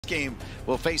game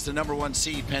will face the #1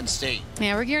 seed Penn State.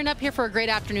 Yeah, we're gearing up here for a great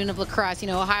afternoon of lacrosse. You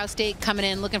know, Ohio State coming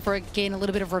in looking for gain a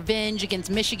little bit of revenge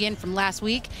against Michigan from last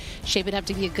week. Shaping up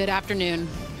to be a good afternoon.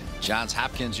 Johns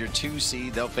Hopkins, your 2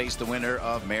 seed. They'll face the winner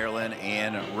of Maryland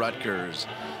and Rutgers.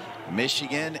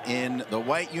 Michigan in the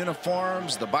white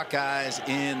uniforms, the Buckeyes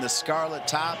in the scarlet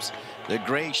tops, the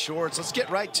gray shorts. Let's get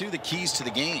right to the keys to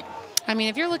the game. I mean,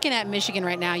 if you're looking at Michigan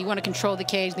right now, you want to control the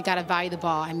cage. They got to value the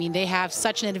ball. I mean, they have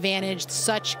such an advantage,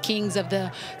 such kings of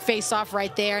the face-off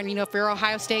right there. And, you know, if you're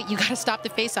Ohio State, you got to stop the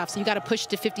face-off. So you got to push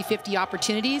to 50-50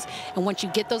 opportunities. And once you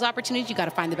get those opportunities, you got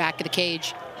to find the back of the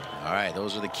cage. All right,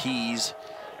 those are the keys.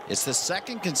 It's the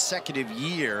second consecutive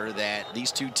year that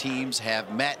these two teams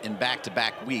have met in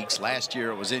back-to-back weeks. Last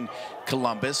year it was in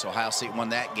Columbus. Ohio State won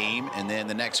that game. And then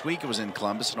the next week it was in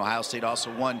Columbus, and Ohio State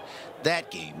also won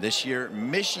that game. This year,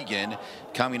 Michigan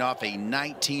coming off a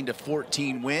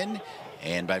 19-14 win.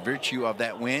 And by virtue of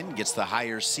that win, gets the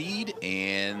higher seed.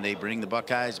 And they bring the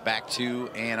Buckeyes back to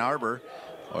Ann Arbor,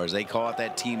 or as they call it,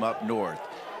 that team up north.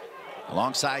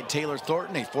 Alongside Taylor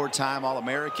Thornton, a 4-time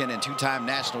All-American and 2-time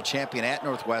national champion at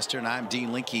Northwestern, I'm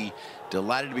Dean Linke.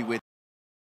 Delighted to be with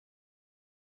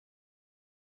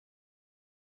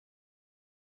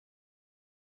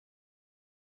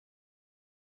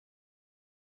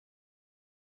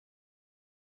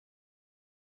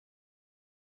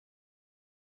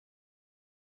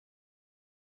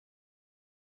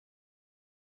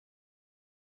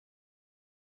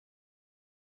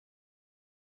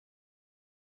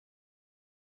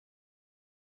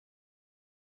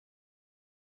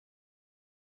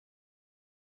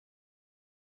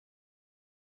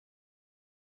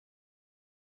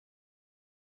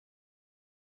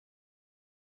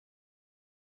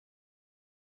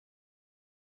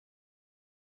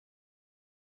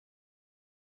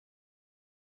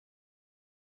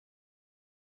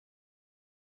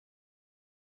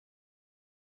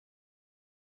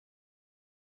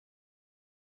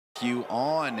you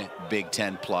on Big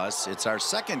 10 Plus. It's our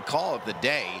second call of the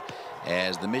day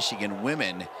as the Michigan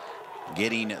women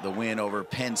getting the win over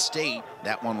Penn State.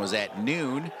 That one was at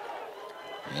noon.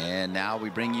 And now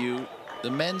we bring you the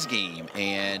men's game.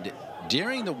 And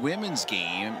during the women's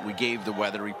game, we gave the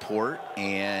weather report,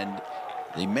 and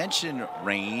they mentioned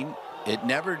rain. It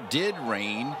never did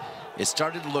rain. It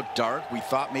started to look dark. We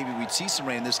thought maybe we'd see some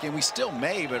rain in this game. We still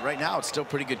may, but right now it's still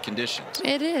pretty good conditions.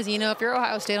 It is. You know, if you're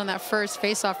Ohio State on that first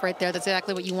face-off right there, that's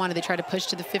exactly what you wanted. They tried to push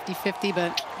to the 50-50,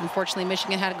 but unfortunately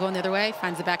Michigan had it going the other way.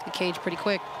 Finds the back of the cage pretty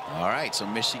quick. All right, so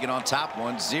Michigan on top,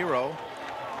 1-0.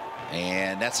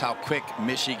 And that's how quick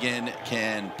Michigan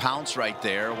can pounce right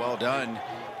there. Well done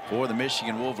for the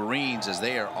Michigan Wolverines as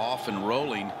they are off and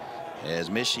rolling, as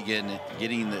Michigan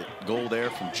getting the goal there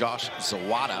from Josh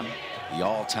Zawada, the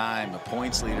all-time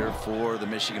points leader for the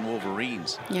Michigan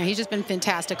Wolverines. Yeah, he's just been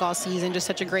fantastic all season. Just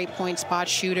such a great point spot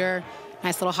shooter.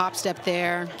 Nice little hop step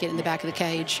there, get in the back of the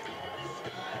cage.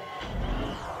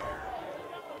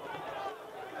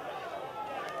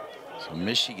 So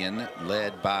Michigan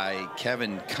led by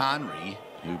Kevin Conry,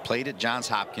 who played at Johns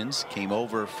Hopkins, came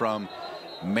over from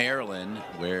Maryland,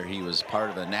 where he was part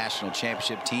of a national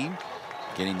championship team,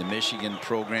 getting the Michigan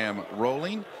program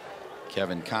rolling.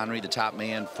 Kevin Conry, the top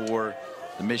man for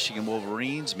the Michigan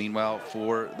Wolverines. Meanwhile,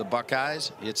 for the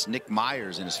Buckeyes, it's Nick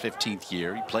Myers in his 15th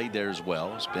year. He played there as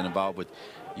well. He's been involved with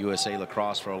USA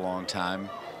Lacrosse for a long time,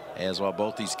 as well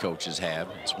both these coaches have.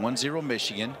 It's 1-0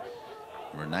 Michigan.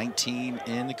 We're 19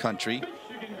 in the country.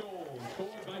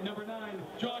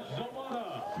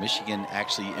 Michigan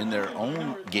actually in their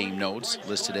own game notes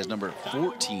listed as number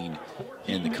 14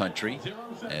 in the country,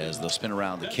 as they'll spin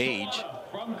around the cage.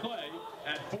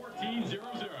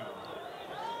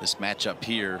 This matchup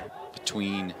here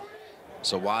between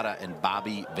Zawada and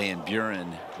Bobby Van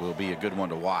Buren will be a good one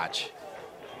to watch.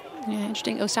 Yeah,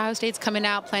 interesting. Ohio State's coming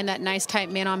out playing that nice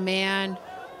tight man-on-man,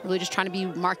 really just trying to be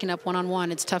marking up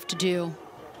one-on-one. It's tough to do.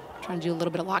 Trying to do a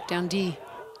little bit of lockdown D.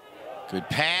 Good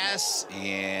pass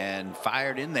and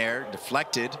fired in there,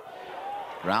 deflected.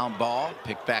 Ground ball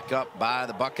picked back up by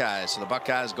the Buckeyes. So the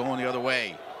Buckeyes going the other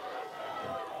way.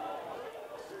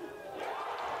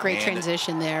 Great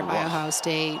transition there by Ohio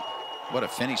State. What a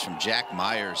finish from Jack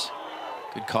Myers.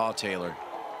 Good call, Taylor.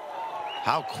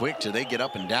 How quick do they get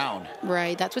up and down?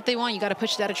 Right, that's what they want. You got to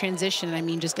push it out of transition. I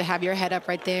mean, just to have your head up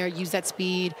right there, use that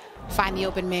speed, find the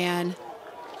open man.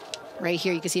 Right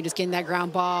here, you can see him just getting that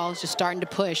ground ball, just starting to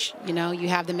push. You know, you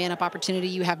have the man-up opportunity,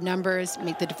 you have numbers,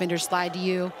 make the defender slide to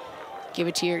you. Give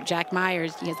it to your Jack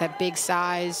Myers. He has that big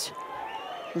size,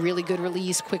 really good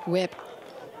release, quick whip.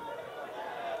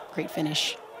 Great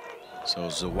finish. So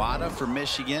Zawada for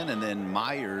Michigan, and then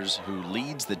Myers, who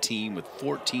leads the team with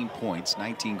 14 points,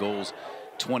 19 goals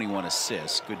 21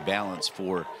 assists. Good balance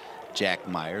for Jack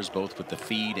Myers, both with the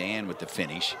feed and with the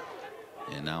finish.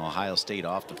 And now Ohio State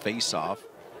off the face-off.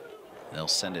 They'll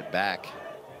send it back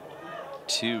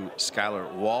to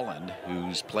Skylar Walland,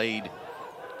 who's played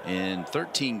in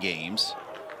 13 games.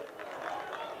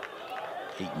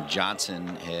 Peyton Johnson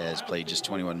has played just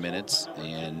 21 minutes,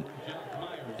 and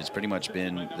it's pretty much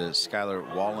been the Skylar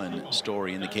Walland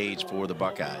story in the cage for the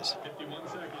Buckeyes.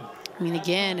 I mean,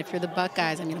 again, if you're the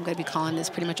Buckeyes, I mean, I'm going to be calling this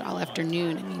pretty much all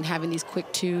afternoon. I mean, having these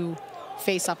quick 2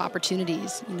 face-off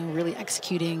opportunities, you know, really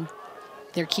executing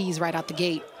their keys right out the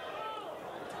gate.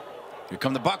 Here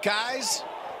come the Buckeyes.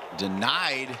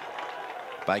 Denied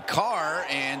by Carr,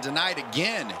 and denied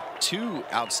again. 2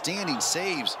 outstanding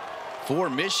saves for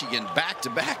Michigan,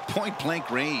 back-to-back point-blank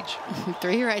range.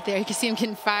 3 right there. You can see him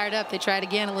getting fired up. They tried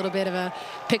again, a little bit of a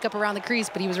pickup around the crease,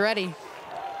 but he was ready.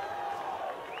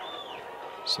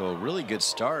 So a really good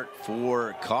start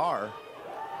for Carr.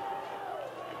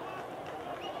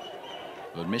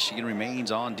 But Michigan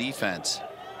remains on defense.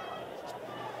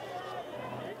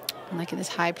 I'm liking this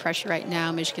high pressure right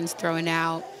now. Michigan's throwing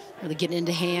out, really getting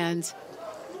into hands,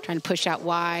 trying to push out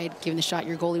wide, giving the shot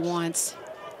your goalie wants.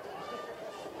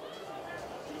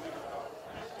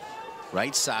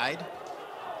 Right side.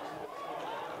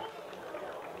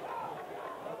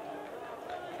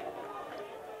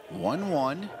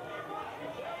 (1-1).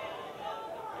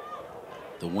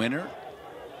 The winner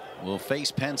will face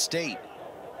Penn State.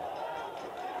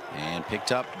 And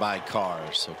picked up by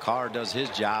Carr. So Carr does his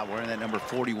job wearing that number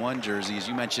 41 jersey. As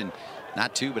you mentioned,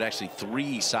 not 2, but actually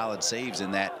 3 solid saves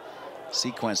in that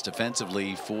sequence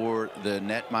defensively for the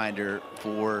netminder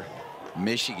for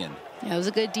Michigan. Yeah, it was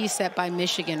a good D set by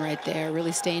Michigan right there.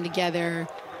 Really staying together,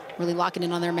 really locking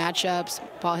in on their matchups.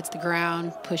 Ball hits the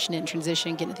ground, pushing it in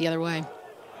transition, getting it the other way.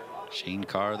 Shane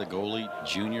Carr, the goalie,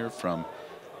 junior from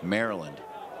Maryland.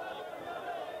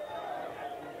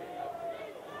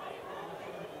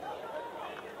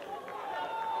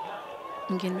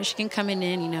 Again, Michigan coming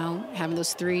in, you know, having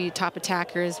those 3 top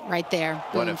attackers right there.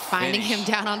 What Boom, a finding finish. him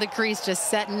down on the crease, just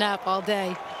setting up all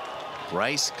day.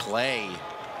 Bryce Clay,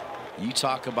 you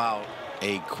talk about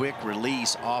a quick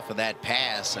release off of that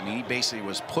pass. I mean, he basically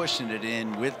was pushing it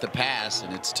in with the pass,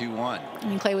 and it's 2-1. I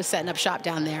mean, Clay was setting up shop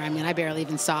down there. I mean, I barely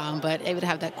even saw him, but able to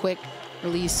have that quick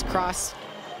release cross,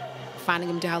 finding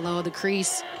him down low of the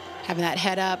crease, having that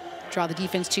head up, draw the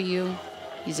defense to you.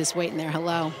 He's just waiting there.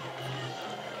 Hello.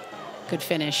 Good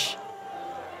finish.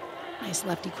 Nice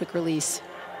lefty quick release.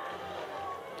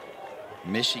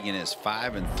 Michigan is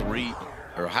 5-3,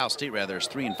 or Ohio State rather is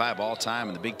 3-5 all time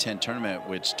in the Big 10 tournament,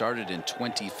 which started in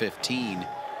 2015.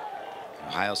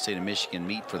 Ohio State and Michigan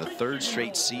meet for the 3rd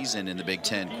straight season in the Big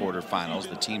 10 quarterfinals.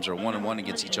 The teams are 1-1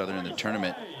 against each other in the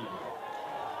tournament.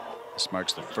 This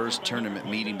marks the first tournament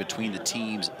meeting between the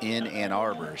teams in Ann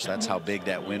Arbor. So that's how big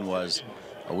that win was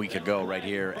a week ago right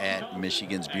here at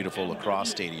Michigan's beautiful Lacrosse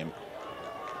Stadium.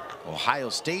 Ohio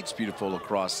State's beautiful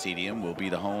Lacrosse Stadium will be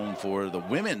the home for the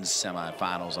women's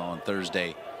semifinals on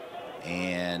Thursday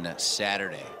and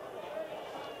Saturday.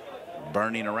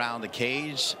 Burning around the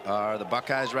cage are the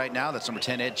Buckeyes right now. That's number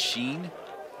 10, Ed Sheen.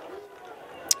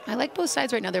 I like both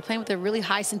sides right now. They're playing with a really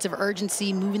high sense of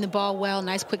urgency, moving the ball well,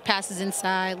 nice quick passes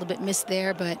inside, a little bit missed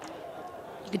there, but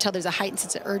you can tell there's a heightened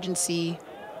sense of urgency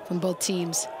from both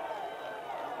teams.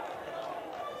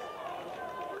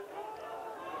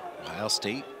 Ohio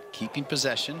State keeping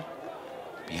possession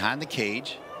behind the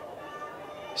cage.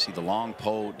 See the long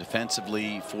pole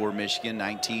defensively for Michigan,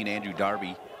 19, Andrew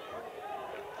Darby.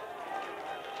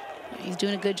 He's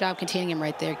doing a good job containing him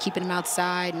right there, keeping him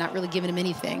outside, not really giving him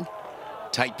anything.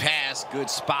 Tight pass, good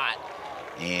spot,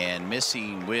 and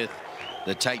missing with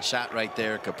the tight shot right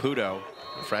there, Caputo,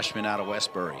 the freshman out of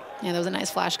Westbury. Yeah, that was a nice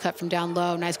flash cut from down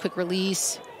low, nice quick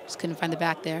release. Just couldn't find the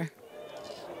back there.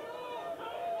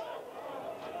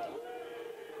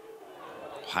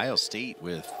 Ohio State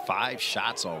with 5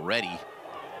 shots already.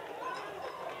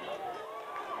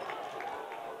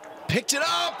 Picked it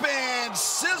up and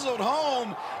sizzled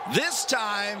home. This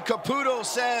time, Caputo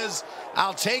says,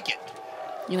 I'll take it.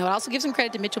 You know, it also gives some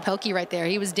credit to Mitchell Pelkey right there.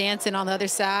 He was dancing on the other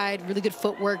side, really good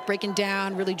footwork, breaking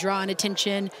down, really drawing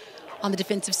attention on the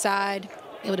defensive side,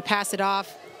 able to pass it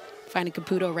off, finding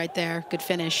Caputo right there. Good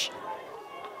finish.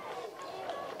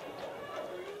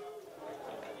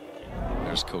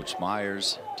 There's Coach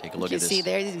Myers. Take a look at this. You see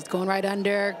there, he's going right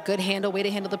under. Good handle, way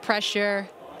to handle the pressure.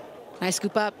 Nice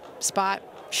scoop up, spot,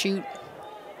 shoot.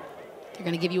 They're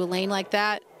going to give you a lane like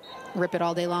that, rip it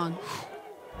all day long.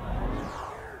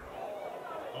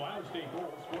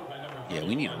 Yeah,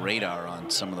 we need radar on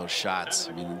some of those shots.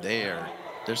 I mean,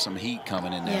 there's some heat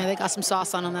coming in there. Yeah, they got some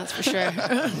sauce on them, that's for sure.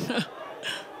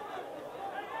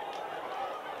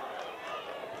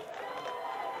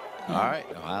 All right,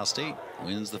 Ohio State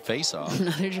wins the face-off.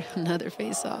 Another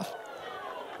face-off.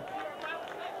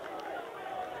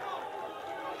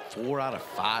 4 out of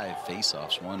 5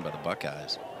 face-offs won by the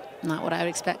Buckeyes. Not what I would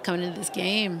expect coming into this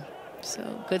game.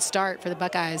 So good start for the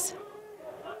Buckeyes.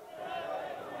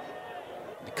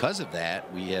 Because of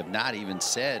that, we have not even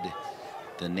said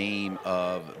the name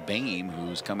of Boehm,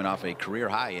 who's coming off a career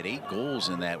high at 8 goals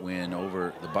in that win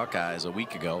over the Buckeyes a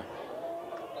week ago.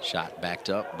 Shot backed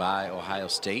up by Ohio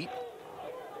State.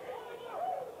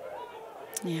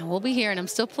 Yeah, we'll be hearing him.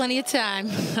 Still plenty of time.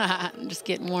 I'm just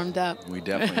getting warmed up. We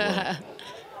definitely will.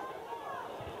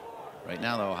 Right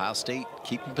now, though, Ohio State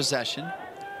keeping possession.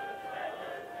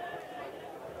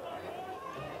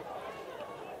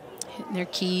 Hitting their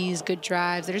keys, good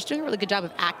drives. They're just doing a really good job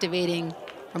of activating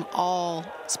from all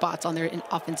spots on their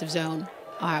offensive zone.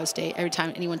 Ohio State, every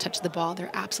time anyone touches the ball,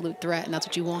 they're absolute threat, and that's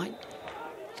what you want.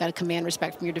 You got to command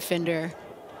respect from your defender. And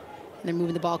they're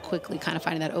moving the ball quickly, kind of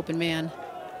finding that open man.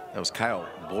 That was Kyle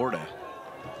Borda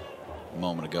a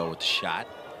moment ago with the shot.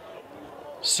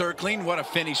 Circling, what a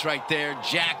finish right there.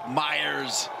 Jack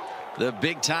Myers, the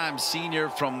big-time senior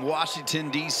from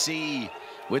Washington, D.C.,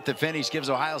 with the finish, gives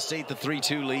Ohio State the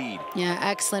 3-2 lead. Yeah,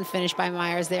 excellent finish by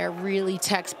Myers there. Really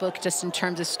textbook just in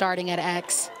terms of starting at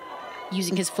X,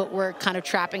 using his footwork, kind of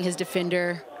trapping his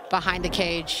defender behind the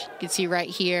cage. You can see right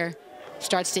here,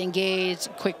 starts to engage,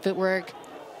 quick footwork,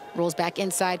 rolls back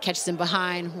inside, catches him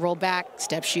behind, roll back,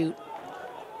 step shoot.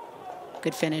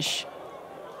 Good finish.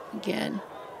 Again,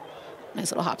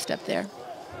 nice little hop step there.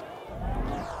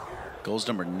 Goals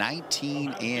number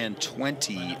 19 and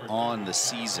 20 on the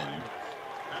season.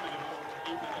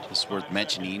 It's worth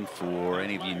mentioning for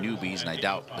any of you newbies, and I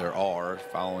doubt there are,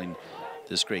 following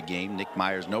this great game. Nick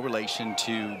Myers, no relation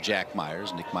to Jack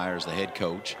Myers. Nick Myers, the head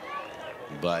coach.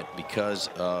 But because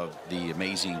of the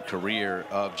amazing career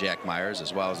of Jack Myers,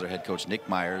 as well as their head coach, Nick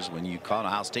Myers, when you call an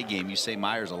Ohio State game, you say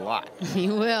Myers a lot.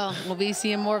 You will. We'll be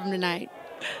seeing more of him tonight.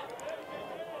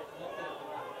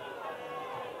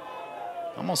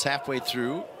 Almost halfway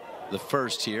through the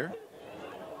first here.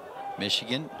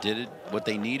 Michigan did what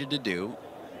they needed to do.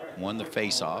 Won the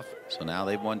face-off. So now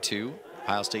they've won 2.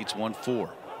 Ohio State's won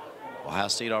 4. Ohio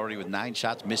State already with 9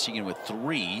 shots. Michigan with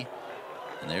 3.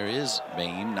 And there is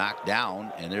Boehm knocked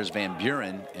down. And there's Van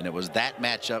Buren. And it was that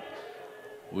matchup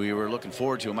we were looking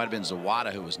forward to. It might have been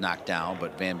Zawada who was knocked down.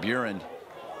 But Van Buren,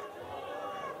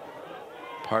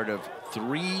 part of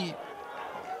 3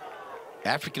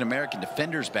 African-American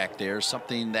defenders back there,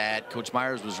 something that Coach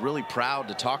Myers was really proud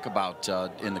to talk about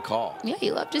in the call. Yeah,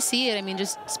 you love to see it. I mean,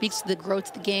 just speaks to the growth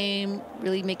of the game,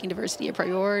 really making diversity a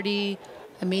priority,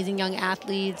 amazing young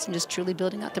athletes, and just truly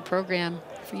building out the program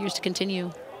for years to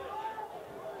continue.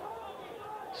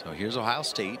 So here's Ohio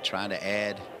State trying to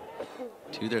add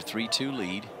to their 3-2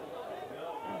 lead.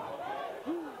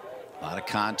 A lot of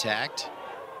contact.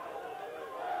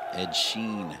 Ed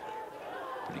Sheen,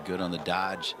 pretty good on the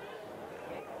dodge.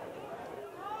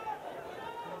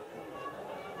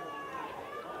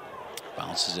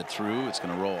 Bounces it through. It's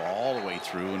going to roll all the way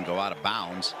through and go out of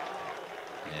bounds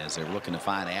as they're looking to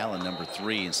find Allen, number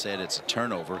 3. Instead, it's a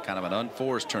turnover, kind of an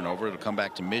unforced turnover. It'll come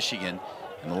back to Michigan,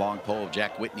 and the long pole of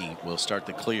Jack Whitney will start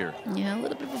the clear. Yeah, a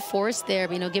little bit of a force there,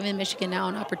 but, you know, giving Michigan now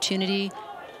an opportunity,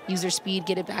 use their speed,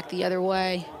 get it back the other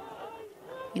way.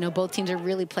 You know, both teams are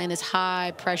really playing this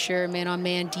high pressure,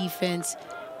 man-on-man defense,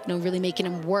 you know, really making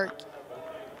them work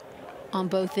on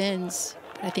both ends.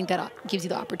 I think that gives you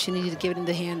the opportunity to give it in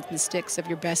the hands and the sticks of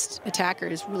your best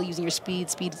attackers, really using your speed.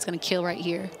 Speed is going to kill right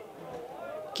here.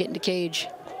 Get into cage.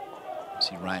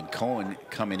 See Ryan Cohen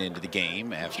coming into the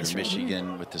game after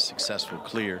Michigan with the successful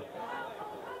clear.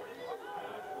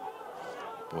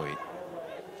 Boy,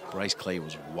 Bryce Clay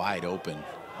was wide open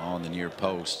on the near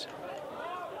post.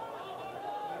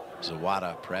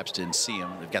 Zawada perhaps didn't see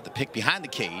him. They've got the pick behind the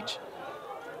cage.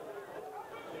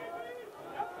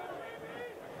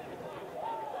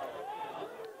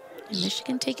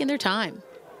 Michigan taking their time.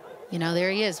 You know,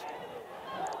 there he is.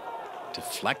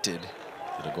 Deflected.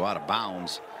 It'll go out of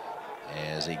bounds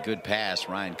as a good pass.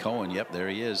 Ryan Cohen, yep, there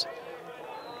he is.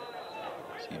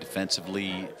 See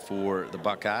defensively for the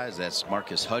Buckeyes, that's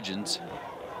Marcus Hudgens.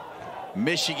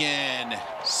 Michigan,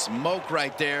 smoke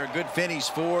right there. Good finish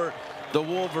for the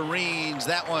Wolverines.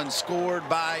 That one scored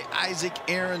by Isaac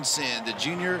Aronson, the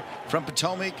junior from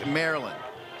Potomac, Maryland.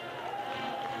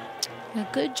 A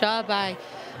good job by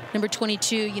number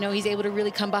 22. You know, he's able to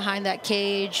really come behind that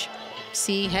cage.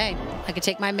 See, hey, I could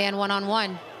take my man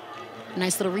one-on-one.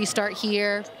 Nice little restart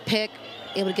here. Pick,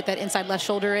 able to get that inside left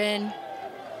shoulder in.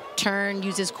 Turn,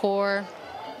 use his core.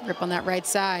 Rip on that right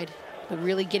side. But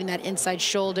really getting that inside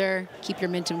shoulder. Keep your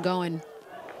momentum going.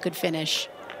 Good finish.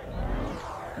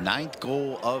 9th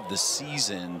goal of the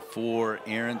season for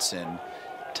Aronson.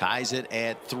 Ties it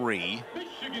at 3.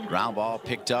 Ground ball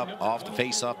picked up off the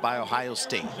faceoff by Ohio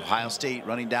State. Ohio State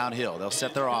running downhill. They'll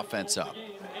set their offense up.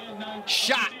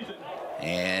 Shot.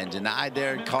 And denied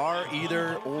there. Carr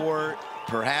either, or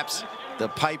perhaps the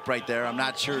pipe right there. I'm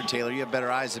not sure, Taylor. You have better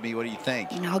eyes than me. What do you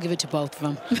think? I'll give it to both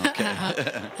of them. Okay.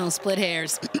 I'll split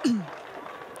hairs.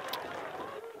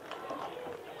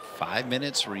 5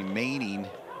 minutes remaining.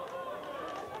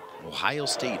 Ohio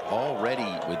State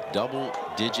already with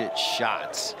double-digit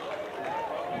shots.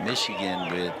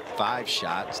 Michigan with 5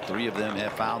 shots. 3 of them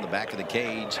have found the back of the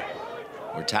cage.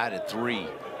 We're tied at 3.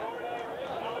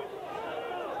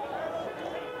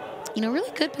 You know,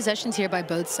 really good possessions here by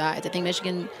both sides. I think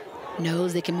Michigan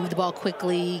knows they can move the ball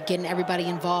quickly, getting everybody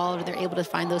involved. They're able to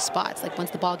find those spots. Like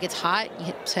once the ball gets hot,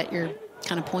 you set your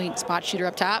kind of point spot shooter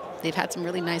up top. They've had some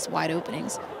really nice wide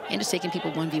openings and just taking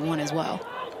people 1v1 as well.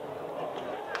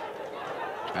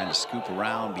 Trying to scoop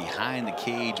around behind the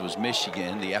cage was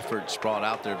Michigan. The effort sprawled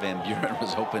out there. Van Buren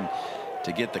was hoping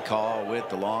to get the call with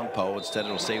the long pole. Instead,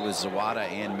 it'll stay with Zawada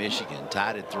and Michigan.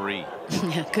 Tied at 3.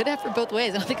 Yeah, good effort both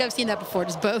ways. I don't think I've seen that before.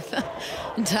 Just both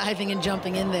diving and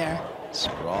jumping in there.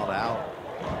 Sprawled out.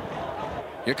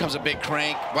 Here comes a big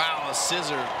crank. Wow, a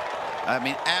scissor. I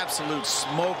mean, absolute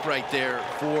smoke right there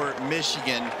for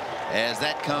Michigan, as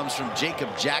that comes from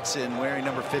Jacob Jackson wearing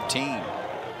number 15.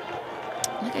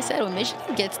 Like I said, when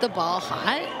Michigan gets the ball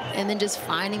hot and then just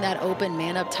finding that open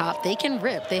man up top, they can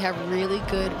rip. They have really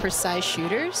good, precise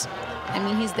shooters. I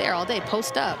mean, he's there all day.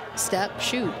 Post up, step,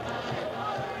 shoot.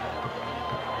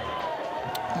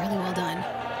 Really well done.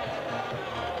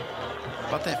 How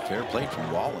about that fair play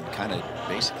from Wallen, kind of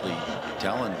basically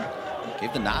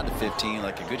gave the nod to 15,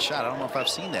 like a good shot. I don't know if I've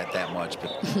seen that much,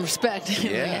 but respect.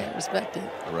 Yeah, respect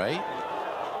it. Right.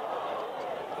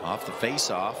 Off the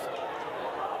face-off.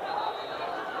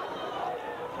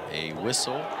 A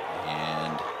whistle,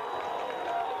 and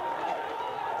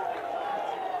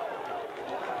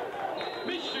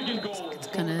it's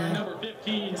gonna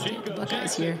get the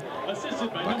Buckeyes here.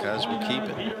 Buckeyes will keep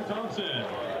it.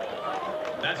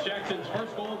 That's Jackson's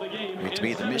first goal of the game. Great to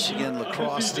be at the Michigan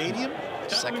Lacrosse Stadium.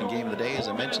 Second game of the day, as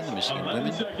I mentioned, the Michigan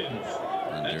women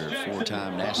under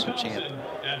 4-time national champ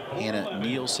Hannah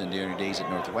Nielsen during her days at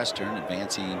Northwestern,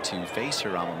 advancing to face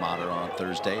her alma mater on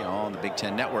Thursday on the Big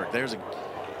 10 Network. There's a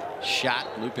shot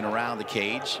looping around the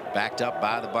cage, backed up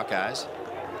by the Buckeyes.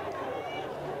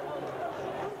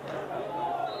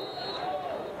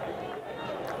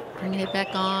 Bringing it back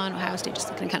on. Ohio State just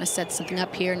looking to kind of set something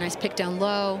up here. Nice pick down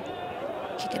low.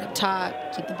 Kick it up top.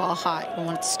 Keep the ball hot. You don't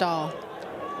want it to stall.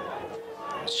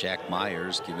 Shaq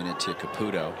Myers giving it to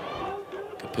Caputo.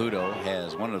 Caputo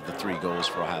has one of the 3 goals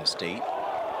for Ohio State.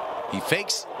 He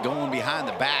fakes going behind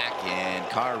the back, and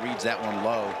Carr reads that one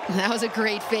low. That was a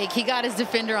great fake. He got his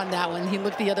defender on that one. He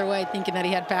looked the other way thinking that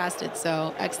he had passed it.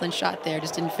 So excellent shot there.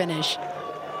 Just didn't finish.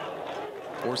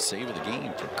 4th save of the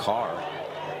game for Carr.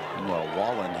 Meanwhile,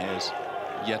 Wallen has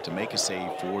yet to make a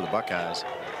save for the Buckeyes.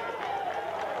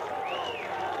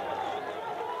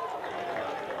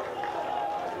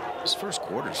 This first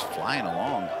quarter's flying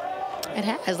along. It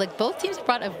has. Like, both teams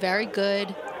brought a very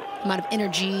good amount of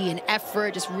energy and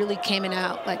effort. Just really came in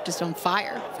out like just on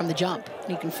fire from the jump.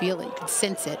 You can feel it. You can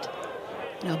sense it.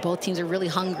 You know, both teams are really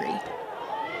hungry.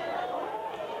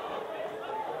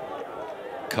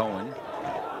 Cohen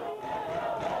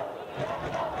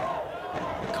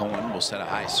will set a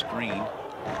high screen,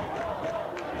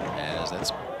 as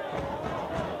that's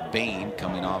Bain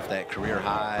coming off that career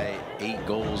high 8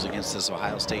 goals against this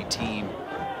Ohio State team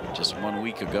just 1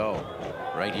 week ago,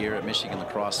 right here at Michigan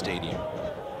Lacrosse Stadium.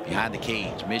 Behind the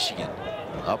cage, Michigan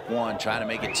up 1, trying to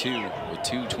make it 2 with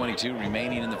 2:22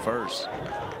 remaining in the first.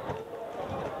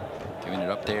 Giving it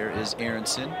up there is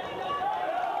Aronson.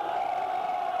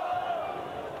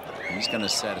 He's going to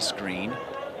set a screen.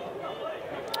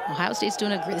 Ohio State's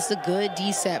doing a great. This is a good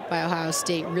D set by Ohio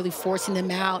State, really forcing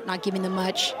them out, not giving them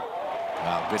much.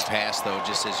 Wow, good pass though,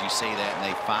 just as you say that, and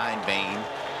they find Bain.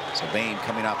 So Bain,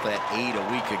 coming off that 8 a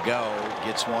week ago,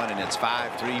 gets one, and it's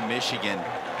 5-3 Michigan.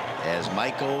 As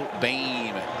Michael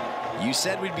Bain, you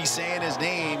said we'd be saying his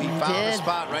name. He found the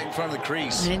spot right in front of the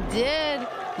crease. It did.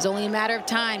 It's only a matter of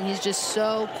time. He's just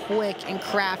so quick and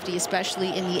crafty,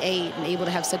 especially in the 8, and able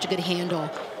to have such a good handle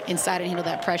inside and handle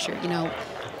that pressure. You know,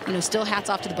 still hats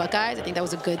off to the Buckeyes. I think that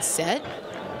was a good set.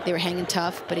 They were hanging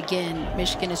tough, but again,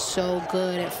 Michigan is so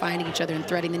good at finding each other and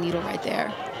threading the needle right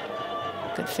there.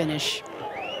 Good finish.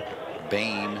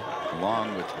 Bain,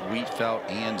 along with Wheatfeld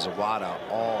and Zawada,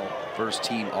 all first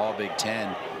team, all Big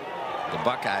 10. The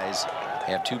Buckeyes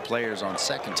have 2 players on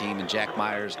second team, and Jack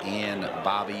Myers and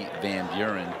Bobby Van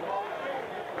Buren.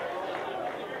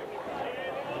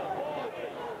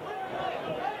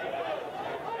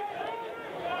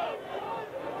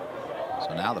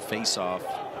 now the face-off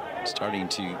starting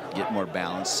to get more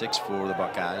balanced. 6 for the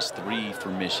Buckeyes, 3 for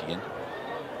Michigan.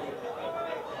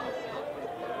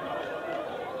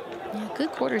 Yeah,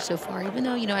 good quarter so far. Even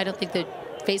though, I don't think the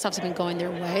face-offs have been going their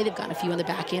way. They've gotten a few on the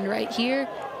back end right here.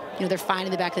 They're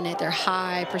finding the back of the net. They're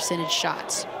high percentage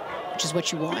shots, which is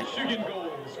what you want.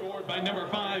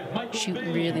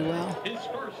 Shooting really well.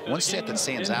 One stat that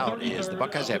stands out is the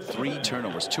Buckeyes have 3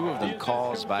 turnovers, 2 of them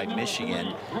caused by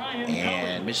Michigan,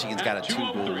 and Michigan's got a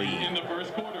 2-goal lead.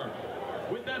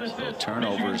 So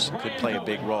turnovers could play a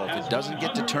big role. If it doesn't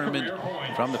get determined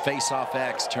from the face-off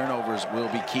X, turnovers will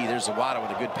be key. There's Zawada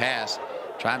with a good pass,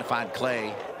 trying to find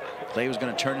Clay. Clay was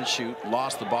going to turn and shoot,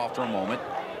 lost the ball for a moment.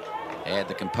 Had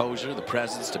the composure, the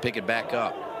presence to pick it back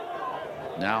up.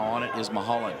 Now on it is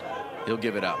Mulholland. He'll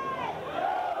give it up.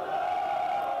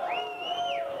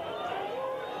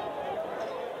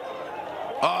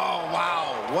 Oh,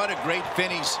 wow. What a great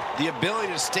finish. The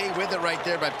ability to stay with it right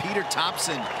there by Peter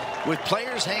Thompson with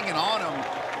players hanging on him.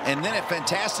 And then a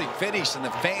fantastic finish. And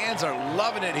the fans are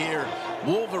loving it here.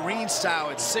 Wolverine style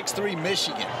at 6-3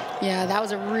 Michigan. Yeah, that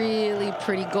was a really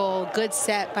pretty goal. Good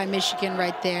set by Michigan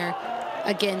right there.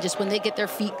 Again, just when they get their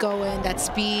feet going, that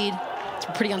speed, it's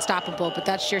pretty unstoppable. But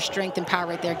that's your strength and power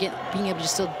right there. Being able to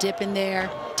still dip in there,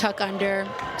 tuck under,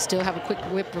 still have a quick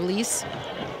whip release.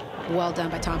 Well done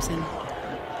by Thompson.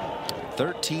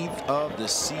 13th of the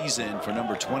season for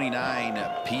number 29,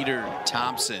 Peter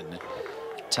Thompson.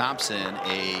 Thompson,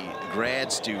 a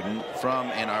grad student from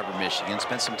Ann Arbor, Michigan,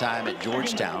 spent some time at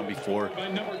Georgetown before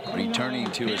returning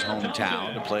to his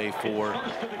hometown to play for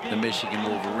the Michigan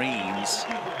Wolverines.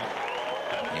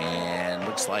 And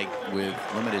looks like with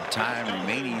limited time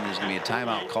remaining, there's going to be a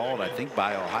timeout called, I think,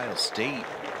 by Ohio State.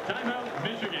 Timeout,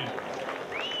 Michigan.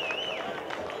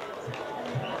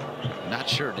 Not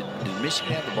sure. Did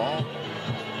Michigan have the ball?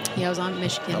 Yeah, it was on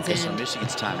Michigan's Okay, end. so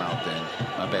Michigan's timeout then.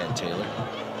 My bad, Taylor.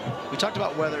 We talked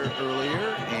about weather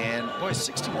earlier, and boy,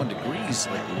 61 degrees,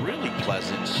 like really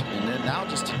pleasant. And then now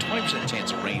just a 20%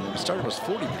 chance of rain. When we started, it was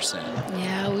 40%.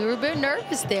 Yeah, we were a bit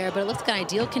nervous there, but it looks like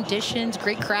ideal conditions.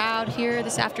 Great crowd here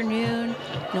this afternoon.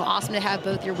 Awesome to have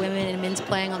both your women and men's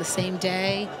playing on the same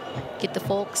day. Get the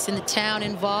folks in the town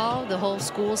involved. The whole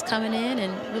school's coming in,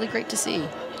 and really great to see.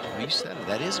 Well, you said it.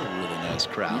 That is a really nice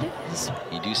crowd. It is.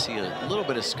 You do see a little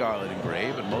bit of scarlet and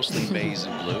gray, but mostly maize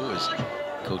and blue as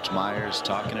Coach Myers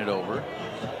talking it over.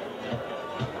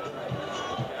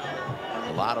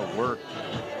 A lot of work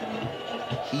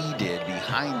he did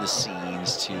behind the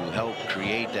scenes to help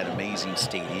create that amazing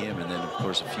stadium. And then, of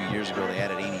course, a few years ago, they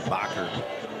added Amy Bacher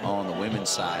on the women's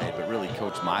side. But really,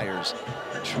 Coach Myers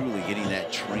truly getting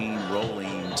that train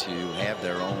rolling to have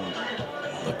their own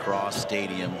lacrosse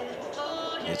stadium.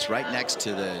 It's right next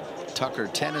to the Tucker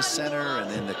Tennis Center and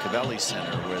then the Covelli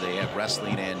Center, where they have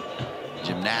wrestling and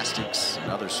gymnastics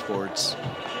and other sports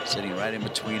sitting right in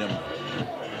between them.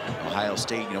 Ohio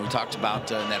State, we talked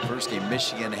about in that first game,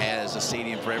 Michigan has a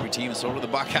stadium for every team, and so do the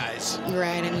Buckeyes.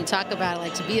 Right. I mean, talk about it,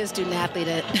 like to be a student athlete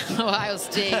at Ohio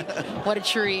State. What a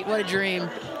treat. What a dream.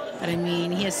 But I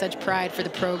mean, he has such pride for the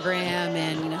program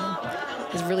and,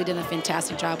 has really done a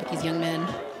fantastic job with these young men.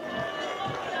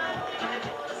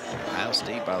 Ohio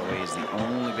State, by the way, is the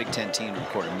only Big Ten team to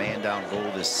record a man-down goal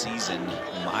this season.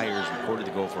 Myers recorded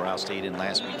the goal for Ohio State in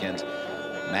last weekend's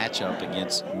matchup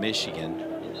against Michigan.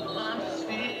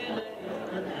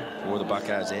 For the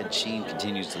Buckeyes, Ed Sheen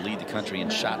continues to lead the country in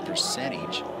shot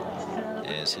percentage,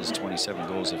 as his 27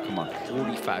 goals have come on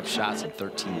 45 shots in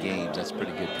 13 games. That's a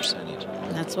pretty good percentage.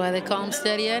 That's why they call him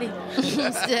Steady Eddie.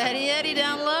 Steady Eddie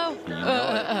down low. You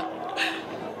know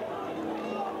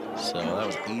it. So that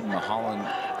was Aiden Mulholland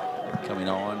coming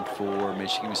on for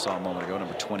Michigan. We saw a moment ago,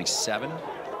 number 27.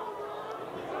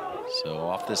 So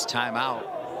off this timeout,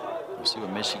 we'll see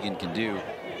what Michigan can do.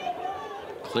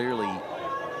 Clearly,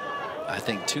 I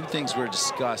think two things were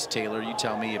discussed, Taylor. You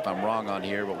tell me if I'm wrong on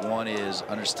here, but one is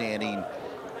understanding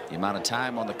the amount of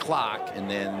time on the clock and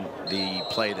then the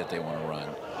play that they want to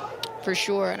run. For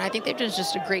sure, and I think they've done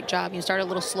just a great job. You started a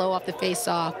little slow off the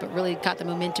face-off, but really got the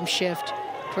momentum shift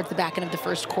towards the back end of the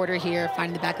first quarter here,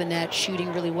 finding the back of the net,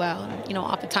 shooting really well. And,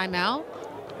 off the timeout,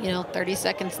 30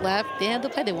 seconds left. They have the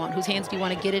play they want. Whose hands do you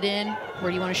want to get it in?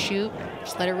 Where do you want to shoot?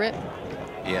 Just let it rip.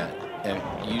 Yeah, and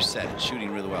you said it,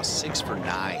 shooting really well. 6 for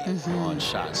 9 on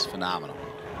shots. Phenomenal.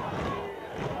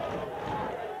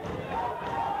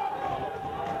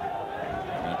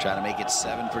 Going to try to make it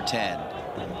 7 for 10.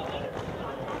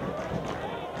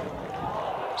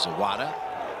 Zawada.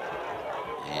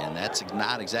 And that's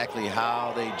not exactly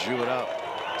how they drew it up.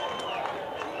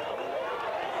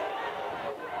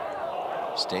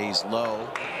 Stays low.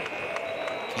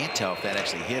 Can't tell if that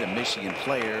actually hit a Michigan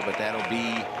player, but that'll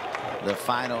be the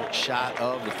final shot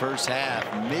of the first half.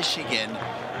 Michigan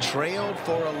trailed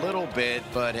for a little bit,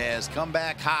 but has come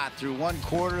back hot through one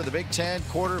quarter of the Big Ten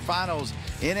quarterfinals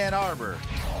in Ann Arbor.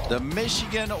 The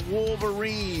Michigan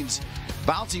Wolverines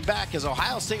bouncing back as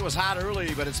Ohio State was hot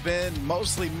early, but it's been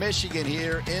mostly Michigan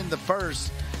here in the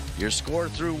first. Your score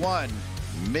through one,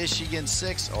 Michigan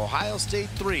 6, Ohio State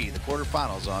 3, the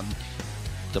quarterfinals on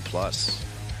the Plus.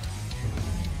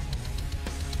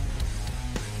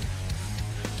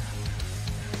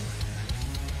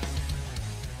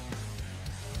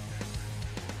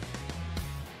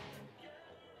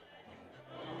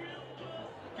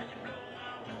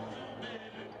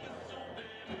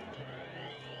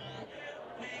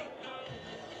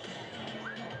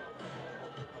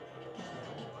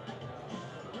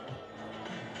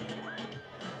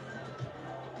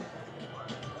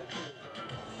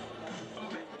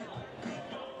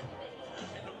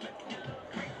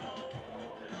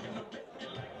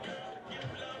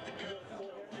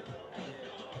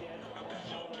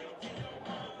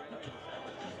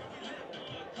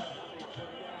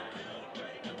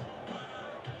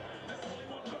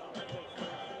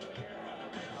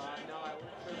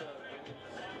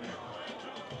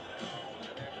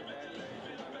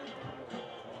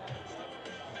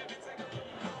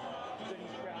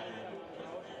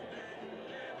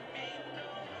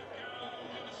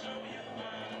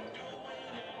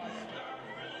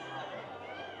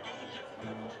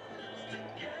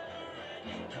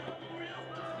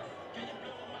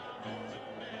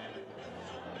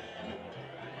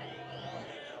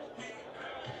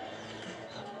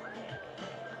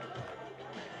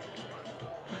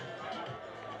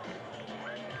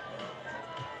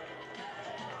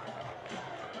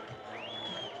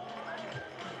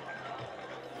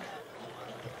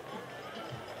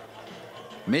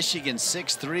 Michigan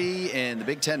 6-3 in the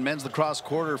Big Ten men's lacrosse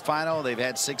quarterfinal. They've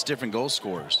had 6 different goal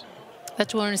scorers.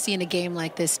 That's what we want to see in a game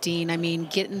like this, Dean. I mean,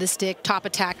 getting the stick, top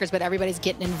attackers, but everybody's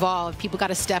getting involved. People got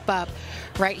to step up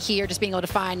right here, just being able to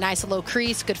find nice low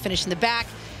crease, good finish in the back,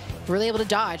 really able to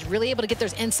dodge, really able to get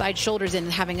those inside shoulders in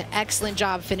and having an excellent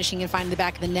job finishing and finding the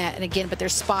back of the net. And again, but their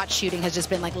spot shooting has just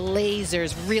been like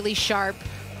lasers, really sharp,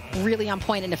 really on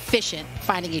point and efficient,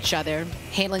 finding each other,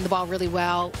 handling the ball really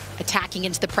well, attacking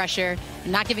into the pressure,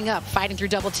 not giving up, fighting through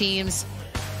double teams.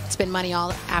 It's been money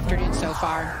all afternoon so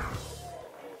far.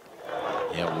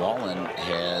 Yeah, Wallen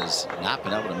has not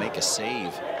been able to make a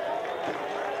save.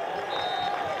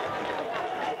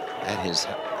 That is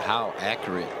how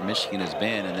accurate Michigan has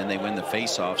been, and then they win the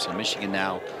faceoff. So Michigan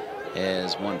now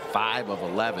has won 5 of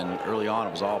 11. Early on,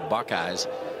 it was all Buckeyes.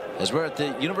 As we're at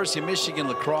the University of Michigan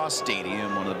Lacrosse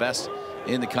Stadium, one of the best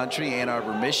in the country, Ann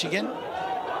Arbor, Michigan.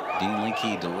 Dean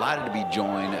Linke delighted to be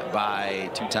joined by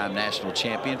 2-time national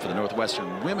champion for the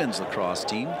Northwestern women's lacrosse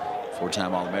team,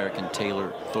 4-time All-American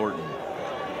Taylor Thornton.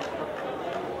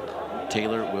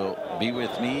 Taylor will be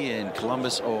with me in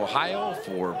Columbus, Ohio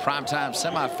for primetime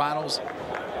semifinals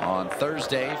on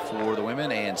Thursday for the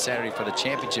women and Saturday for the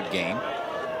championship game.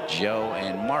 Joe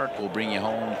and Mark will bring you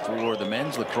home for the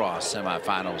men's lacrosse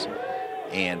semifinals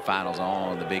and finals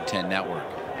on the Big Ten Network.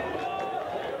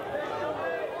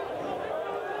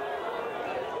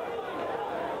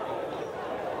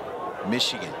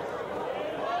 Michigan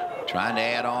trying to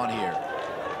add on here.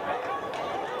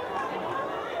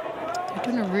 They're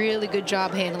doing a really good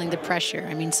job handling the pressure.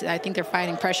 I mean, I think they're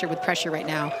fighting pressure with pressure right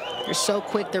now. They're so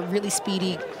quick, they're really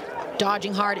speedy,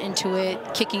 dodging hard into it,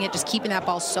 kicking it, just keeping that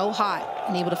ball so hot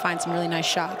and able to find some really nice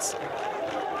shots.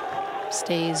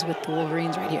 Stays with the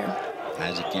Wolverines right here.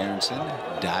 Isaac Aronson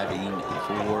diving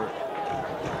for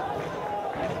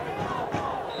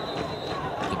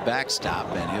the backstop,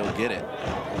 and he'll get it.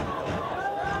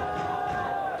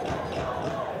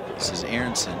 This is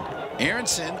Aronson.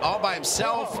 Aronson all by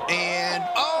himself, and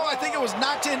oh, I think it was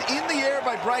knocked in the air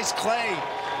by Bryce Clay.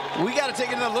 We got to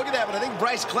take another look at that, but I think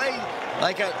Bryce Clay,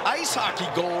 like an ice hockey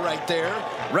goal right there,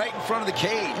 right in front of the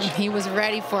cage. He was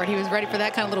ready for it. He was ready for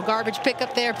that kind of little garbage pick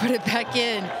up there, put it back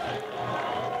in.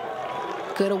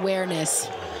 Good awareness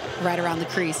right around the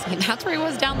crease. And that's where he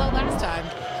was down low last time.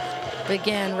 But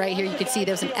again, right here, you can see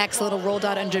there's an excellent little roll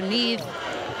dot underneath.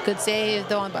 Good save,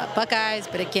 though, on Buckeyes.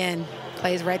 But again,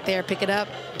 Clay's right there, pick it up,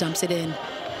 dumps it in.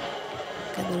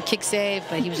 Good little kick save,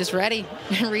 but he was just ready.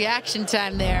 Reaction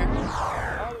time there.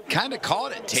 Kind of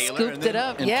caught it, Taylor. Scooped it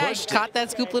up. Yeah, caught that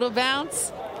scoop little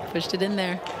bounce. Pushed it in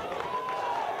there.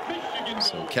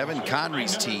 So Kevin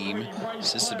Conry's team,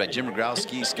 assisted by Jim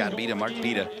Rogowski, Scott Beta, Mark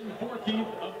Beta.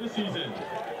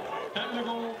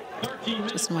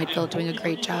 Justin Whitefield doing a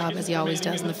great job, as he always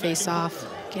does in the face-off,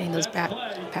 getting those back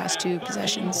past 2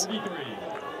 possessions.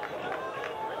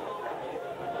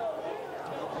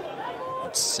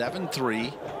 It's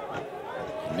 7-3.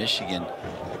 Michigan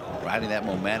riding that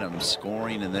momentum,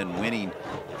 scoring and then winning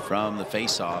from the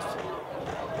faceoff.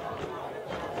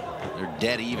 They're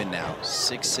dead even now,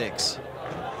 6-6. There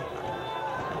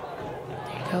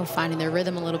you go, finding their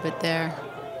rhythm a little bit there.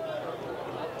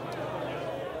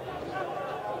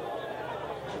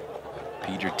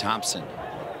 Peter Thompson.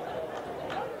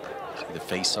 See the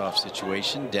face-off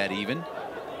situation, dead even.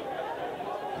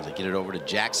 As they get it over to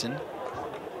Jackson.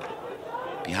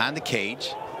 Behind the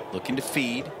cage, looking to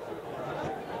feed.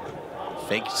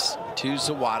 Fakes to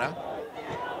Zawada.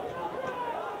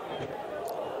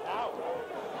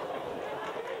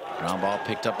 Ground ball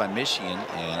picked up by Michigan,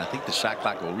 and I think the shot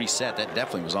clock will reset. That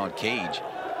definitely was on cage.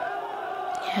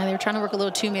 Yeah, they were trying to work a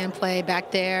little two-man play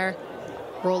back there.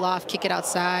 Roll off, kick it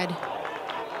outside.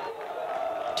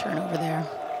 Turnover there.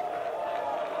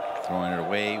 Throwing it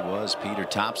away was Peter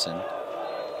Thompson.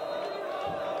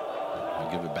 We'll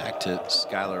give it back to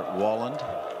Skylar Walland,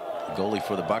 the goalie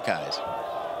for the Buckeyes.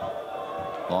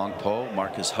 Long pole,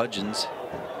 Marcus Hudgens.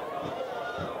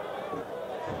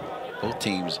 Both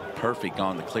teams perfect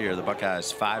on the clear. The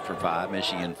Buckeyes 5 for 5,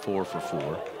 Michigan 4 for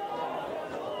 4.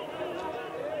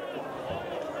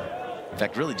 In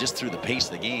fact, really just through the pace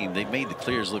of the game, they've made the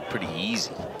clears look pretty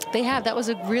easy. They have. That was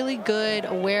a really good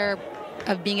aware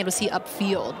of being able to see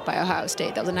upfield by Ohio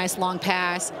State. That was a nice long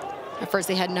pass. At first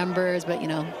they had numbers, but, you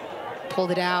know, pulled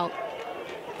it out,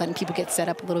 letting people get set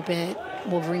up a little bit.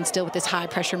 Wolverine still with this high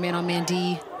pressure man-on-man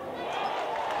D.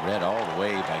 Read all the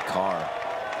way by Carr.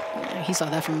 Yeah, he saw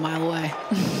that from a mile away.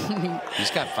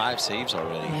 He's got 5 saves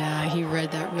already. Yeah, he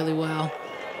read that really well.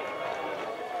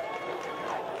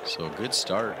 So a good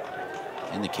start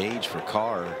in the cage for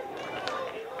Carr.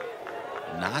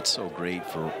 Not so great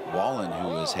for Wallen,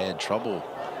 who has had trouble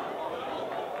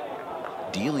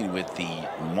dealing with the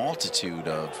multitude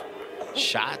of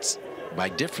shots by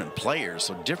different players.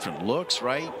 So different looks,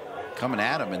 right, coming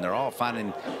at him, and they're all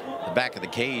finding the back of the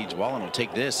cage. Wallen will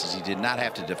take this as he did not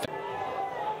have to defend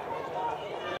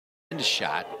a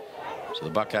shot. So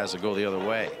the Buckeyes will go the other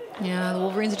way. Yeah, the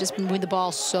Wolverines have just been moving the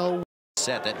ball so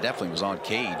set. That definitely was on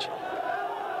cage.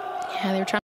 Yeah, they were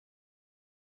trying.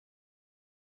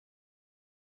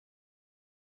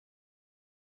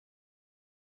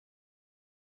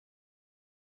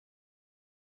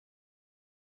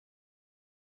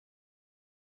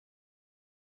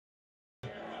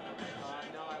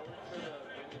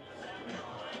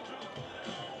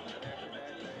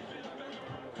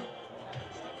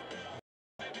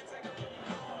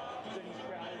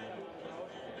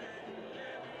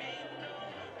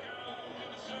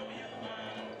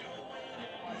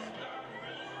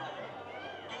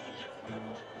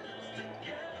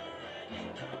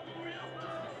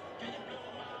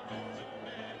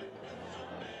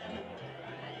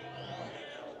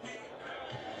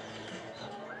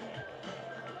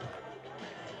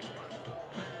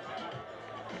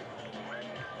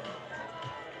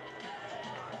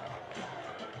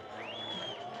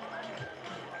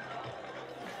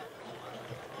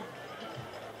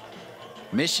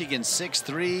 Michigan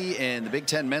 6-3 in the Big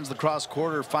 10 men's lacrosse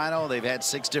quarterfinal. They've had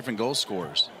 6 different goal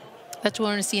scorers. That's what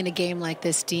we want to see in a game like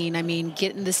this, Dean. I mean,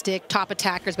 getting the stick, top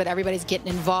attackers, but everybody's getting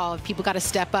involved. People got to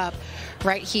step up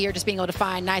right here, just being able to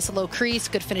find nice low crease,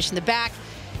 good finish in the back,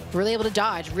 really able to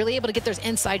dodge, really able to get those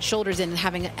inside shoulders in and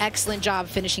having an excellent job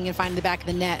finishing and finding the back of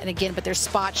the net. And again, but their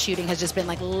spot shooting has just been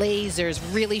like lasers,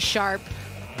 really sharp,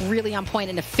 really on point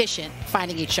and efficient,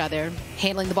 finding each other,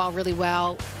 handling the ball really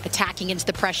well, attacking into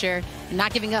the pressure, and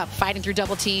not giving up, fighting through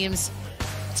double teams.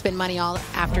 It's been money all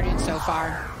afternoon so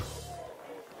far.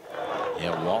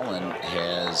 Yeah, Wallen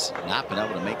has not been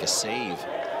able to make a save.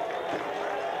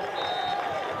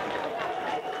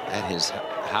 That is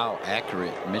how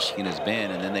accurate Michigan has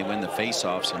been, and then they win the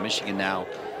faceoff. So Michigan now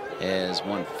has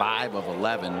won 5 of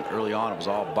 11. Early on, it was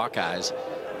all Buckeyes.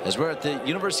 As we're at the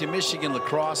University of Michigan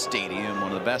Lacrosse Stadium,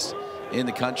 one of the best in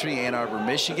the country, Ann Arbor,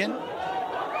 Michigan.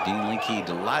 Dean Linke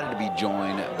delighted to be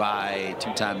joined by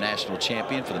 2-time national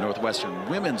champion for the Northwestern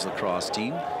women's lacrosse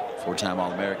team, 4-time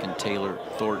All-American Taylor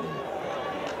Thornton.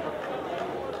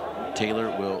 Taylor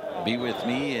will be with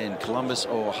me in Columbus,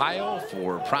 Ohio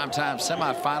for primetime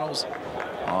semifinals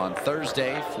on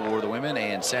Thursday for the women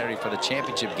and Saturday for the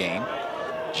championship game.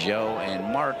 Joe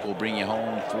and Mark will bring you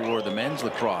home for the men's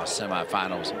lacrosse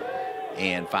semifinals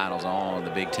and finals on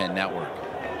the Big 10 network.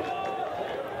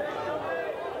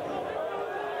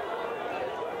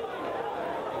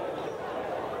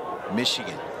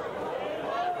 Michigan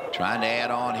trying to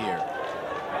add on here.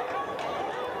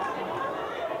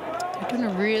 They're doing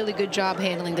a really good job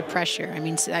handling the pressure. I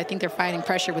mean, I think they're fighting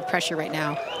pressure with pressure right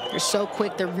now. They're so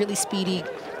quick. They're really speedy.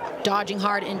 dodging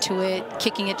hard into it,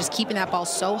 kicking it, just keeping that ball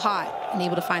so hot and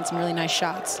able to find some really nice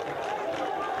shots.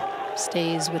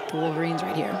 Stays with the Wolverines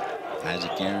right here.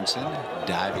 Isaac Aronson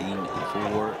diving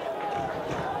for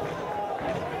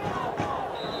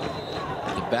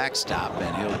the backstop,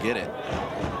 and he'll get it.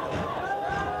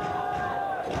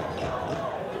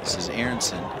 This is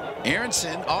Aronson.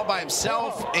 Aronson all by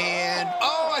himself, and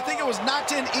oh, I think it was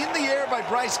knocked in the air by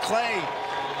Bryce Clay.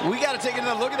 We got to take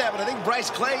another look at that, but I think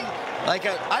Bryce Clay, like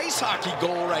an ice hockey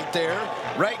goal right there,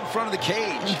 right in front of the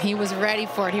cage. He was ready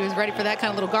for it. He was ready for that kind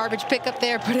of little garbage pickup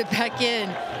there, put it back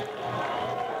in.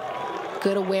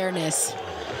 Good awareness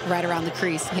right around the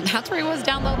crease. That's where he was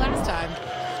down low last time.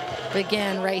 But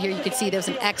again, right here, you can see there's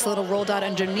an excellent little roll dot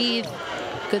underneath.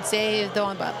 Good save, though,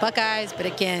 on Buckeyes. But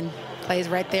again, plays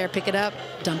right there, pick it up,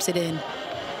 dumps it in.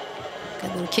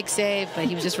 Good little kick save, but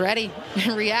he was just ready.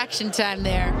 Reaction time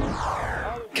there.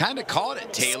 Kind of caught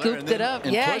it, Taylor. Scooped it up.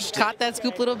 Yeah, caught that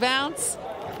scoop little bounce.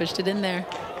 Pushed it in there.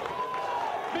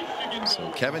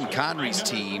 So Kevin Conry's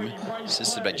team,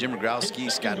 assisted by Jim Growski,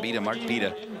 Scott Pita, Mark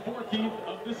Pita.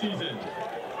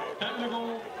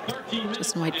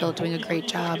 Justin Whitefield doing a great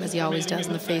job, as he always does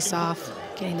in the face-off,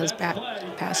 getting those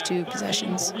past 2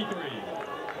 possessions.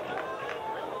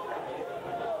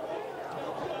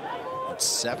 It's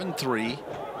 7-3.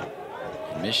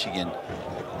 Michigan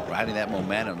riding that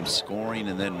momentum, scoring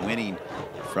and then winning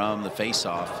from the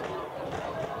face-off.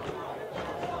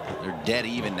 They're dead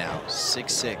even now,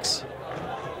 6-6.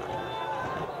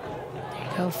 There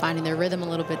you go, finding their rhythm a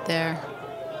little bit there.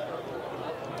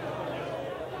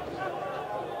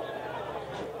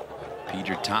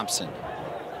 Peter Thompson.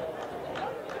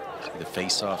 See the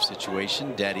face-off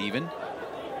situation, dead even.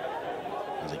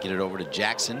 As they get it over to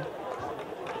Jackson.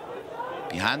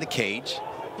 Behind the cage,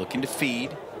 looking to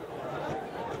feed.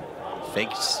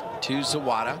 Fakes to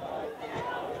Zawada.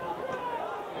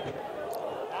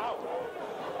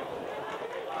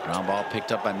 Ground ball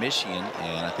picked up by Michigan,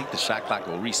 and I think the shot clock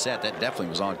will reset. That definitely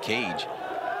was on cage.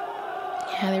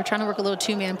 Yeah, they were trying to work a little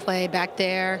 2-man play back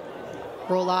there.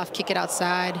 Roll off, kick it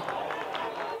outside.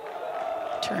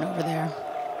 Turnover there.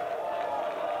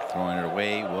 Throwing it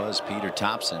away was Peter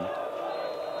Thompson.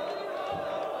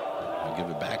 We'll give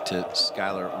it back to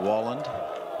Skylar Walland,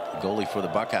 the goalie for the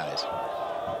Buckeyes.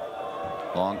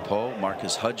 Long pole,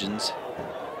 Marcus Hudgens.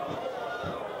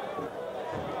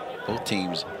 Both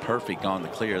teams perfect on the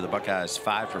clear. The Buckeyes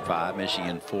 5 for 5,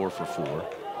 Michigan 4 for 4.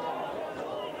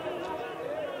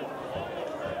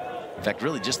 In fact,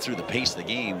 really just through the pace of the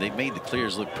game, they've made the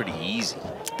clears look pretty easy.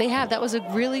 They have. That was a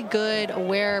really good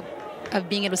aware of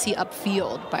being able to see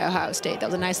upfield by Ohio State. That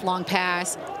was a nice long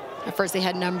pass. At first they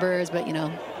had numbers, but, you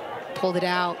know, pulled it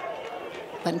out,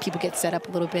 letting people get set up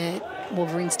a little bit.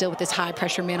 Wolverine still with this high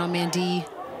pressure man-on-man D.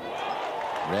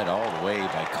 Read all the way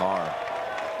by Carr.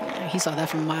 Yeah, he saw that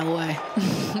from a mile away.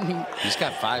 He's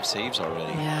got 5 saves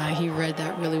already. Yeah, he read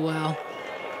that really well.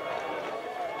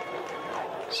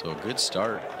 So a good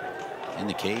start in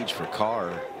the cage for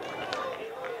Carr.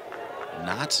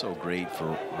 Not so great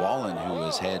for Wallen, who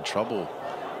has had trouble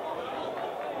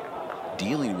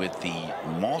dealing with the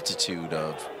multitude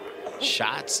of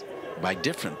shots by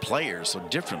different players. So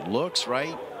different looks,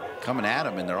 right, coming at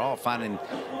him, and they're all finding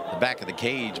the back of the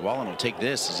cage. Wallen will take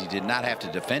this, as he did not have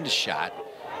to defend a shot.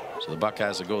 So the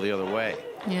Buckeyes will go the other way.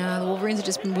 Yeah, the Wolverines have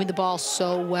just been moving the ball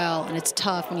so well, and it's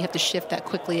tough when you have to shift that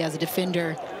quickly as a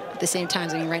defender. At the same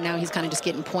time, I mean, right now he's kind of just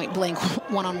getting point-blank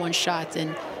one-on-one shots,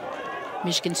 and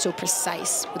Michigan's so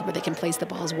precise with where they can place the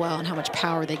ball as well and how much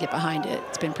power they get behind it.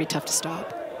 It's been pretty tough to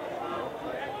stop.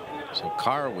 So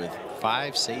Carr with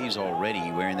 5 saves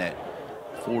already, wearing that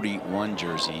 41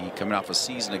 jersey, coming off a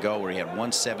season ago where he had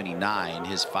 179.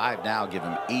 His 5 now give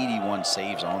him 81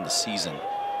 saves on the season,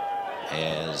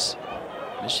 as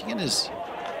Michigan has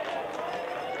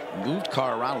moved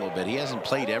Carr around a little bit. He hasn't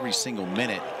played every single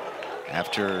minute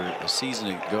after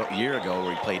a year ago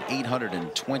where he played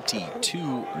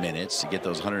 822 minutes to get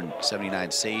those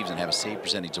 179 saves and have a save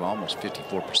percentage of almost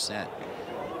 54%.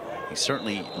 He's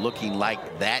certainly looking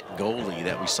like that goalie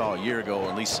that we saw a year ago,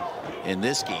 at least in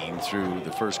this game, through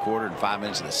the first quarter and 5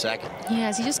 minutes of the second. Yeah,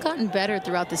 has he just gotten better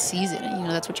throughout the season? And, you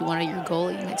know, that's what you want out of your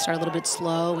goalie. You might start a little bit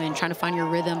slow and trying to find your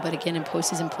rhythm, but again, in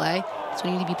postseason play, that's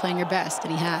when you need to be playing your best,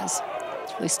 and he has.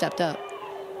 He's really stepped up.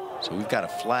 So we've got a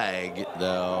flag.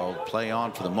 They'll play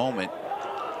on for the moment.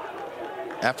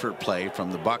 Effort play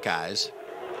from the Buckeyes.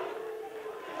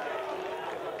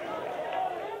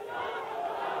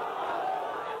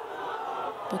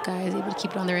 Buckeyes able to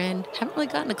keep it on their end. Haven't really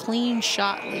gotten a clean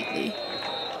shot lately.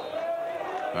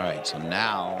 All right, so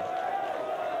now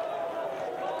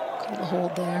call the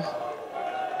hold there.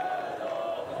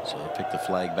 So they'll pick the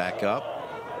flag back up.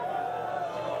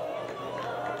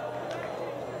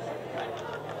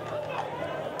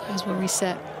 Guys will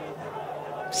reset.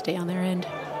 Stay on their end.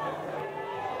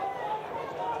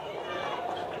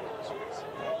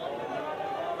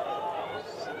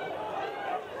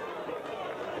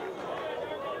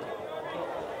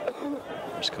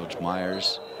 There's Coach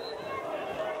Myers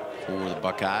for the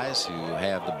Buckeyes, who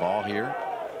have the ball here.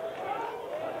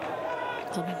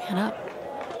 They'll be man up.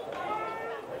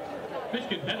 See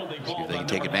if they can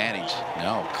take advantage.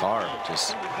 No, Carr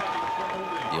just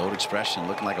the old expression,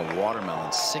 looking like a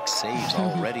watermelon. 6 saves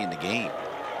already in the game.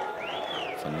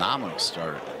 Phenomenal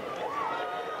start.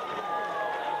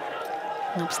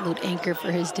 An absolute anchor for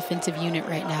his defensive unit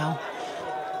right now.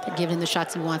 They're giving him the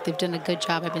shots he wants. They've done a good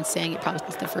job. I've been saying it probably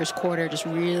since the first quarter. Just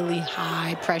really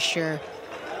high pressure,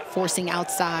 forcing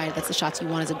outside. That's the shots you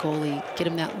want as a goalie. Get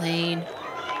him that lane.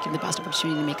 Give him the best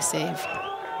opportunity to make a save.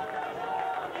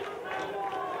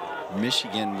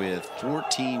 Michigan with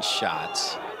 14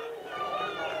 shots,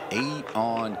 8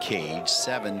 on cage,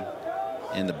 7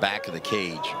 in the back of the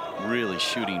cage. Really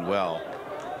shooting well.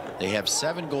 They have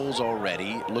 7 goals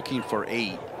already, looking for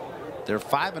 8. They're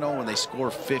 5-0 when they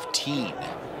score 15.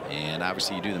 And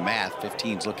obviously you do the math,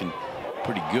 15's looking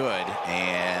pretty good.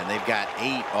 And they've got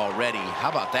 8 already. How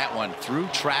about that one? Through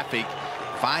traffic,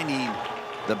 finding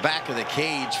the back of the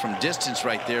cage from distance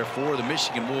right there for the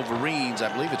Michigan Wolverines.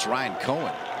 I believe it's Ryan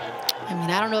Cohen. I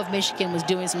mean, I don't know if Michigan was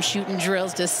doing some shooting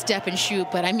drills to step and shoot,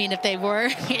 but I mean, if they were,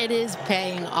 it is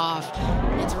paying off.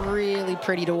 It's really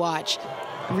pretty to watch.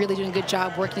 Really doing a good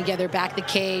job working together, back the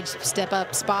cage, step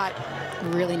up spot.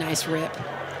 Really nice rip.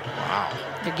 Wow.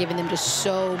 They're giving them just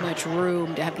so much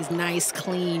room to have these nice,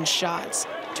 clean shots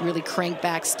to really crank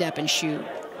back, step, and shoot.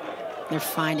 They're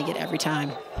finding it every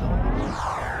time.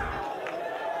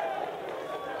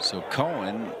 So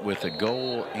Cohen with a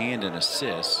goal and an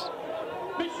assist.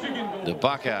 The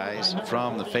Buckeyes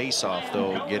from the faceoff,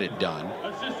 though, get it done.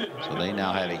 So they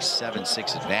now have a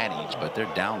 7-6 advantage, but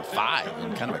they're down 5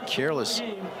 and kind of a careless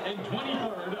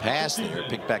pass there.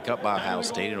 Picked back up by Ohio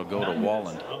State. It'll go to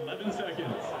Walland.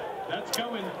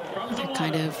 They're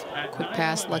kind of quick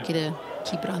pass, lucky to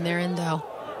keep it on their end, though.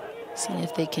 Seeing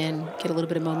if they can get a little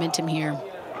bit of momentum here.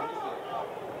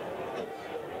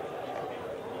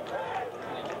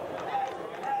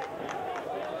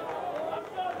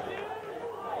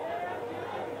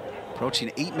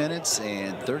 Approaching 8 minutes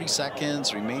and 30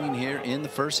 seconds remaining here in the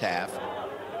first half.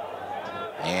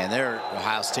 And there,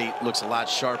 Ohio State looks a lot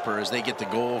sharper as they get the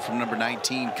goal from number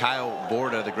 19, Kyle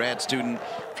Borda, the grad student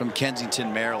from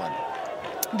Kensington, Maryland.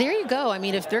 There you go. I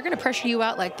mean, if they're going to pressure you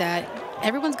out like that,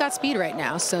 everyone's got speed right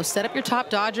now. So set up your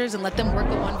top dodgers and let them work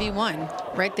a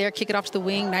 1v1. Right there, kick it off to the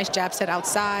wing. Nice jab set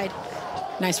outside.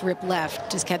 Nice rip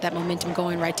left. Just get that momentum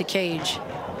going right to cage.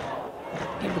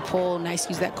 Able to pull. Nice,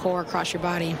 use that core across your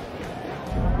body.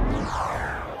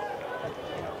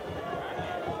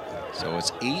 So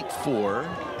it's 8-4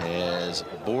 as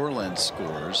Borland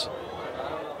scores.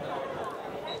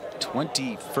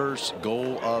 21st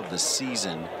goal of the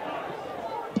season.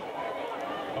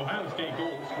 Ohio State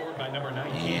goal scored by number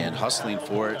 19. And hustling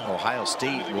for it, Ohio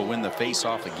State will win the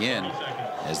face-off again,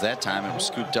 as that time it was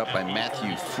scooped up by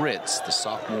Matthew Fritz, the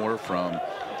sophomore from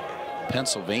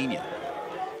Pennsylvania.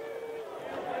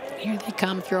 Here they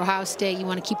come through Ohio State. You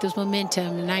want to keep this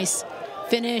momentum. Nice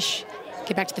finish.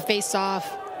 Get back to the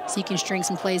face-off so you can string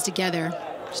some plays together.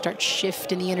 Start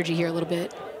shifting the energy here a little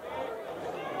bit.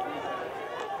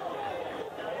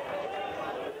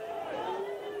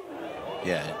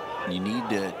 Yeah, you need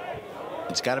to,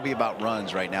 it's got to be about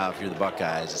runs right now if you're the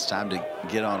Buckeyes. It's time to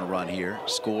get on a run here.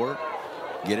 Score,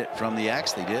 get it from the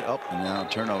X. They did. Oh, and now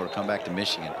turnover, come back to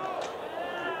Michigan.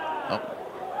 Oh,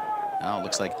 now it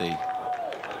looks like they...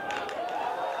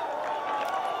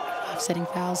 Offsetting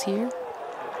fouls here.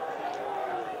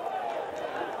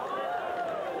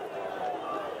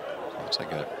 Looks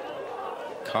like a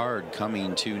card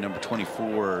coming to number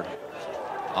 24,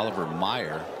 Oliver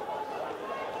Meyer.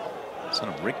 Son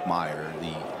of Rick Meyer,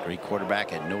 the great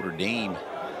quarterback at Notre Dame.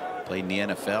 Played in the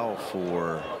NFL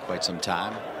for quite some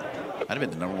time. Might have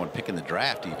been the #1 pick in the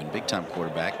draft even. Big time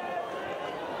quarterback.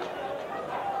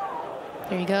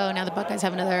 There you go. Now the Buckeyes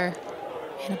have another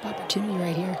hand-up opportunity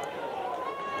right here.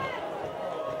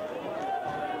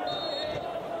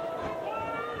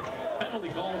 Penalty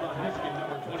called on Michigan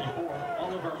number 24,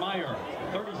 Oliver Meyer.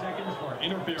 30 seconds for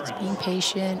interference. Just being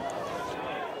patient.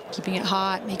 Keeping it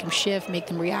hot, make them shift, make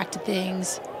them react to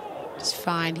things. Just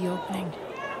find the opening.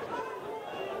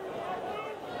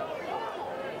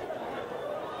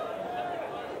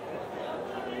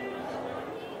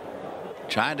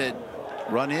 Trying to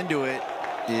run into it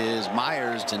is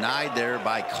Myers, denied there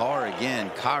by Carr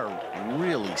again. Carr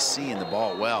really seeing the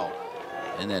ball well.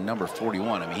 And then number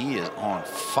 41, I mean, he is on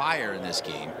fire in this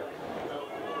game.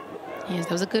 Yes,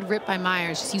 that was a good rip by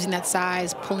Myers, just using that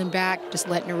size, pulling back, just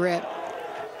letting it rip.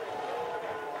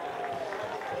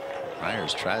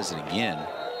 Myers tries it again.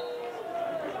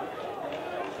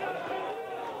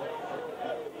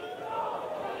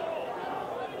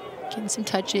 Getting some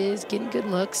touches, getting good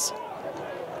looks.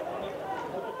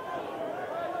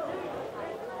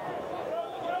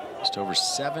 Just over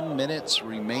 7 minutes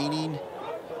remaining.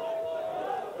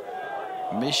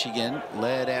 Michigan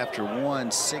led after one,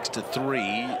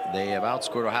 6-3. They have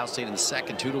outscored Ohio State in the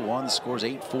second, 2-1. The score's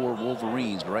 8-4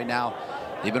 Wolverines. But right now,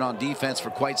 they've been on defense for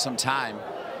quite some time,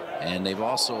 and they've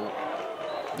also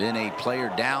been a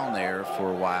player down there for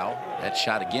a while. That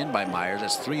shot again by Myers.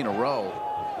 That's 3 in a row.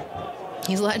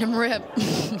 He's letting him rip.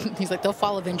 He's like, they'll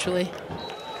fall eventually.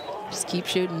 Just keep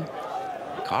shooting.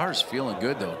 Carr's feeling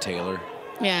good though, Taylor.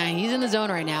 Yeah, he's in the zone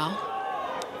right now.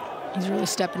 He's really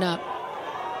stepping up.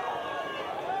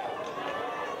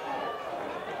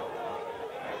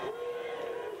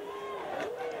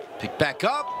 Pick back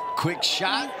up, quick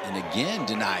shot, and again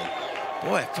denied.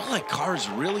 Boy, I feel like Carr's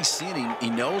really seeing. He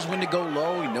knows when to go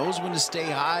low. He knows when to stay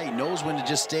high. He knows when to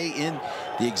just stay in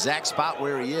the exact spot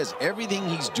where he is. Everything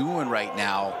he's doing right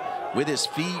now with his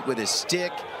feet, with his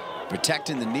stick,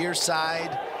 protecting the near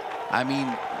side. I mean,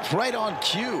 right on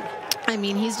cue. I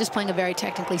mean, he's just playing a very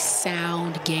technically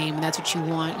sound game. And that's what you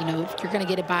want. You know, if you're going to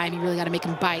get it by him, you really got to make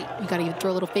him bite. You got to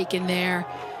throw a little fake in there,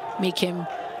 make him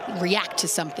react to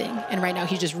something. And right now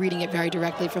he's just reading it very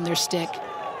directly from their stick.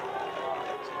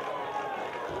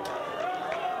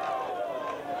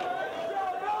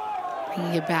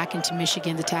 Bringing it back into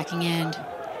Michigan's attacking end.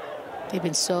 They've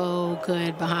been so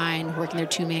good behind, working their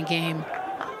two-man game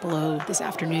below this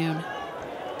afternoon.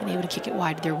 Been able to kick it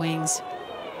wide to their wings.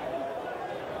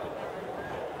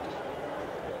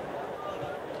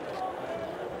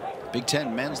 Big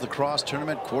 10 men's lacrosse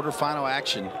tournament quarterfinal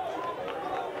action.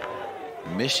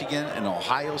 Michigan and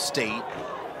Ohio State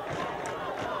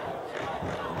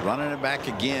running it back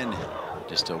again.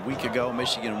 Just a week ago,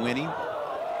 Michigan winning.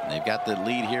 They've got the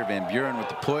lead here. Van Buren with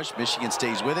the push. Michigan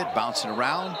stays with it, bouncing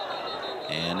around.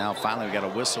 And now finally we got a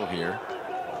whistle here.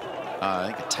 I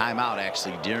think a timeout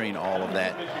actually during all of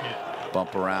that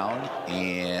bump around.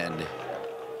 And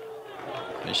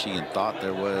Michigan thought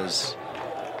there was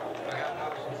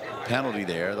penalty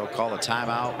there. They'll call a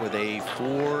timeout with a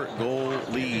 4-goal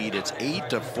lead. It's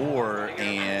 8-4,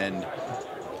 and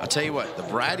I'll tell you what, the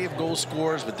variety of goal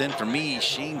scorers, but then for me,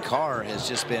 Shane Carr has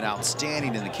just been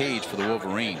outstanding in the cage for the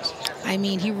Wolverines. I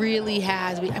mean, he really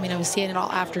has. I mean, I was seeing it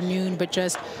all afternoon, but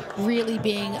just really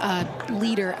being a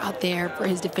leader out there for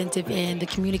his defensive end, the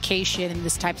communication and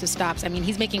this types of stops. I mean,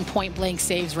 he's making point-blank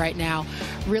saves right now,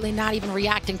 really not even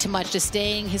reacting to much, just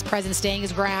staying his presence, staying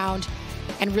his ground,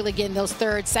 and really getting those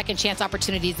third, second chance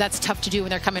opportunities. That's tough to do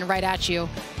when they're coming right at you.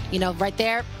 You know, right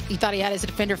there, he thought he had his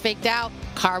defender faked out.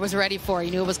 Carr was ready for it.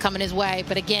 He knew it was coming his way.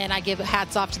 But again, I give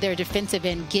hats off to their defensive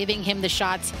end, giving him the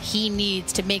shots he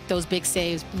needs to make those big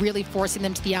saves, really forcing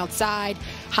them to the outside,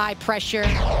 high pressure.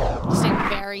 Just a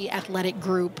very athletic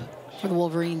group for the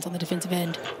Wolverines on the defensive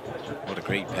end. What a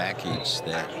great package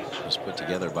that was put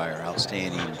together by our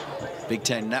outstanding Big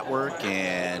 10 Network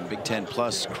and Big 10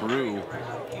 Plus crew.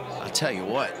 I'll tell you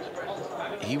what,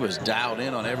 he was dialed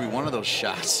in on every one of those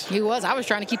shots. He was. I was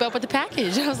trying to keep up with the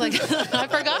package. I was like, I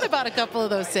forgot about a couple of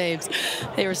those saves.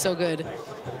 They were so good.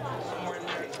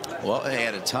 Well, they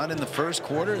had a ton in the first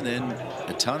quarter and then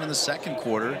a ton in the second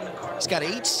quarter. He's got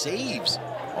 8 saves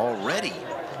already.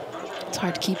 It's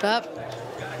hard to keep up.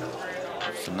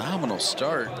 Phenomenal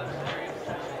start.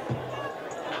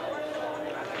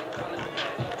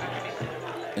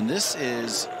 And this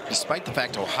is despite the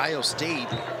fact Ohio State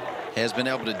has been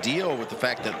able to deal with the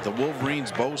fact that the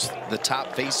Wolverines boast the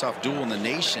top face-off duel in the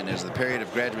nation as the pair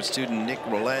of graduate student Nick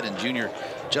Roulette and junior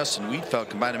Justin Wiedfeld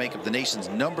combined to make up the nation's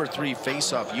 #3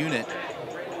 face-off unit.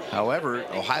 However,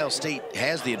 Ohio State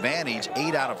has the advantage,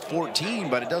 8 out of 14,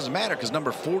 but it doesn't matter because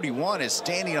number 41 is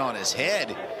standing on his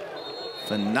head.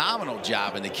 Phenomenal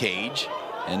job in the cage.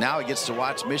 And now he gets to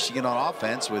watch Michigan on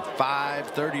offense with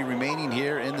 5:30 remaining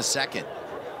here in the second.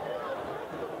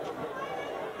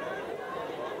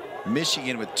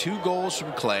 Michigan with 2 goals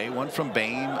from Clay, 1 from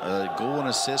Bain, a goal and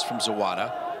assist from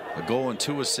Zawada, a goal and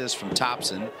 2 assists from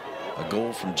Thompson, a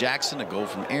goal from Jackson, a goal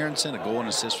from Aronson, a goal and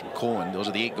assist from Cohen. Those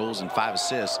are the 8 goals and 5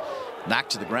 assists. Knocked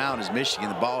to the ground is Michigan.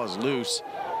 The ball is loose.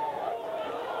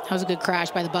 That was a good crash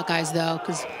by the Buckeyes, though,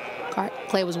 because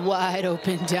Clay was wide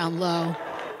open down low.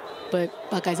 But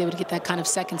Buckeyes able to get that kind of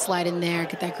second slide in there,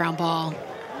 get that ground ball.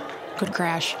 Good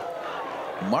crash.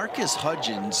 Marcus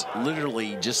Hudgens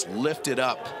literally just lifted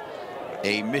up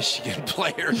a Michigan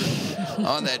player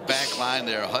on that back line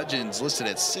there. Hudgens listed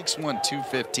at 6'1",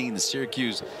 215, the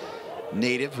Syracuse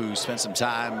native who spent some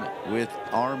time with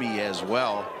Army as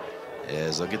well.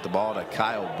 As they'll get the ball to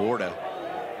Kyle Borda.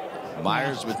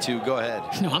 Myers with 2. Go ahead.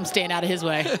 No, I'm staying out of his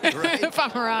way if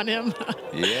I'm around him.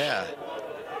 Yeah.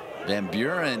 Van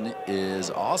Buren is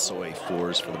also a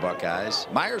force for the Buckeyes.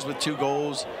 Myers with 2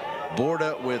 goals.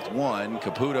 Borda with 1.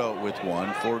 Caputo with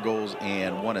 1. 4 goals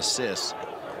and 1 assist.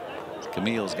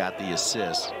 Camille's got the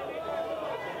assist.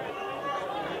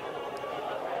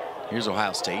 Here's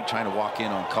Ohio State trying to walk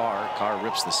in on Carr. Carr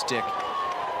rips the stick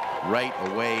right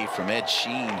away from Ed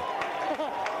Sheen.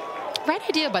 Right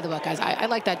idea by the Buckeyes. I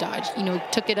like that dodge. You know,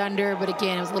 took it under, but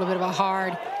again, it was a little bit of a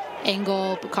hard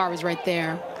angle. But Carr was right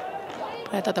there.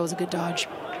 But I thought that was a good dodge.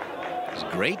 It was a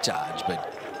great dodge,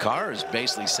 but Carr is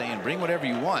basically saying, bring whatever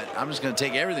you want. I'm just going to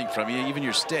take everything from you, even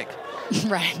your stick.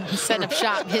 Right. He's setting up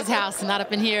shop in his house, not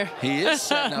up in here. He is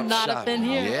setting up not shop. up in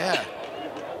here. Yeah.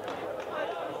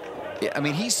 I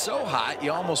mean, he's so hot,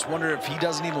 you almost wonder if he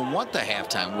doesn't even want the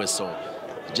halftime whistle.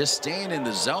 Just staying in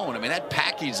the zone. I mean, that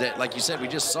package that, like you said, we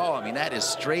just saw, I mean, that is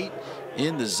straight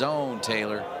in the zone,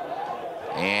 Taylor.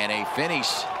 And a finish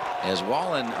as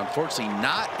Wallen, unfortunately,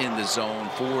 not in the zone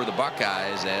for the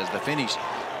Buckeyes, as the finish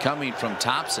coming from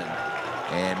Thompson.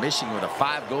 And Michigan with a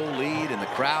 5-goal lead, and the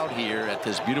crowd here at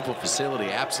this beautiful facility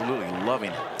absolutely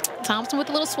loving it. Thompson with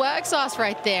a little swag sauce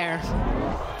right there.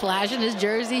 Flashing his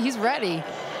jersey. He's ready.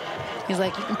 He's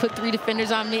like, you can put 3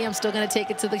 defenders on me. I'm still going to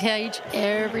take it to the cage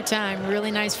every time.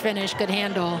 Really nice finish. Good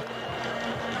handle.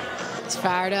 It's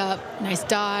fired up. Nice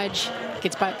dodge.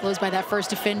 Gets by, blows by that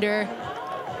first defender.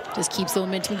 Just keeps the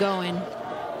momentum going.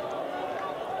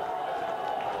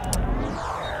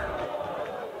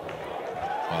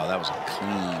 Wow, that was a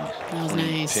clean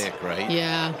nice pick, right?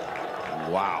 Yeah.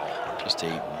 Wow. Just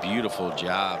a beautiful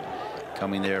job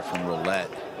coming there from Roulette.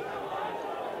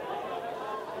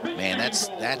 Man, that's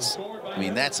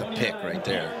a pick right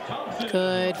there.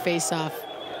 Good face-off.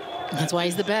 That's why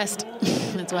he's the best.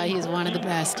 That's why he's one of the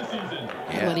best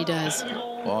at what he does.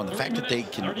 Well, and the fact that they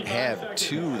can have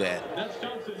 2 that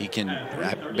he can,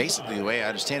 basically the way I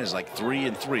understand it is like 3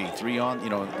 and 3. 3 on, you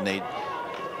know, and they,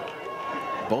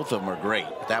 both of them are great.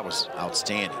 That was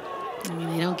outstanding. I mean,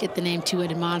 they don't get the name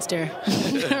Two-Headed Monster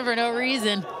for no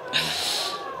reason.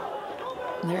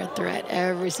 They're a threat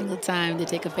every single time they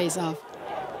take a face-off.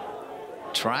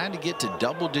 Trying to get to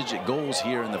double-digit goals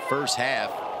here in the first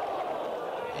half.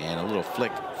 And a little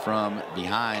flick from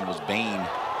behind was Bain.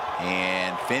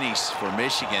 And finish for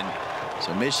Michigan.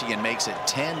 So Michigan makes it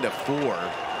 10-4.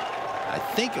 I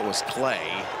think it was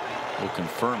Clay. We'll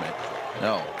confirm it.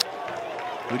 No.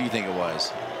 Who do you think it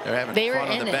was? They're having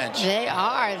fun on the bench. They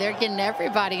are. They're getting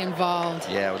everybody involved.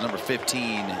 Yeah, it was number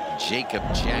 15, Jacob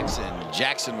Jackson.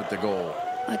 Jackson with the goal.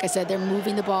 Like I said, they're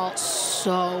moving the ball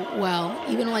so well.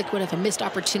 Even like with a missed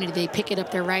opportunity, they pick it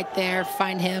up. They're right there.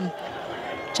 Find him.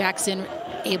 Jackson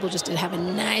able just to have a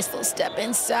nice little step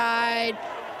inside.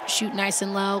 Shoot nice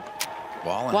and low.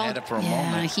 Wallen had it for a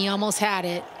moment. He almost had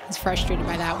it. He's frustrated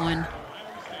by that one.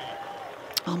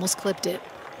 Almost clipped it.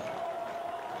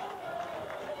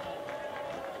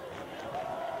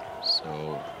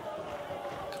 So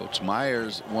Coach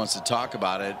Myers wants to talk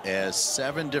about it as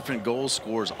 7 different goal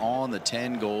scores on the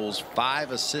 10 goals,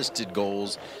 5 assisted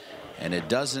goals. And it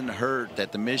doesn't hurt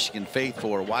that the Michigan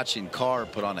faithful are watching Carr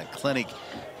put on a clinic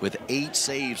with 8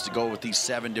 saves to go with these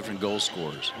 7 different goal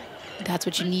scorers. That's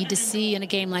what you need to see in a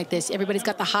game like this. Everybody's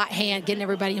got the hot hand, getting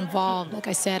everybody involved. Like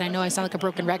I said, I know I sound like a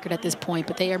broken record at this point,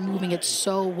 but they are moving it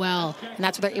so well. And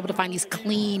that's where they're able to find these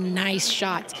clean, nice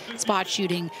shots, spot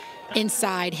shooting,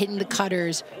 inside, hitting the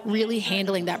cutters, really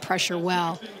handling that pressure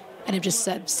well. And have just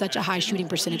set such a high shooting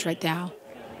percentage right now.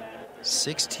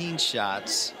 16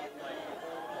 shots,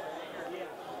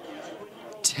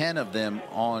 10 of them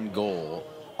on goal.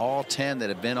 All 10 that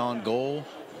have been on goal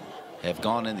have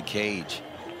gone in the cage.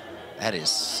 That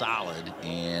is solid,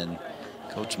 and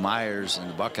Coach Myers and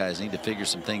the Buckeyes need to figure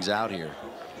some things out here.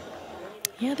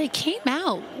 Yeah, they came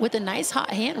out with a nice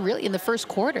hot hand really in the first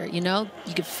quarter. You know,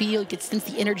 you could feel, you could sense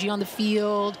the energy on the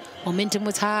field. Momentum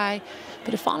was high,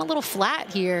 but it fallen a little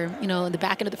flat here, you know, in the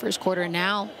back end of the first quarter, and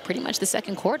now pretty much the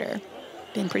second quarter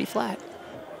been pretty flat.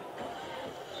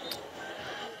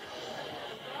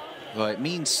 Well, it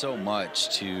means so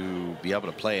much to be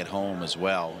able to play at home as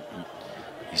well.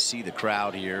 You see the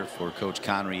crowd here for Coach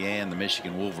Connery and the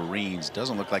Michigan Wolverines.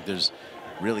 Doesn't look like there's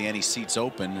really any seats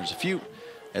open. There's a few,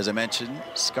 as I mentioned,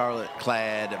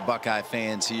 scarlet-clad Buckeye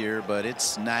fans here, but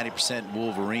it's 90%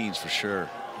 Wolverines for sure.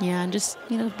 Yeah, and just,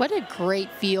 you know, what a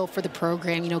great feel for the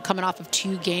program, you know, coming off of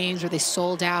 2 games where they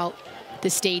sold out. the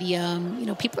stadium. You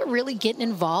know, people are really getting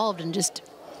involved, and just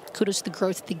kudos to the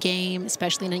growth of the game,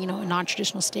 especially in a, you know, a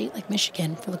non-traditional state like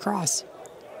Michigan for lacrosse.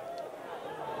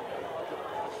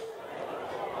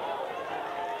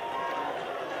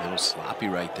 A little sloppy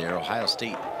right there. Ohio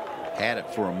State had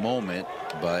it for a moment,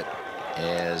 but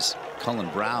as Cullen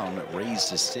Brown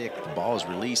raised his stick, the ball is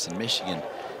released, and Michigan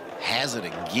has it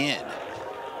again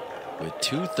with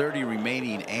 2:30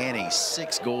 remaining and a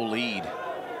 6-goal lead.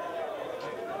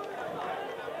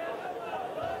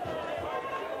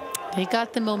 They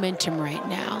got the momentum right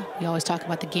now. We always talk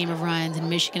about the game of runs, and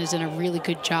Michigan has done a really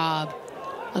good job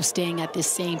of staying at this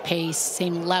same pace,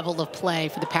 same level of play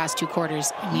for the past 2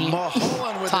 quarters. I mean,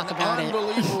 Mulholland with talk an about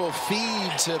unbelievable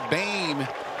feed to Boehm.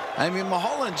 I mean,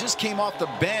 Mulholland just came off the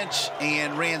bench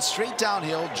and ran straight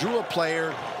downhill, drew a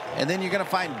player, and then you're going to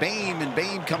find Boehm, and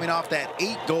Boehm coming off that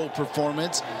 8-goal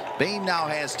performance. Boehm now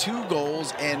has 2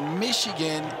 goals, and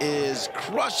Michigan is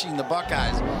crushing the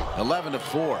Buckeyes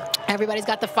 11-4. Everybody's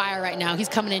got the fire right now. He's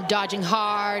coming in, dodging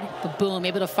hard, but boom,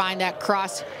 able to find that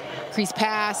cross crease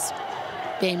pass.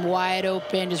 Boehm wide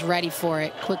open, just ready for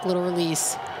it. Quick little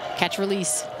release, catch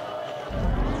release.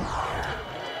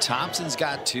 Thompson's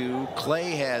got 2,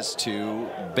 Clay has 2,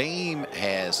 Boehm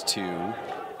has 2.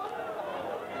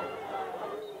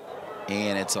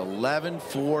 And it's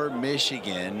 11-4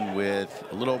 Michigan with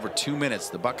a little over 2 minutes.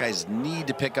 The Buckeyes need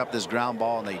to pick up this ground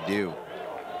ball, and they do.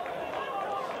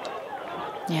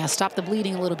 Yeah, stop the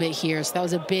bleeding a little bit here. So that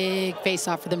was a big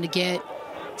face-off for them to get.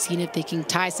 Seeing if they can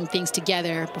tie some things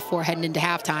together before heading into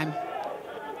halftime.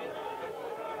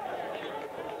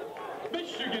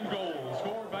 Michigan goal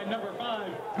scored by number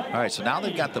 5. All right, so now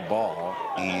they've got the ball,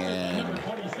 and Number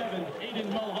 27,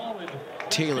 Aiden Mulholland.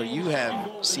 Taylor, you have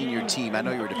seen your team. I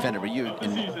know you're a defender, but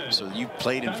you've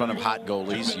played in front of hot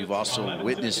goalies. You've also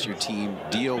witnessed your team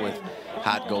deal with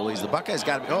hot goalies. The Buckeyes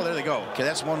got to, oh, there they go. Okay,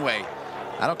 that's one way.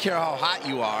 I don't care how hot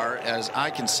you are, as I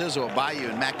can sizzle it by you,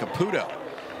 and Matt Caputo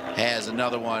has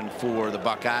another one for the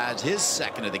Buckeyes, his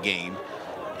 2nd of the game.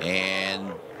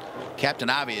 And Captain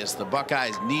Obvious, the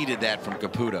Buckeyes needed that from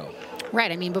Caputo.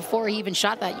 Right. I mean, before he even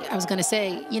shot that, I was going to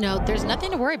say, you know, there's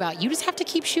nothing to worry about. You just have to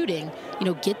keep shooting. You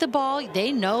know, get the ball.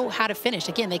 They know how to finish.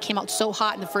 Again, they came out so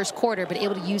hot in the first quarter, but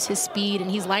able to use his speed, and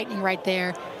he's lightning right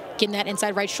there. Getting that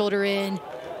inside right shoulder in.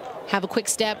 Have a quick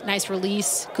step. Nice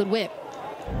release. Good whip.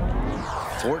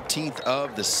 14th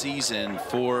of the season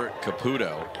for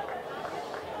Caputo.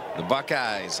 The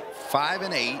Buckeyes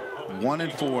 5-8,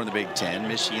 1-4 in the Big Ten.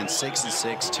 Michigan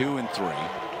 6-6, 2-3.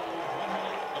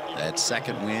 That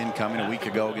 2nd win coming a week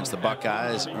ago against the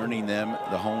Buckeyes, earning them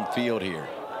the home field here.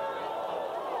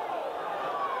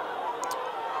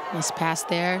 Nice pass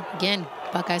there. Again,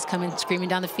 Buckeyes coming screaming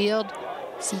down the field,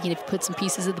 seeking to put some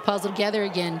pieces of the puzzle together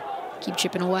again. Keep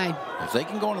chipping away. If they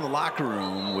can go into the locker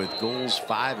room with goals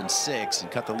 5 and 6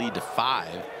 and cut the lead to 5,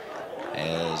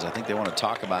 as I think they want to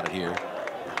talk about it here.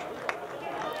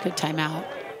 Good timeout.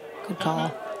 Good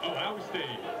call. Ohio State.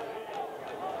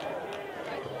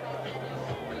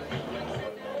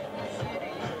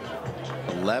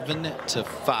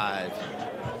 (11-5).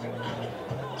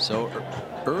 So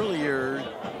earlier,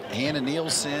 Hannah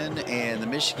Nielsen and the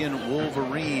Michigan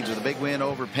Wolverines with a big win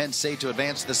over Penn State to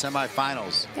advance to the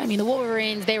semifinals. I mean, the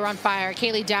Wolverines, they were on fire.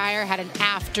 Kaylee Dyer had an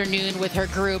afternoon with her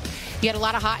group. You had a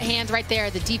lot of hot hands right there.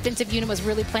 The defensive unit was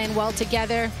really playing well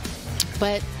together,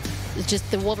 but it's just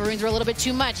the Wolverines were a little bit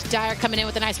too much. Dyer coming in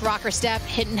with a nice rocker step,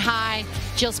 hitting high.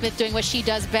 Jill Smith doing what she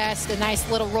does best, a nice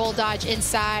little roll dodge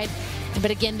inside. But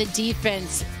again, the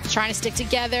defense trying to stick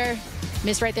together.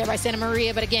 Missed right there by Santa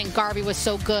Maria, but again, Garvey was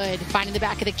so good, finding the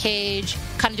back of the cage,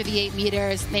 cutting through the 8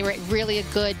 meters. They were really a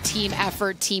good team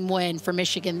effort, team win for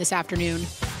Michigan this afternoon.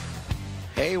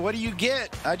 Hey, what do you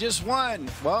get? I just won.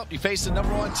 Well, you faced the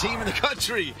 #1 team in the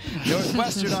country,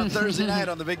 Northwestern, on Thursday night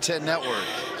on the Big Ten Network.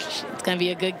 It's going to be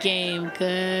a good game.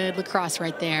 Good lacrosse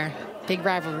right there. Big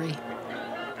rivalry.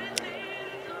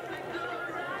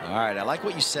 All right, I like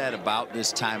what you said about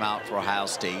this timeout for Ohio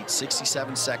State.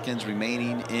 67 seconds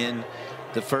remaining in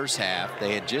the first half.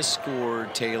 They had just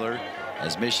scored, Taylor,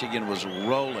 as Michigan was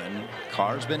rolling.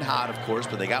 Carr's been hot, of course,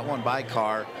 but they got one by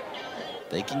Carr.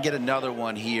 They can get another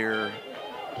one here.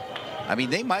 I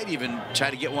mean, they might even try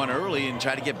to get one early and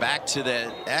try to get back to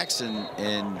the X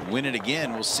and win it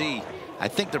again. We'll see. I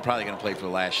think they're probably going to play for the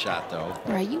last shot, though.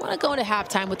 All right, you want to go into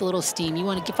halftime with a little steam. You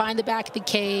want to find the back of the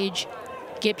cage,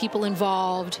 get people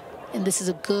involved, and this is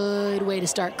a good way to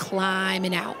start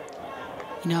climbing out.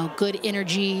 You know, good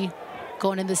energy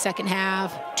going into the second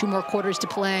half, 2 more quarters to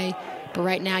play, but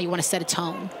right now you want to set a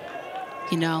tone,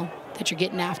 you know, that you're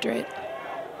getting after it.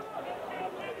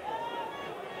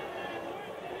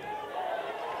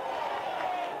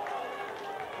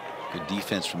 Good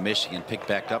defense from Michigan, picked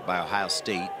back up by Ohio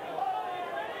State.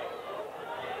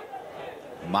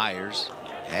 Myers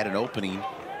had an opening.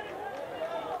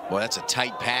 Boy, that's a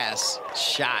tight pass.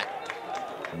 Shot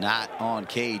not on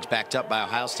Cage. Backed up by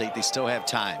Ohio State. They still have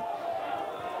time.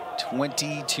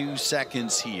 22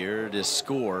 seconds here to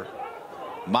score.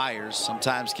 Myers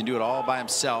sometimes can do it all by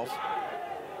himself.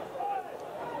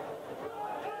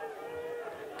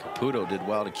 Caputo did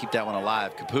well to keep that one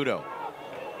alive. Caputo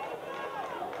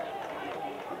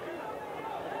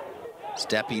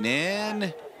stepping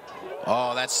in.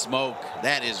 Oh, that's smoke.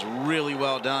 That is really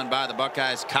well done by the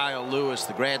Buckeyes. Kyle Lewis,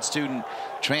 the grad student,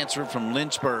 transferred from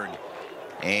Lynchburg.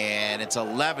 And it's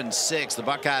 11-6. The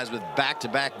Buckeyes with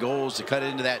back-to-back goals to cut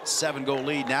into that 7-goal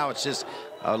lead. Now it's just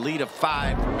a lead of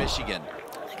 5 for Michigan.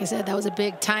 Like I said, that was a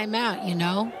big timeout, you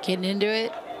know, getting into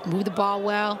it, move the ball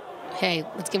well. Hey,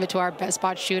 let's give it to our best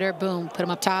spot shooter. Boom, put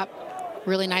him up top.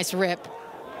 Really nice rip.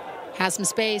 Has some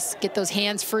space, get those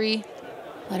hands free,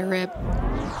 let it rip.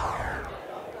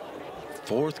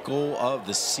 4th goal of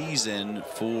the season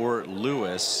for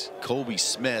Lewis. Colby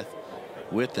Smith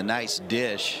with the nice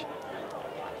dish.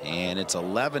 And it's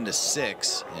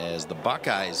 11-6 as the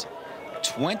Buckeyes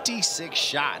 26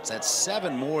 shots. That's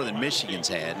 7 more than Michigan's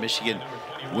had. Michigan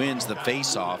wins the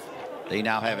faceoff. They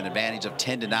now have an advantage of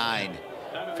 10-9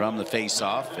 from the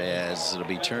faceoff, as it'll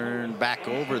be turned back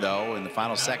over though in the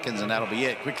final seconds, and that'll be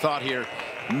it. Quick thought here: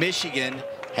 Michigan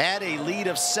had a lead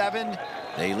of 7.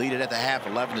 They lead it at the half,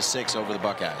 11-6 over the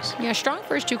Buckeyes. Yeah, strong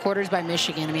first 2 quarters by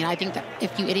Michigan. I mean, I think that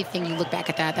if you look back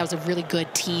at that, that was a really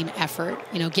good team effort.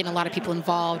 You know, getting a lot of people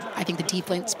involved. I think the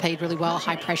defense played really well,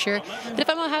 high pressure. But if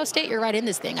I'm Ohio State, you're right in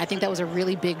this thing. I think that was a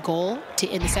really big goal to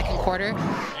end the 2nd quarter.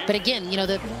 But again, you know,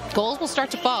 the goals will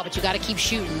start to fall, but you got to keep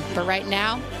shooting. But right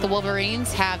now, the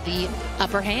Wolverines have the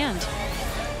upper hand.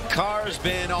 Carr's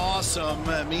been awesome.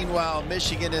 Meanwhile,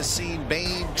 Michigan has seen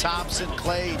Bain, Thompson,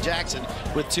 Clay, Jackson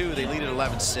with 2. They lead at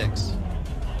 11-6.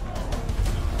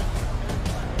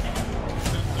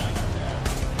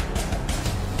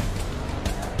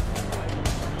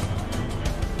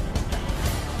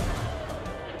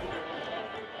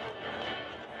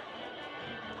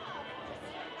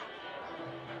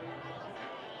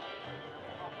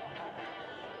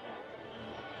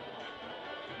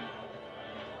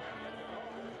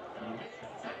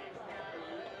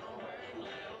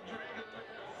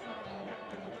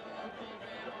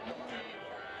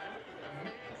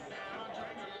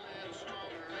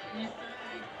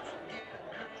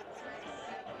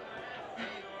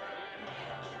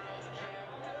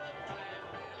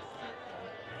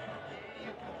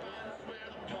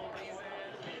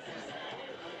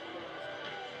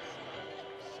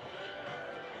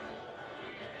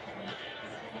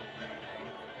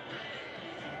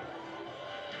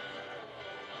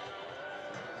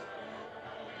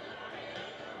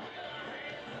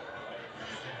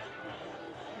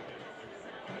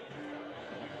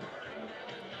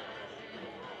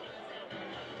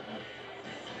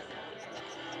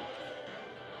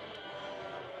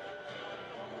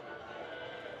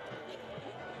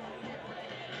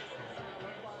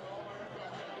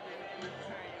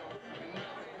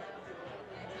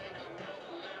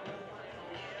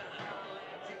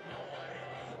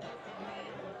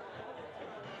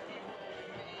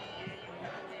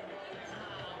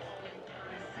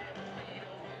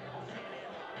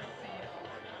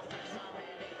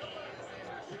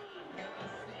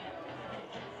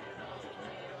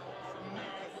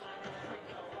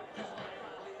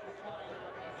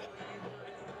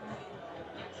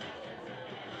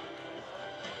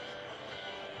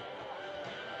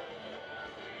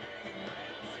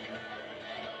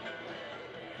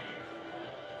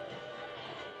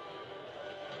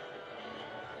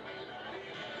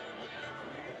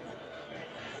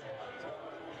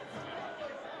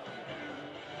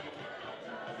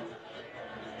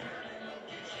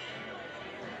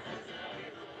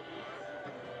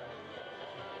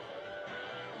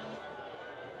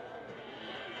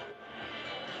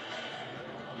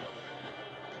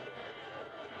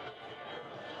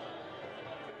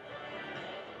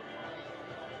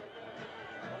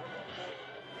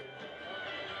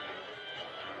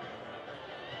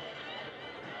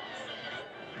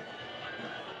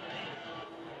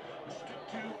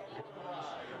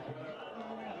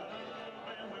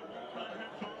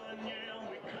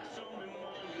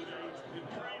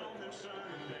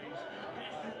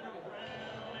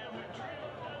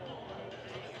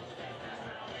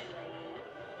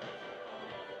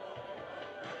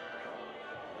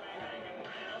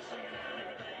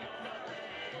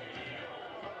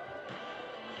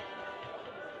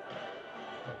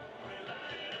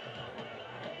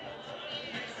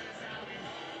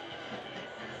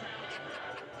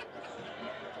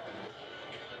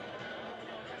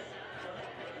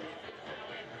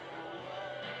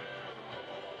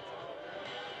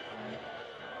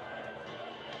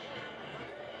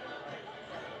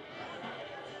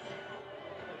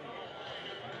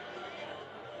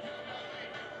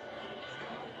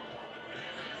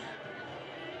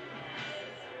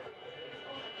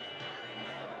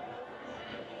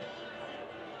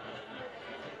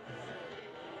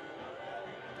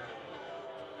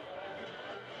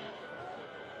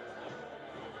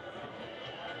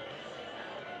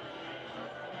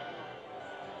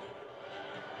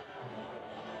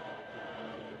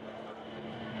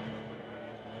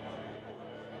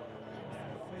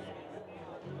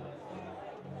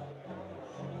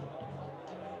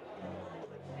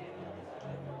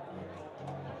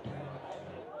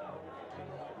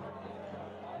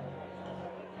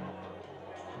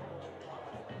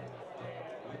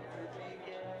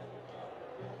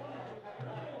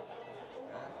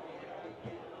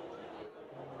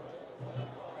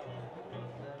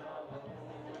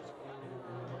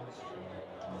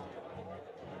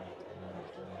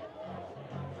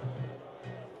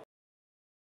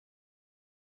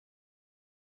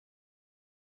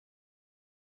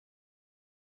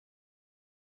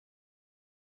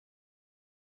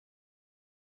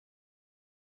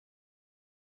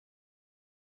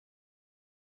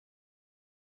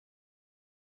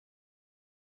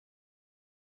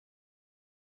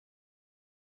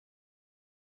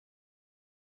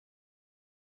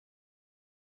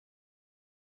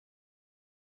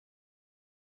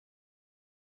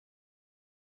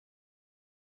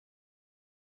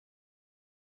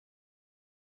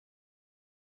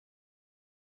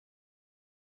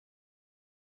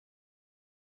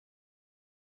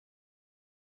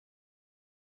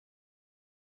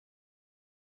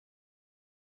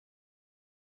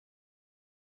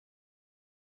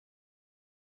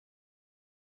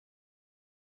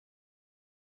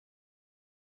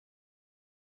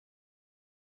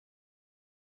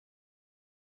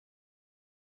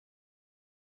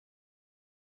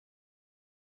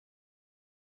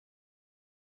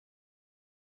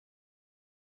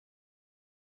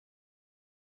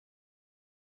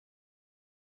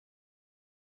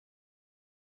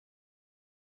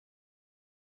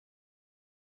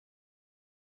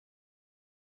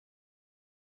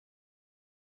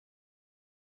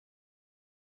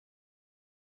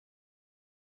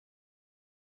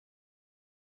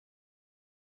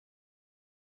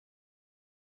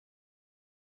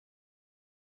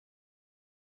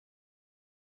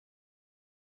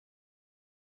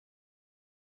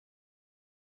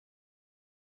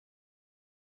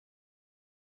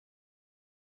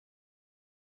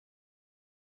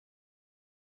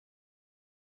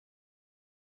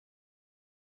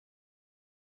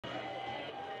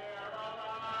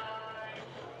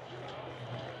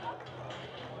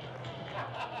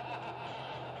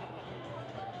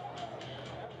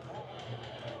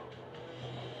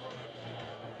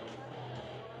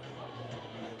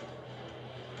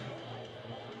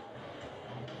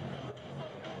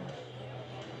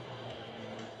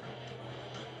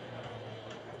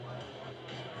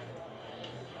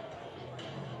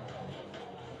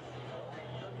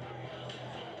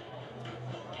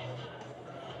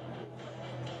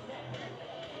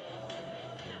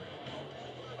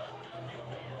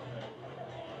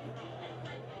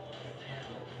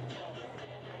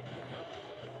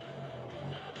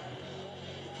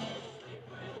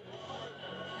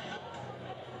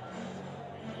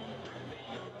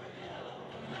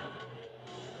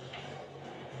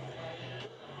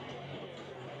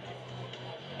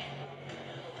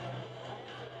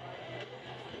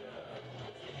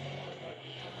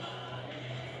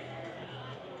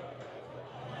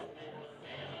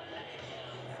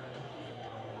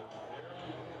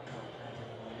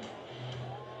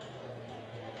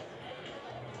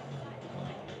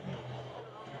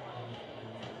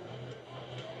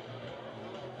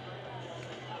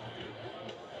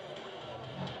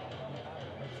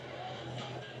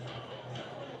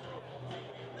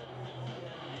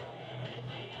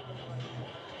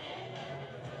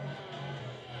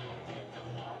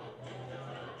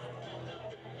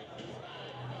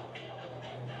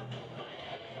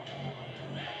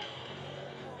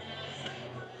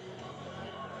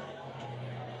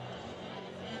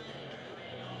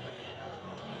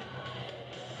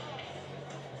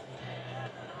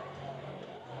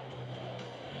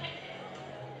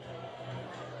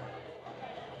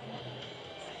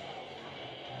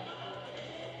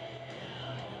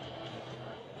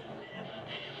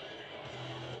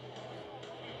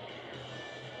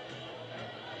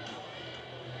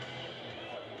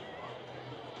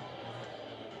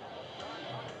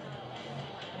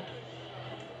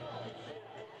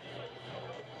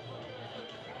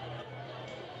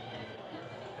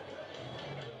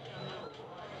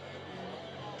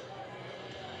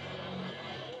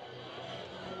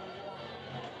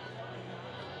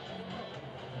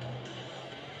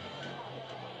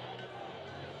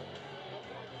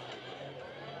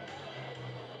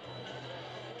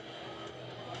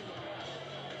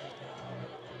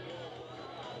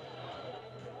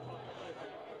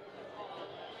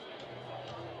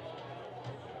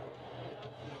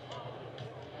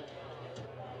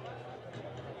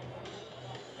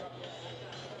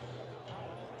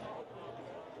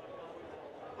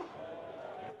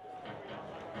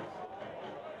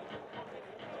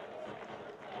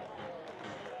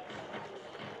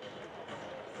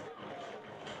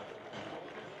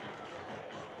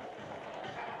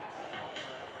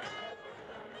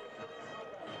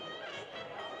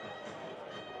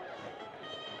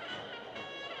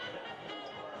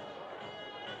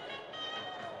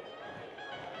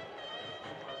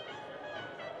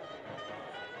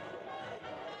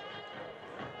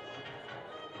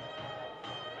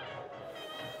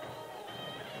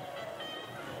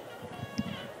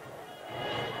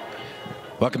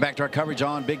 Welcome back to our coverage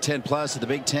on Big 10 Plus at the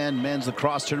Big 10 Men's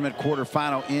Lacrosse Tournament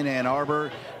quarterfinal in Ann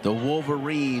Arbor. The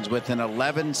Wolverines with an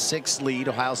 11-6 lead.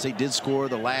 Ohio State did score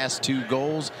the last 2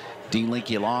 goals. Dean Linke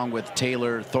along with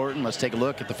Taylor Thornton. Let's take a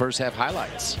look at the first half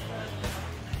highlights.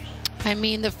 I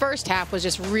mean, the first half was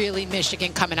just really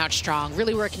Michigan coming out strong,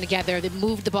 really working together. They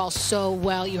moved the ball so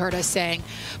well, you heard us saying.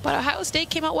 But Ohio State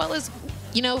came out well as,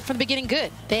 you know, from the beginning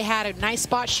good. They had a nice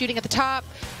spot shooting at the top,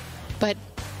 but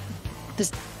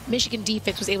this Michigan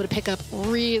defense was able to pick up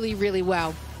really, really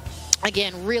well.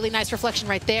 Again, really nice reflection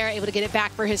right there, able to get it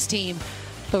back for his team.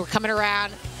 But we're coming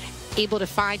around, able to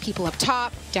find people up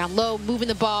top, down low, moving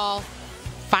the ball,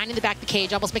 finding the back of the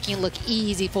cage, almost making it look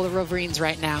easy for the Wolverines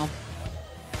right now.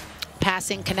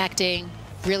 Passing, connecting,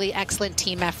 really excellent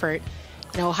team effort.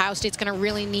 You know, Ohio State's going to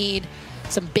really need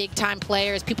some big-time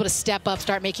players, people to step up,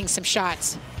 start making some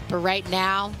shots. But right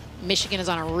now, Michigan is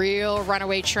on a real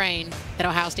runaway train that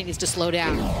Ohio State needs to slow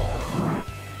down.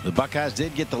 The Buckeyes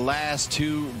did get the last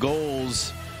 2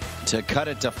 goals to cut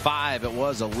it to 5. It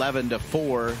was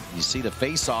 11-4. You see the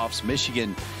face-offs.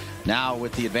 Michigan now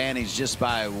with the advantage just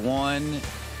by 1.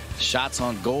 Shots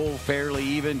on goal fairly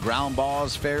even, ground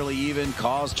balls fairly even,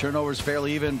 caused turnovers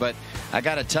fairly even. But I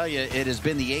got to tell you, it has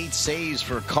been the 8 saves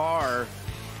for Carr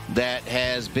that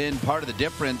has been part of the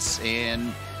difference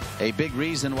and a big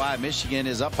reason why Michigan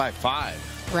is up by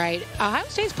 5. Right. Ohio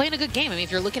State's playing a good game. I mean, if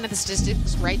you're looking at the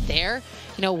statistics right there,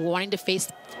 you know, wanting to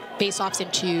face-offs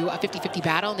into a 50-50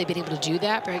 battle, and they've been able to do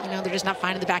that. But, you know, they're just not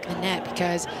finding the back of the net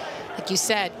because, like you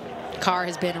said, Carr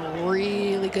has been a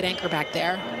really good anchor back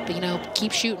there. But, you know,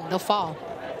 keep shooting. They'll fall.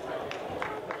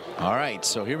 All right,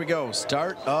 so here we go.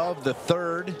 Start of the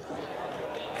 3rd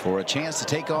for a chance to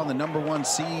take on the #1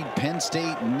 seed Penn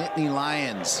State Nittany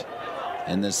Lions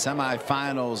in the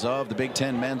semifinals of the Big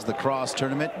 10 Men's Lacrosse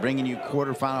Tournament, bringing you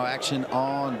quarterfinal action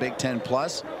on Big 10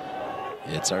 Plus.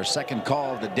 It's our second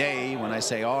call of the day. When I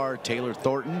say our, Taylor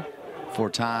Thornton,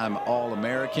 4-time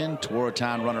All-American,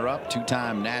 Tewaaraton runner-up,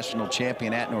 2-time national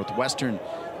champion at Northwestern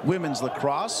Women's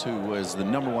Lacrosse, who was the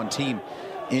 #1 team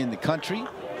in the country.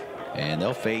 And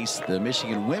they'll face the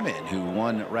Michigan women, who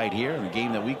won right here in the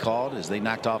game that we called as they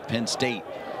knocked off Penn State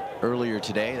earlier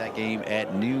today. That game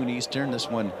at noon Eastern. This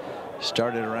one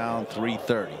started around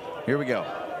 3:30. Here we go.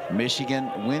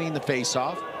 Michigan winning the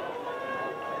faceoff.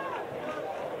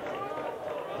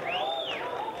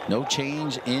 No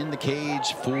change in the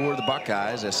cage for the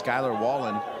Buckeyes as Skylar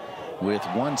Wallen with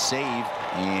 1 save,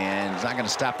 and he's not going to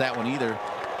stop that one either.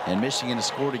 And Michigan has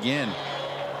scored again.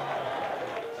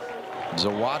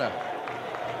 Zawada.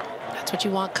 That's what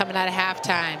you want coming out of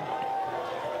halftime.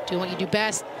 Do what you do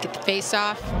best. Get the face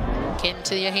off. Get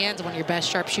into your hands of one of your best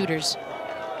sharpshooters.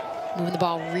 Moving the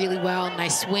ball really well.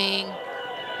 Nice swing.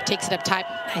 Takes it up tight.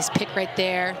 Nice pick right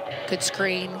there. Good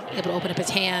screen. Able to open up his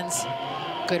hands.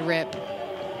 Good rip.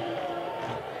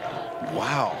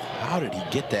 Wow, how did he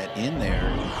get that in there?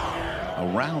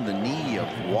 Around the knee of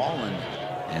Wallen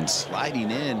and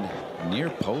sliding in near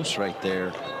post right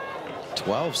there.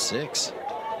 12-6.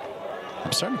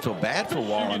 I'm starting to feel bad for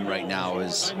Wallen right now.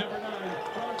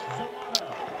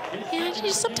 Yeah,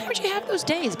 sometimes you have those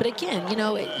days, but again, you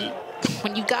know,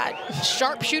 when you got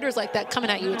sharp shooters like that coming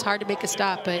at you, it's hard to make a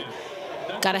stop. But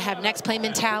got to have next play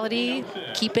mentality.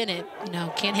 Keep in it. You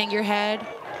know, can't hang your head.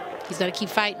 He's got to keep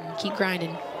fighting, keep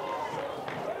grinding.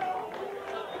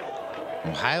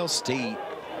 Ohio State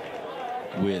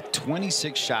with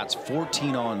 26 shots,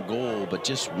 14 on goal, but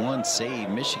just 1 save.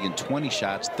 Michigan 20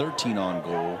 shots, 13 on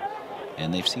goal,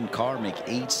 and they've seen Carr make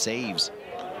 8 saves.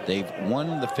 They've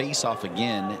won the faceoff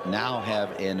again, now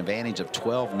have an advantage of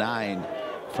 12-9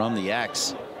 from the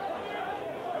X.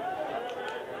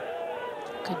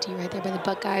 Good D right there by the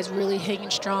Buckeyes, really hanging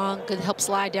strong. Good help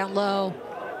slide down low.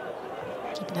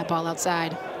 Keeping that ball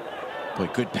outside. Boy,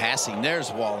 good passing.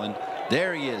 There's Wallen.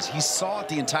 There he is. He saw it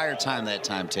the entire time that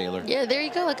time, Taylor. Yeah, there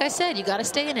you go. Like I said, you got to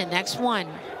stay in it. Next one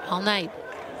all night.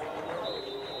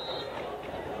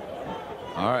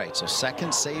 All right, so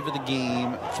second save of the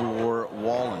game for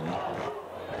Wallen.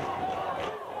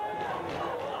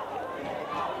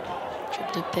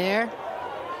 Tripped it there.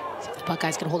 See if the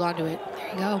Buckeyes can hold on to it. There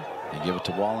you go. They give it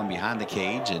to Wallen behind the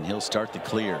cage, and he'll start the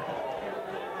clear.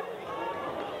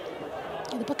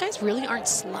 Yeah, the Buckeyes really aren't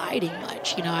sliding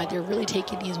much. You know, they're really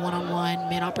taking these one-on-one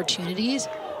man opportunities,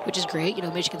 which is great. You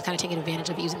know, Michigan's kind of taking advantage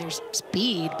of using their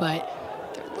speed, but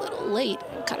they're a little late.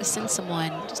 Kind of send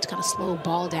someone just to kind of slow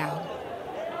ball down.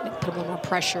 Put a little more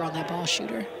pressure on that ball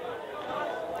shooter.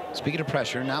 Speaking of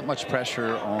pressure, not much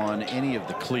pressure on any of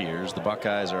the clears. The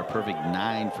Buckeyes are a perfect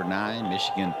 9 for 9.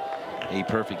 Michigan a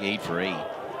perfect 8 for 8.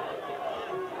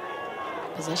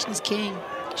 Possession is king.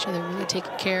 Make sure they're really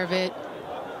taking care of it.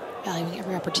 valuing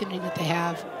every opportunity that they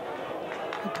have.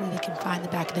 Hopefully they can find the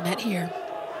back of the net here.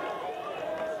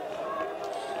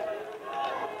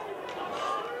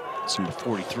 It's number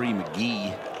 43,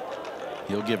 McGee.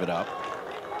 He'll give it up.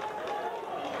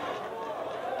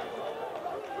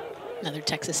 Another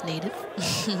Texas native.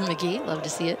 McGee, love to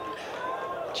see it.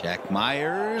 Jack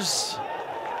Myers.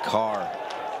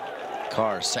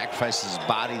 Carr sacrifices his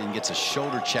body and gets a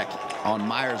shoulder check on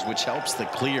Myers, which helps the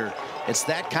clear. It's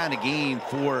that kind of game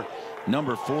for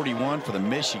number 41 for the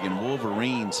Michigan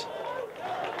Wolverines.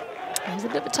 It was a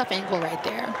bit of a tough angle right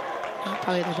there. Not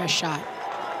probably their best shot.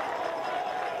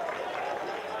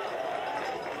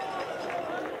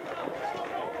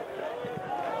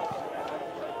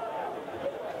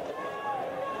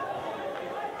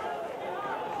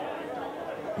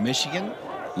 Michigan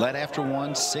led after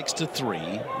one,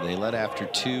 6-3. They led after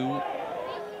two,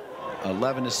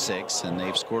 11-6, and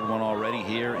they've scored one already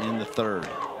here in the third.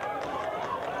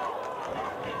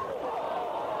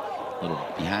 Little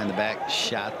behind the back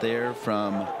shot there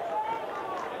from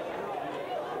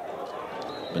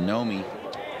Bonomi.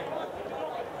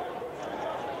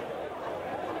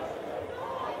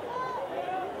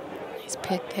 Nice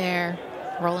pick there,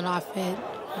 rolling off it.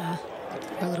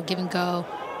 A little give and go.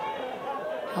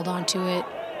 Held on to it.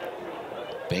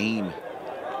 Bame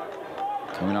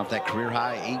coming off that career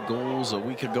high 8 goals a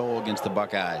week ago against the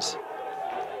Buckeyes.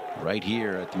 Right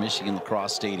here at the Michigan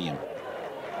Lacrosse Stadium.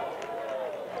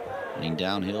 Running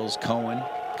downhill's Cohen.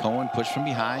 Cohen pushed from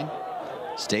behind.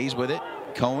 Stays with it.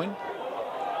 Cohen.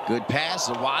 Good pass.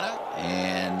 Zawada.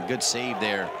 And good save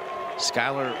there.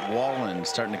 Skylar Wallen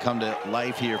starting to come to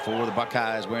life here for the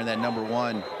Buckeyes, wearing that number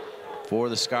 1 for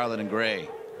the Scarlet and Gray.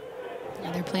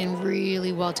 Yeah, they're playing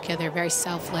really well together, very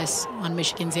selfless on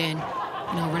Michigan's end.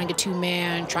 You know, running a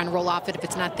 2-man, trying to roll off it if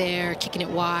it's not there, kicking it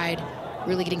wide,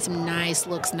 really getting some nice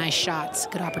looks, nice shots,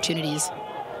 good opportunities.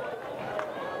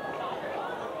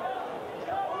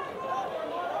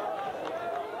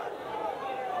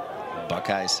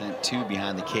 Buckeyes sent 2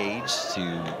 behind the cage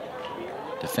to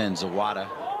defend Zawada.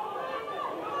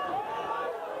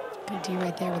 Good D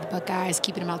right there with the Buckeyes,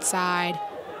 keeping them outside,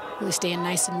 really staying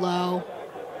nice and low.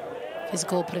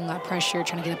 Physical, putting a lot of pressure,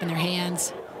 trying to get up in their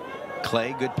hands.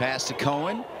 Clay, good pass to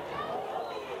Cohen.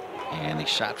 And a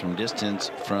shot from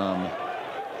distance from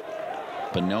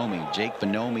Bonomi. Jake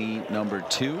Bonomi, number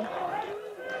 2.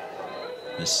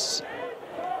 This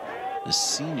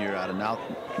senior out of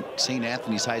St.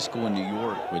 Anthony's High School in New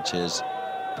York, which has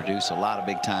produced a lot of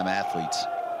big-time athletes.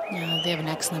 Yeah, they have an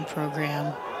excellent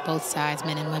program, both sides,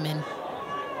 men and women.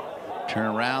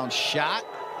 Turnaround shot.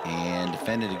 And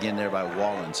defended again there by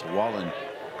Wallen. So Wallen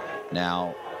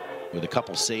now with a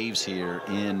couple saves here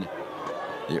in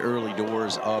the early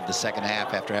doors of the second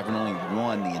half after having only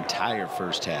won the entire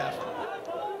first half.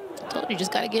 I told you,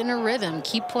 just got to get in a rhythm.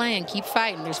 Keep playing, keep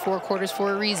fighting. There's 4 quarters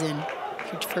for a reason.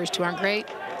 If your first 2 aren't great,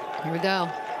 here we go.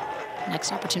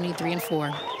 Next opportunity, 3 and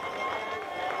 4.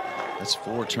 That's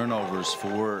 4 turnovers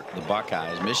for the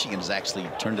Buckeyes. Michigan has actually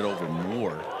turned it over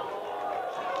more.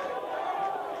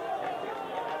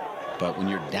 But when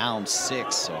you're down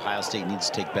 6, Ohio State needs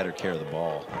to take better care of the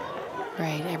ball.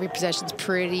 Right, every possession's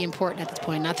pretty important at this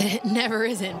point. Not that it never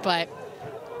isn't, but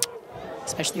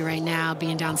especially right now,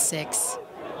 being down 6,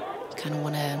 you kind of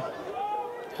want to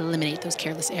eliminate those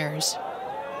careless errors.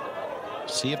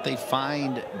 See if they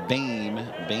find Bame.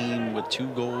 Bame with 2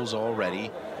 goals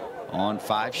already on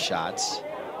 5 shots.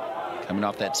 Coming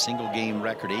off that single game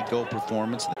record 8-goal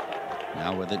performance.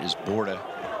 Now with it is Borda.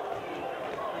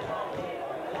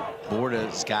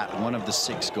 Borda's got 1 of the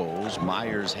 6 goals.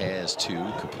 Myers has 2.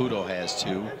 Caputo has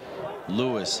 2.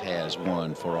 Lewis has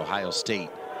 1 for Ohio State,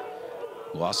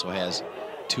 who also has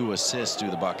 2 assists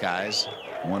to the Buckeyes.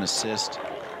 1 assist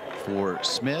for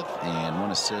Smith and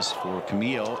 1 assist for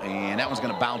Camille. And that one's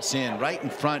going to bounce in right in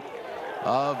front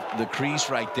of the crease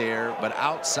right there, but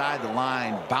outside the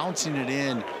line, bouncing it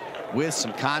in with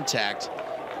some contact.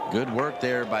 Good work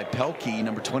there by Pelkey,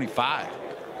 number 25.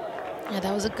 Yeah,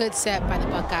 that was a good set by the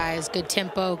Buckeyes. Good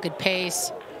tempo, good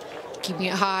pace, keeping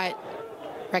it hot,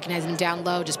 recognizing him down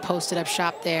low, just posted up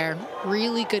shop there.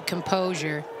 Really good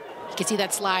composure. You can see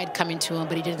that slide coming to him,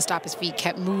 but he didn't stop his feet,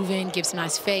 kept moving, gave some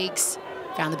nice fakes,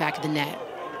 found the back of the net.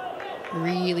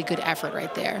 Really good effort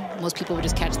right there. Most people would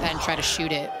just catch that and try to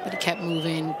shoot it, but he kept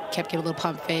moving, kept giving a little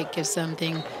pump fake, give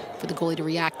something for the goalie to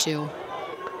react to.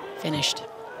 Finished.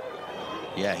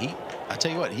 Yeah, I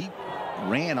tell you what, he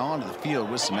ran onto the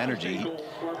field with some energy.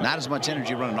 Not as much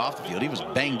energy running off the field. He was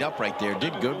banged up right there.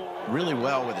 Did good, really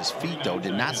well with his feet, though.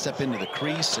 Did not step into the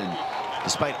crease, and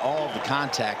despite all of the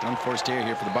contact, unforced error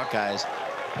here for the Buckeyes,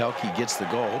 Pelkey gets the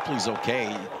goal. Hopefully he's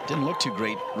okay. Didn't look too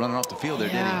great running off the field there,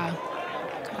 did he?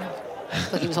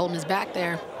 Looked like he was holding his back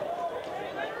there.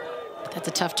 But that's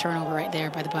a tough turnover right there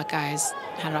by the Buckeyes.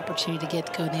 Had an opportunity to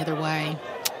go the other way.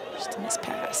 Just a missed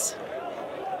pass.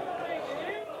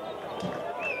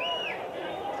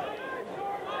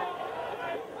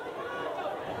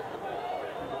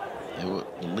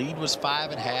 The lead was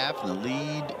 5 at half, and the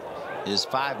lead is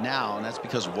 5 now, and that's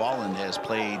because Wallen has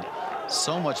played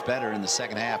so much better in the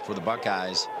second half for the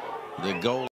Buckeyes. The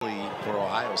goalie for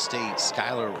Ohio State,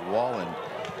 Skylar Wallen.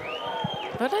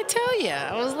 But I tell you,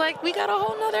 I was like, we got a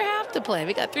whole nother half to play.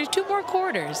 We got 2 more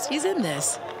quarters. He's in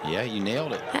this. Yeah, you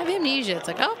nailed it. Have amnesia. It's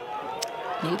like, oh,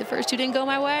 maybe the first 2 didn't go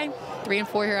my way. 3 and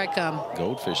 4, here I come.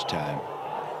 Goldfish time.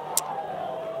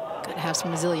 Got to have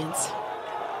some resilience.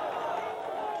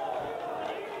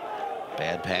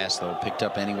 Bad pass, though, picked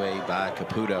up anyway by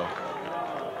Caputo.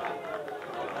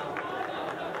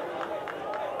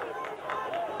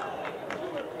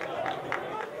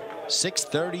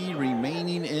 .6:30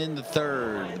 remaining in the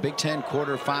third. The Big Ten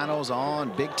quarterfinals on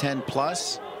Big 10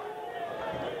 Plus.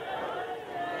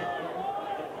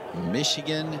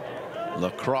 Michigan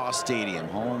Lacrosse Stadium,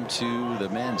 home to the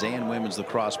men's and women's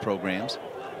lacrosse programs.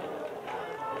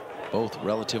 Both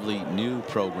relatively new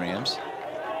programs.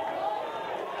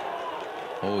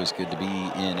 Always good to be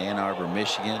in Ann Arbor,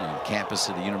 Michigan, on campus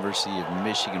of the University of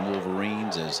Michigan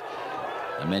Wolverines. As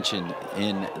I mentioned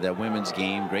in the women's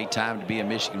game, great time to be a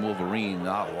Michigan Wolverine.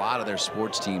 A lot of their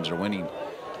sports teams are winning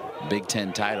Big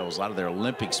Ten titles, a lot of their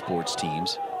Olympic sports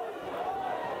teams.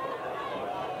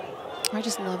 I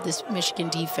just love this Michigan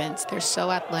defense. They're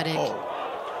so athletic.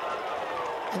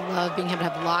 I love being able to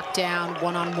have lockdown,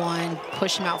 one-on-one,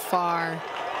 push them out far.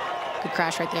 Good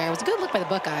crash right there. It was a good look by the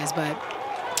Buckeyes, but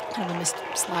kind of a missed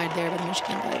slide there by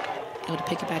Michigan, but able to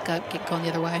pick it back up, get going the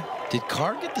other way. Did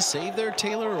Carr get the save there,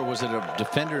 Taylor, or was it a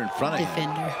defender in front of him?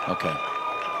 Defender. Okay.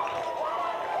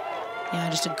 Yeah,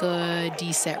 just a good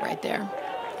D set right there.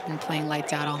 Been playing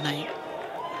lights out all night.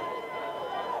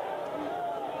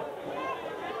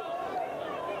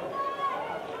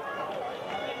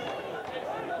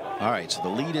 All right, so the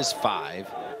lead is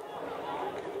 5.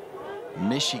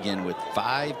 Michigan with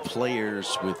 5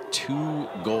 players with 2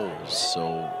 goals,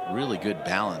 so really good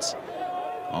balance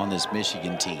on this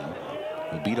Michigan team,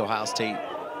 who beat Ohio State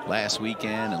last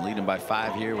weekend and lead them by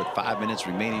 5 here with 5 minutes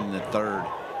remaining in the third.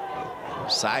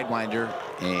 Sidewinder,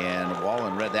 and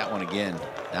Wallen read that one again.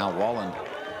 Now Wallen,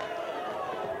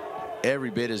 every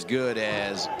bit as good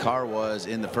as Carr was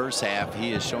in the first half.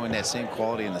 He is showing that same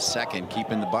quality in the second,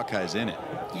 keeping the Buckeyes in it.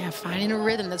 Yeah, finding a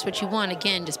rhythm. That's what you want.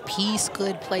 Again, just piece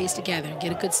good plays together.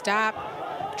 Get a good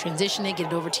stop, transition it, get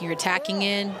it over to your attacking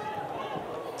end.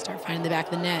 Start finding the back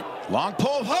of the net. Long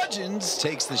pull, Hudgens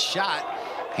takes the shot,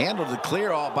 handled the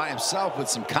clear all by himself with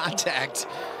some contact,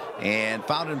 and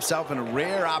found himself in a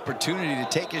rare opportunity to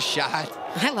take a shot.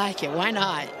 I like it. Why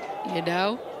not? You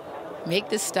know, make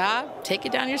the stop, take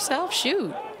it down yourself,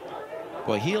 shoot.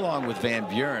 Well, he, along with Van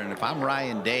Buren, if I'm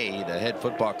Ryan Day, the head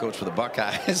football coach for the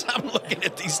Buckeyes, I'm looking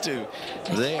at these two.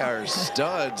 They are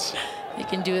studs. They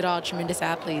can do it all. Tremendous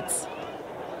athletes.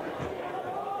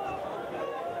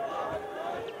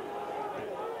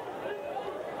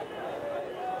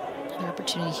 Another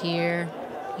opportunity here.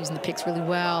 Using the picks really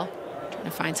well. Trying to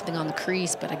find something on the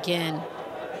crease, but again.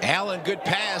 Allen, good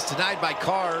pass, denied by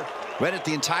Carr. Read it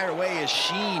the entire way is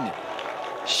Sheen.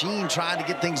 Sheen trying to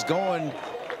get things going.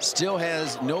 Still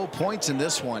has no points in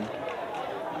this one.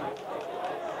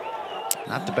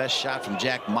 Not the best shot from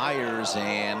Jack Myers,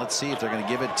 and let's see if they're going to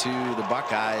give it to the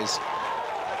Buckeyes.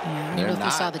 Yeah, I don't know if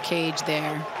you saw the cage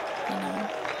there. You know,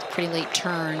 pretty late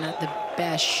turn, not the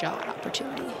best shot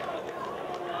opportunity.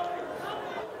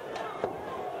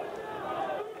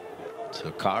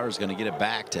 So Carr is going to get it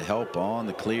back to help on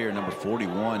the clear, number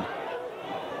 41.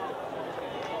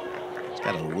 He's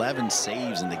got 11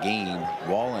 saves in the game.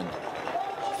 Wallen,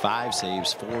 5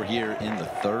 saves, 4 here in the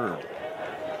third.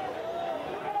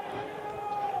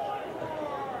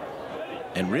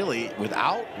 And really,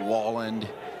 without Wallen,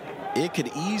 it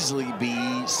could easily be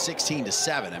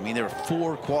 16-7. I mean, there are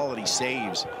 4 quality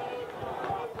saves.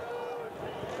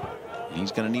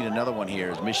 He's going to need another one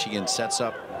here as Michigan sets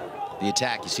up the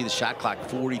attack. You see the shot clock,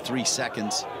 43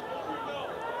 seconds.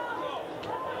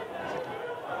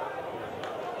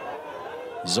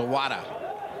 Zawada,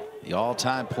 the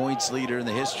all-time points leader in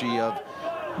the history of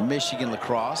Michigan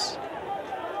lacrosse.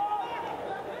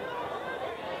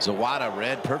 Zawada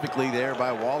read perfectly there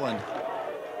by Wallen.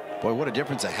 Boy, what a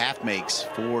difference a half makes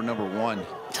for number 1.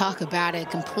 Talk about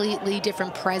it. Completely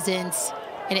different presence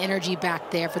and energy back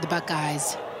there for the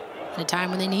Buckeyes at a time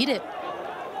when they need it.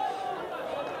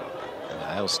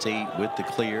 Ohio State with the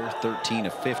clear, 13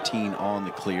 of 15 on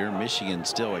the clear. Michigan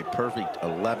still a perfect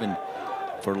 11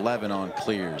 for 11 on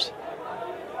clears.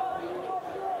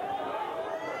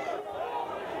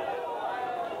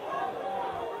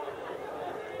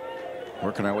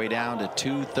 Working our way down to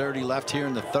 2:30 left here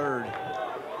in the third.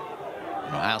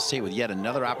 And Ohio State with yet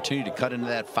another opportunity to cut into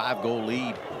that 5-goal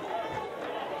lead.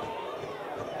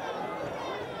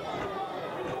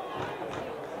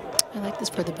 I like this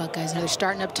for the Buckeyes. You know, they're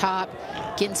starting up top,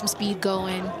 getting some speed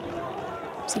going,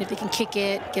 seeing if they can kick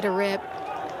it, get a rip.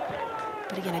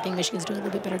 But again, I think Michigan's doing a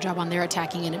little bit better job on their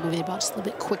attacking and moving the ball just a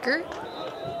little bit quicker.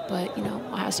 But, you know,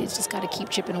 Ohio State's just got to keep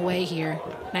chipping away here.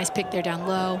 Nice pick there down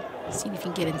low. Seeing if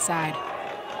you can get inside.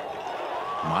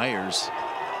 Myers.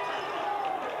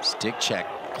 Stick check.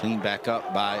 Cleaned back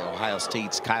up by Ohio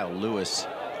State's Kyle Lewis.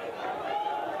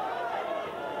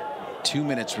 2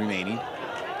 minutes remaining.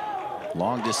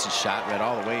 Long distance shot read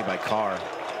all the way by Carr.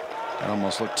 That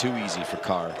almost looked too easy for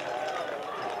Carr.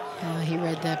 Yeah, he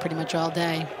read that pretty much all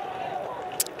day.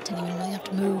 Didn't even really have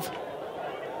to move.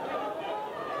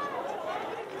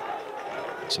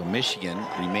 So Michigan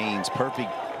remains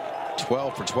perfect,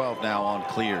 12 for 12 now on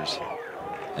clears.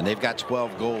 And they've got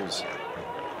 12 goals.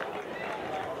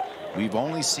 We've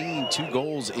only seen 2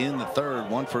 goals in the third,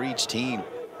 1 for each team.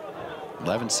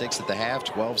 11-6 at the half,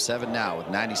 12-7 now with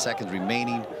 90 seconds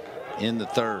remaining in the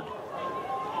third.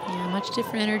 Yeah, much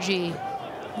different energy.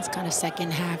 This kind of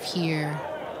second half here.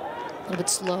 A little bit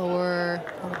slower,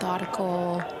 more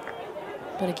methodical.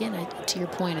 But again, to your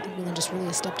point, I think Whelan just really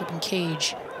has stepped up in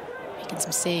cage, making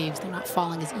some saves. They're not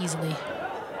falling as easily.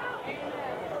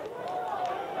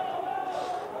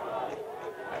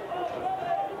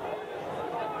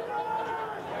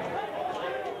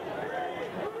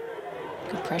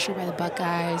 Good pressure by the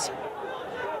Buckeyes.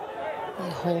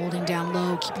 Really holding down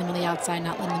low, keeping them on the outside,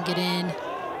 not letting them get in.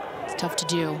 It's tough to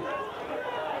do.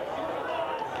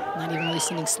 Not even really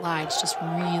sending slides, just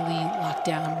really locked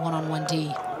down one-on-one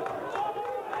D.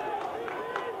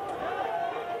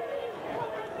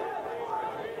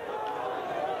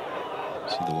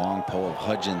 See the long pole of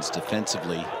Hudgens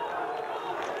defensively.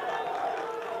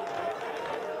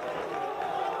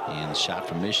 And the shot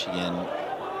from Michigan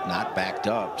not backed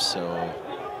up, so.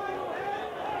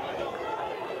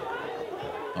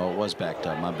 Oh, it was backed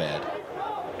up, my bad.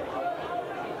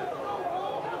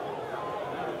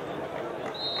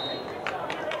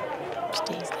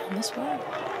 Stays down this way.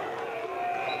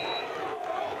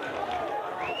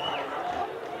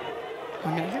 Oh,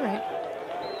 no, you're right.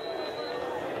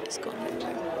 He's going the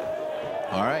other way.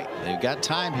 All right, they've got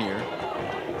time here.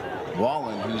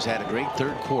 Wallen, who's had a great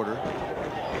third quarter,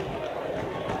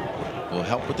 will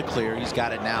help with the clear. He's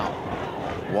got it now.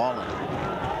 Wallen.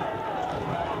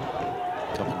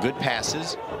 A couple good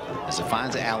passes as it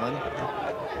finds Allen.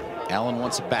 Allen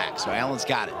wants it back, so Allen's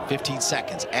got it. 15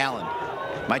 seconds. Allen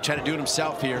might try to do it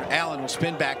himself here. Allen will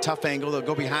spin back, tough angle. They'll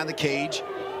go behind the cage.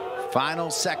 Final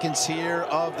seconds here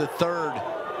of the third.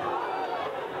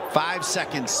 5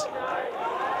 seconds.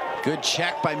 Good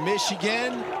check by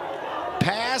Michigan.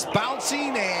 Pass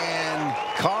bouncing, and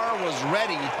Carr was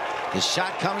ready. The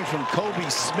shot coming from Kobe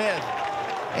Smith.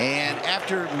 And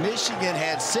after Michigan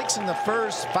had 6 in the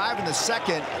first, 5 in the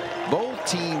second, both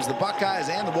teams, the Buckeyes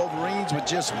and the Wolverines, with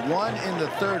just 1 in the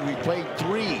third. We played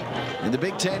 3 in the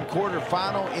Big 10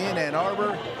 quarterfinal in Ann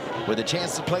Arbor, with a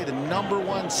chance to play the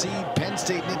 #1 seed Penn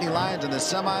State Nittany Lions in the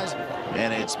semis.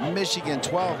 And it's Michigan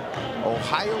 12,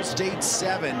 Ohio State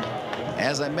 7.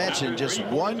 As I mentioned, just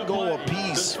 1 goal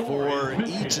apiece for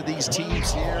each of these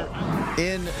teams here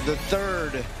in the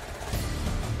third.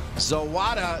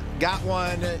 Zawada got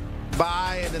one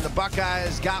by, and then the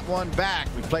Buckeyes got one back.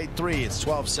 We played 3. It's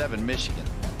 12-7 Michigan.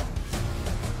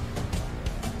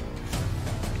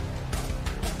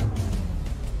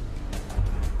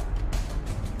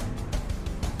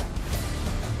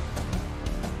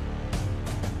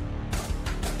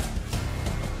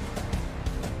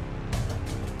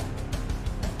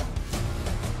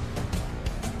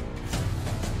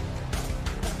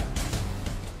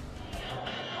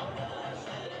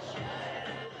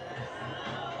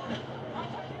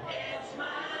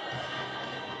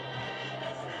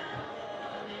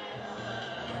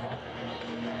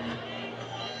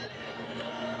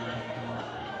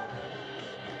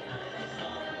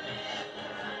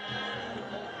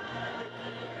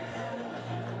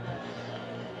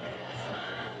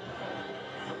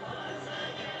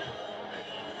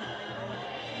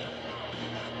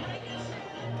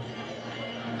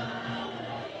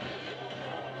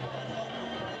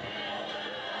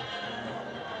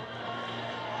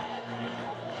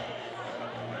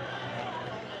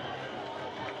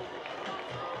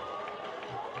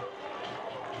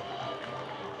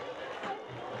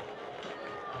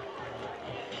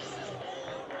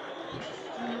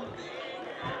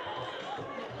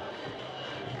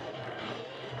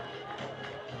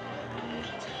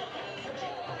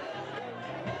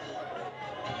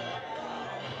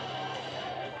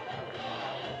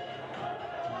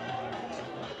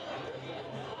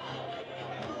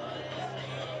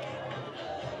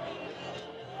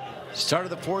 Start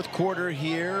of the fourth quarter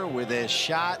here with a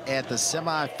shot at the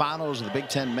semifinals of the Big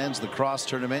Ten Men's Lacrosse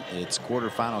Tournament. It's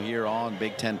quarterfinal here on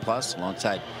Big 10 Plus.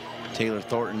 Alongside Taylor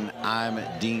Thornton, I'm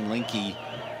Dean Linke.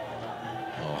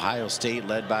 Ohio State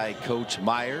led by Coach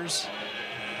Myers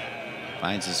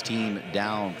finds his team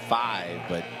down 5,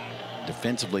 but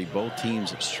defensively both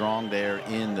teams strong there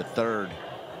in the third.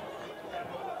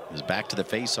 As back to the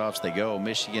face-offs they go.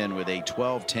 Michigan with a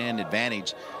 12-10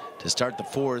 advantage to start the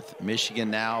fourth.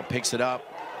 Michigan now picks it up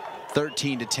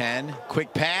 13-10.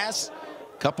 Quick pass,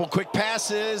 couple quick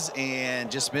passes,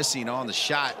 and just missing on the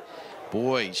shot.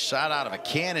 Boy, shot out of a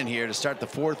cannon here to start the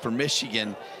fourth for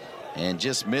Michigan, and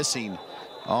just missing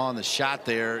on the shot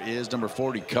there is number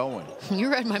 40, Cohen.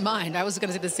 You read my mind. I was going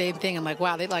to say the same thing. I'm like,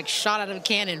 wow, they like shot out of a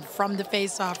cannon from the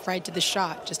face-off right to the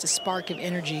shot. Just a spark of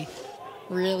energy.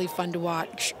 Really fun to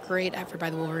watch. Great effort by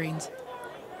the Wolverines.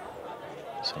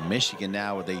 So Michigan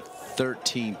now with a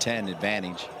 13-10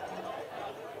 advantage.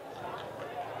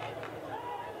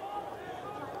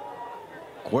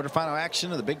 Quarterfinal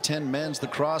action of the Big Ten Men's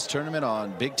Lacrosse Tournament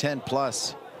on Big 10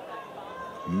 Plus.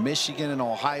 Michigan and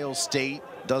Ohio State.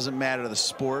 Doesn't matter the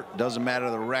sport, doesn't matter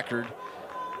the record.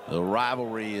 The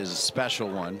rivalry is a special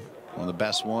one of the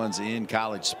best ones in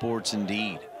college sports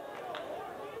indeed.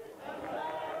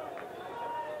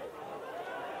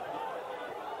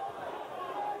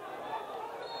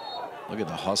 Look at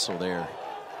the hustle there.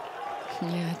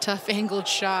 Yeah, tough angled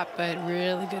shot, but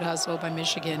really good hustle by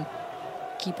Michigan.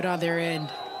 Keep it on their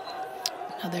end.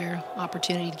 Another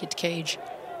opportunity to get to cage.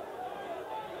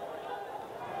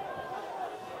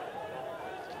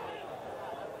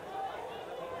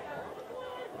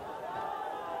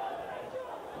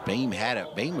 Boehm had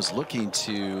it. Boehm was looking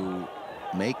to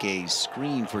make a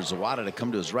screen for Zawada to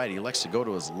come to his right. He elects to go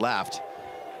to his left,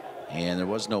 and there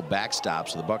was no backstop,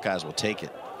 so the Buckeyes will take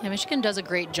it. Yeah, Michigan does a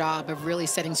great job of really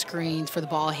setting screens for the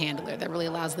ball handler. That really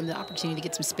allows them the opportunity to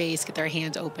get some space, get their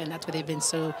hands open. That's why they've been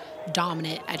so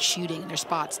dominant at shooting their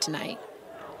spots tonight.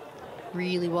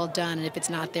 Really well done, and if it's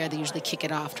not there, they usually kick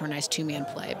it off to a nice two-man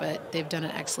play, but they've done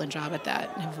an excellent job at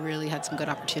that and have really had some good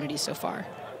opportunities so far.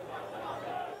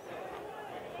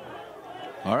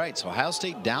 All right, so Ohio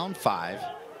State down 5.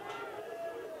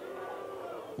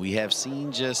 We have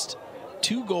seen just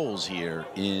 2 goals here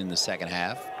in the second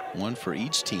half, one for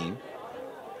each team.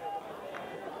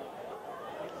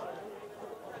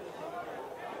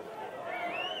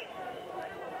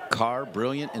 Carr,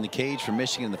 brilliant in the cage for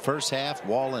Michigan in the first half.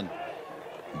 Wallen,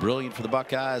 brilliant for the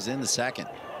Buckeyes in the second.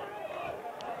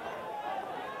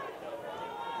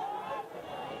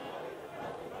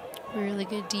 Really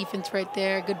good defense right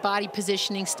there. Good body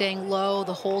positioning, staying low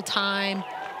the whole time.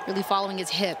 Really following his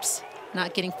hips,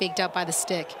 not getting faked out by the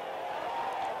stick.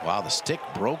 Wow, the stick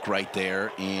broke right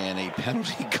there, and a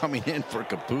penalty coming in for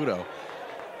Caputo.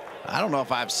 I don't know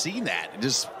if I've seen that.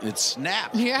 It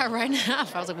snapped. Yeah, right now.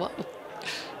 I was like, whoa.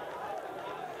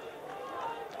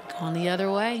 Going the other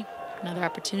way. Another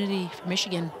opportunity for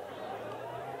Michigan.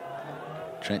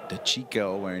 Trent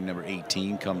DeChico, wearing number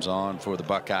 18, comes on for the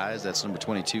Buckeyes. That's number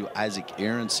 22, Isaac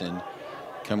Aronson,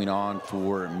 coming on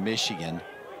for Michigan.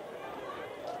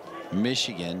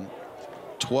 Michigan,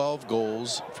 12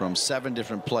 goals from 7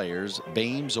 different players.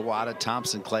 Boehm, Zawada,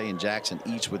 Thompson, Clay, and Jackson,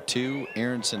 each with 2.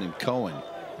 Aronson and Cohen,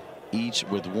 each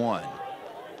with 1.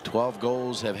 12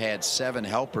 goals have had 7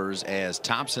 helpers, as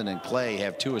Thompson and Clay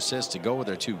have 2 assists to go with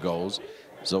their 2 goals.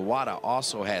 Zawada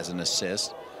also has an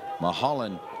assist.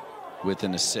 Mulholland with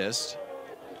an assist.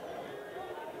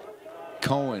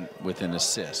 Cohen with an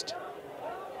assist.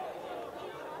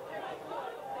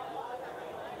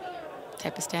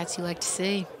 Type of stats you like to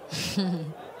see.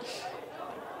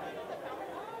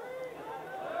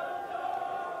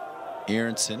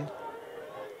 Aronson.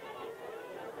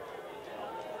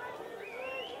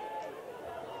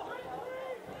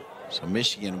 So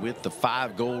Michigan with the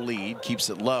 5-goal lead keeps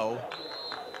it low.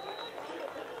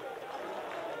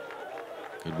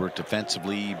 Good work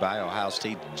defensively by Ohio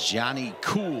State. Johnny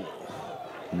Cool,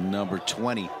 number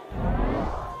 20.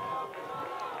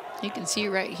 You can see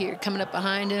right here coming up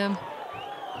behind him.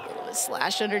 A little bit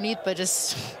slash underneath, but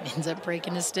just ends up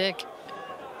breaking his stick.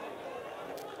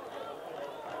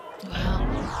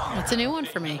 Wow, that's a new one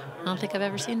for me. I don't think I've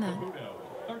ever seen that.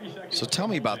 So tell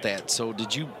me about that. So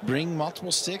did you bring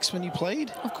multiple sticks when you played?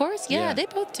 Of course, yeah, they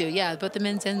both do. Yeah, both the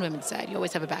men's and women's side. You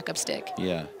always have a backup stick.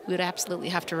 Yeah. We would absolutely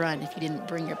have to run if you didn't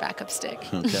bring your backup stick.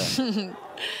 Okay.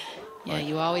 Yeah,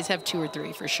 you always have 2 or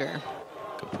 3 for sure.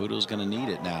 Caputo's going to need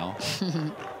it now.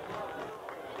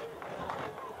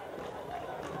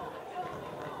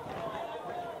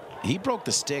 He broke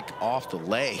the stick off the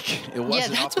leg. It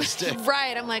wasn't off the stick.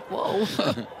 Right. I'm like, whoa.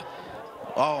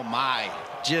 Oh, my.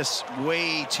 just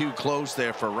way too close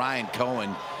there for Ryan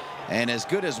Cohen. And as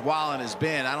good as Wallen has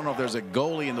been, I don't know if there's a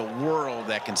goalie in the world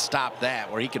that can stop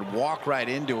that, where he could walk right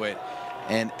into it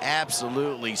and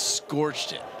absolutely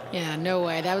scorched it. Yeah, no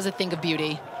way. That was a thing of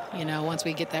beauty. You know, once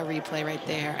we get that replay right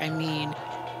there, I mean,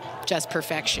 just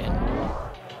perfection.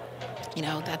 You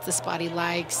know, that's the spot he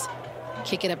likes.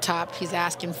 Kick it up top. He's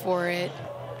asking for it.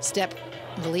 Step,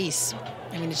 release.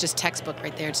 I mean, it's just textbook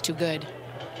right there. It's too good.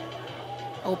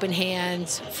 Open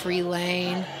hands, free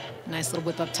lane, nice little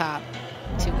whip up top.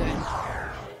 Too good.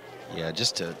 Yeah,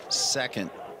 just a second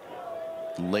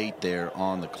late there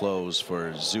on the close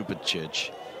for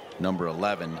Zubicic, number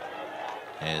 11,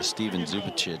 as Steven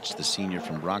Zubicic, the senior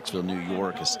from Bronxville, New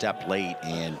York, a step late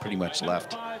and pretty much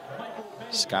left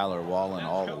Skylar Wallen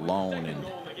all alone.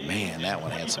 And man, that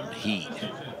one had some heat.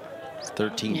 It's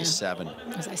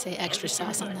 13-7. As I say, extra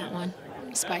sauce on that one.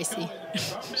 Spicy.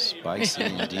 Spicy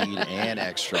indeed, and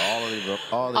extra.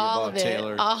 All the above,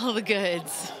 Taylor. All the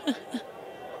goods.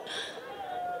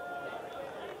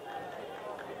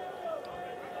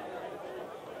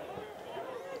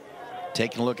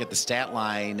 Taking a look at the stat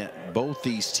line, both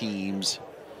these teams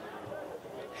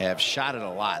have shot it a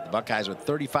lot. The Buckeyes with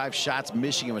 35 shots,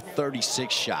 Michigan with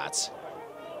 36 shots.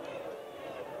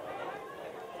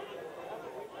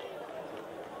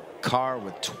 Carr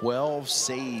with 12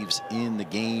 saves in the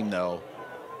game, though.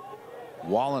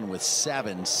 Wallen with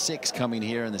 7, 6 coming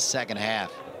here in the second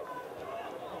half.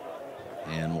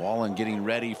 And Wallen getting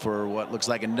ready for what looks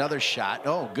like another shot.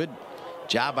 Oh, good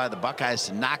job by the Buckeyes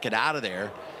to knock it out of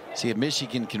there. See if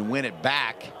Michigan can win it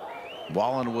back.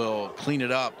 Wallen will clean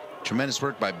it up. Tremendous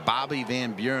work by Bobby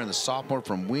Van Buren, the sophomore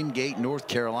from Wingate, North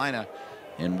Carolina,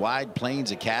 and Wide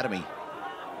Plains Academy.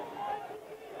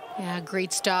 Yeah,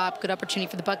 great stop. Good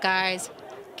opportunity for the Buckeyes.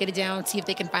 Get it down, see if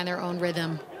they can find their own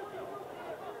rhythm.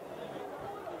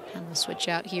 And we'll switch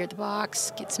out here at the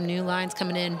box, get some new lines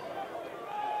coming in.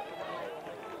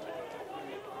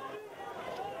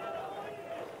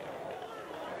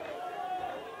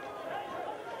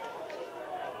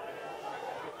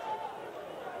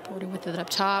 Border with it up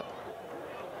top.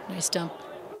 Nice dump.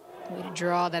 Way to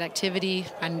draw that activity.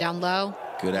 Finding down low.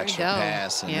 Good extra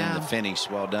pass, and then the finish.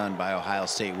 Well done by Ohio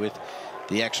State with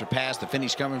the extra pass. The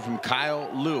finish coming from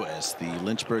Kyle Lewis, the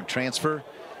Lynchburg transfer.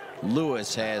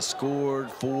 Lewis has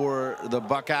scored for the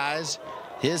Buckeyes,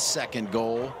 his second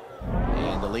goal,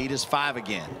 and the lead is 5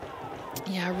 again.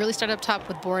 Yeah, really started up top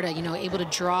with Borda, you know, able to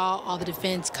draw all the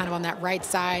defense kind of on that right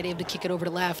side, able to kick it over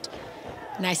to left.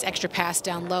 Nice extra pass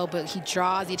down low, but he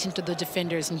draws the attention of the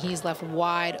defenders, and he's left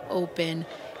wide open,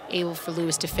 able for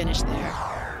Lewis to finish there.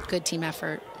 Good team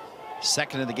effort.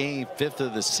 Second of the game, 5th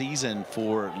of the season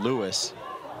for Lewis.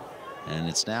 And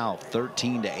it's now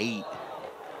 13-8.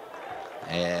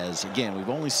 As, again, we've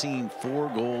only seen 4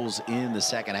 goals in the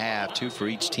second half, 2 for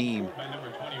each team.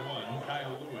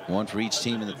 1 for each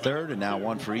team in the third, and now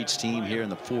 1 for each team here in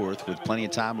the fourth, with plenty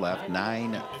of time left.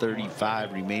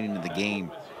 9:35 remaining in the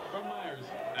game.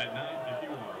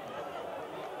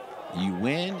 You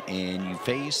win, and you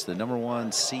face the number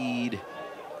 1 seed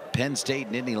Penn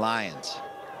State Nittany Lions.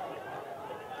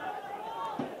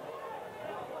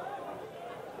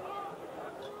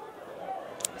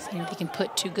 See if they can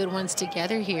put 2 good ones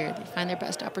together here. They find their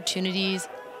best opportunities.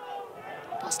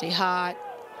 Ball stay hot.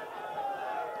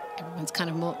 Everyone's kind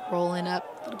of rolling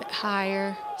up a little bit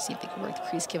higher. See if they can work the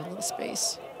crease, give it a little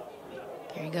space.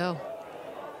 There you go.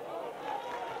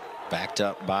 Backed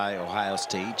up by Ohio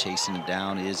State. Chasing him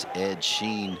down is Ed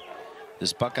Sheen.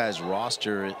 This Buckeyes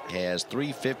roster has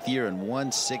 3 fifth-year and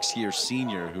 1 sixth-year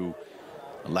senior who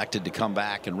elected to come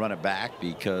back and run it back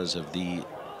because of the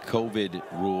COVID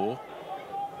rule.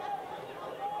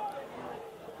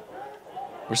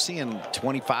 We're seeing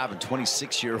 25 and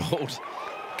 26-year-old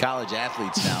college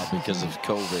athletes now because of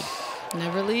COVID.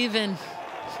 Never leaving.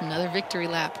 Another victory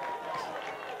lap.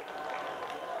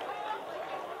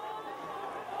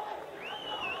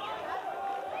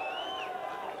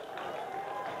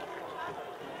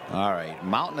 All right,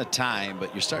 mountain of time,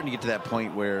 but you're starting to get to that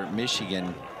point where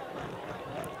Michigan,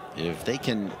 if they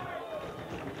can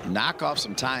knock off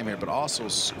some time here, but also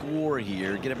score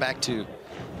here, get it back to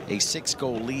a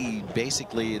 6-goal lead.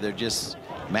 Basically, they're just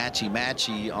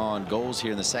matchy-matchy on goals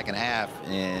here in the second half,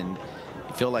 and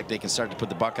you feel like they can start to put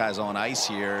the Buckeyes on ice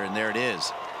here, and there it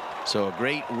is. So a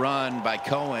great run by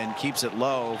Cohen, keeps it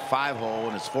low, 5-hole,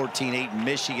 and it's 14-8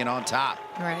 Michigan on top.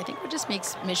 All right, I think what just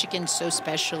makes Michigan so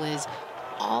special is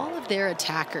all of their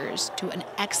attackers do an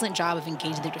excellent job of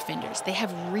engaging their defenders. They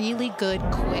have really good,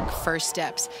 quick first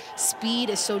steps. Speed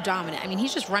is so dominant. I mean,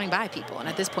 he's just running by people. And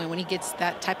at this point, when he gets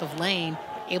that type of lane,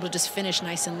 able to just finish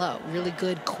nice and low. Really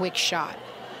good, quick shot.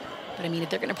 But I mean, if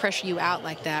they're going to pressure you out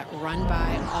like that, run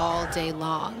by all day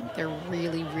long. They're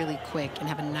really, really quick and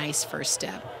have a nice first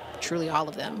step. Truly all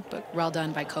of them, but well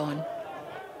done by Cohen.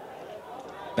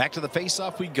 Back to the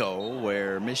face-off we go,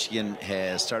 where Michigan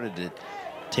has started to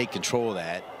take control of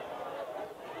that.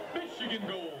 Michigan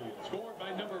goal scored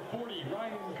by number 40,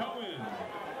 Ryan Cohen.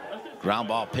 Ground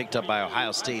ball picked up by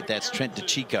Ohio State. That's Trent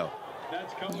DeChico.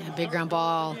 Yeah, big ground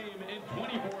ball.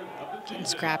 Getting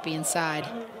scrappy inside.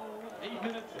 8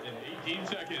 minutes and 18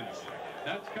 seconds.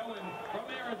 That's Cohen from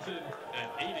Aronson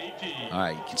at 8:18. All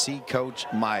right, you can see Coach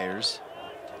Myers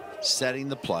setting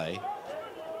the play.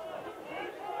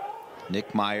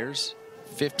 Nick Myers,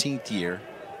 15th year,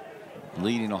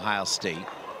 leading Ohio State.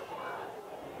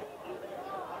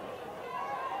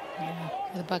 Yeah,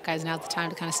 for the Buckeyes, now it's the time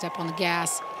to kind of step on the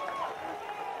gas.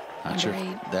 Not sure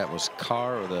if that was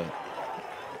Carr or the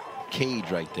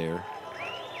cage right there.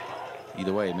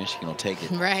 Either way, Michigan will take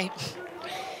it. Right.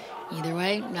 Either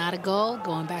way, not a goal,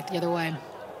 going back the other way.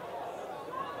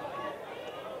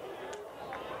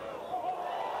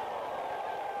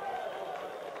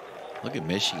 Look at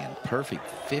Michigan, perfect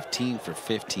 15 for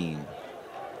 15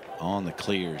 on the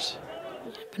clears.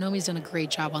 Bonomi's done a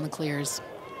great job on the clears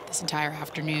this entire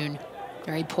afternoon.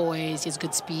 Very poised, he has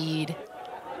good speed.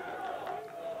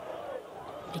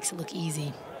 Makes it look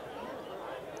easy.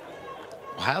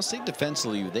 Ohio State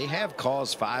defensively, they have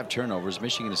caused 5 turnovers.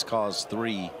 Michigan has caused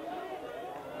 3.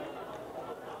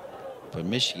 But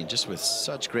Michigan just with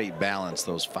such great balance.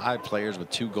 Those 5 players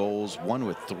with 2 goals, 1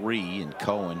 with 3 in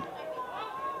Cohen.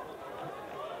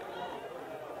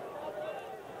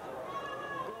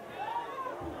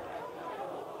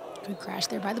 Good crash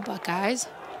there by the Buckeyes.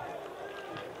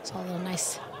 Saw a little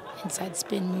nice inside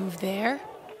spin move there.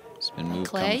 Spin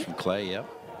move coming from Clay, yep.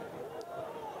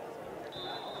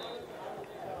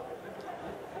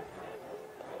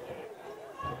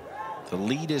 The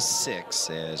lead is 6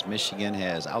 as Michigan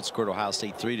has outscored Ohio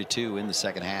State 3-2 in the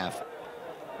second half.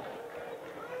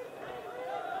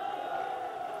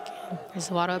 There's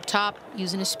Zawada up top,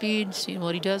 using his speed, seeing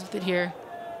what he does with it here.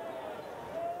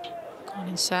 Going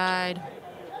inside.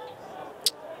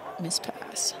 Miss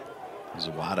pass.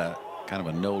 Zawada, kind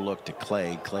of a no look to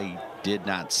Clay. Clay did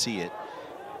not see it,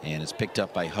 and it's picked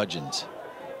up by Hudgens.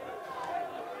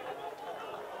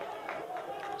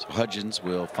 So Hudgens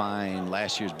will find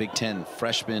last year's Big 10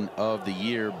 Freshman of the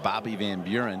Year, Bobby Van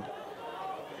Buren,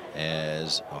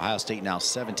 as Ohio State now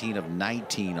 17 of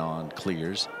 19 on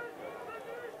clears.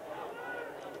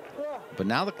 But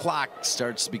now the clock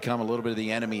starts to become a little bit of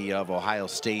the enemy of Ohio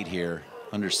State here,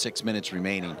 under 6 minutes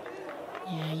remaining.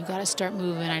 Yeah, you got to start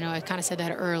moving. I know I kind of said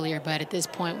that earlier, but at this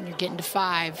point, when you're getting to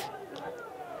 5,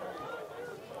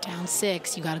 down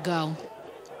 6, you got to go.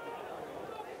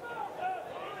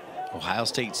 Ohio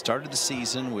State started the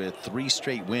season with 3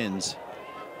 straight wins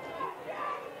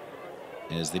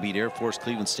as they beat Air Force,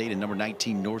 Cleveland State, and number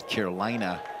 19 North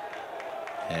Carolina,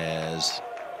 as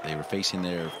they were facing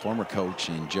their former coach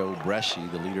in Joe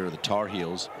Bresci, the leader of the Tar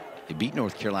Heels. They beat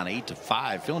North Carolina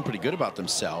 8-5, feeling pretty good about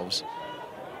themselves.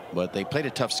 But they played a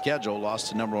tough schedule, lost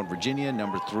to number 1 Virginia,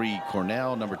 number 3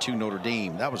 Cornell, number 2 Notre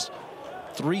Dame. That was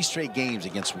 3 straight games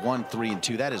against 1, 3, and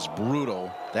 2. That is brutal.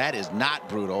 That is not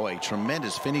brutal. A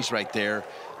tremendous finish right there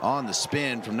on the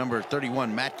spin from number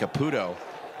 31 Matt Caputo,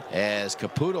 as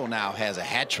Caputo now has a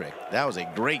hat trick. That was a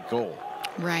great goal.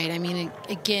 Right. I mean,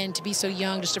 again, to be so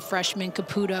young, just a freshman,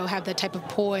 Caputo, have that type of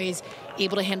poise,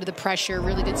 able to handle the pressure,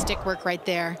 really good stick work right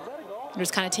there.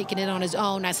 Just kind of taking it on his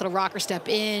own. Nice little rocker step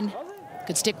in.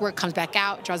 Good stick work, comes back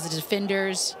out, draws the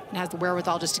defenders, and has the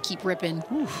wherewithal just to keep ripping.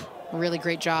 Oof, a really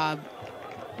great job.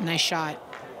 Nice shot.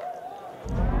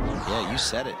 Yeah, you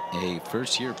said it. A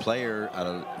first-year player out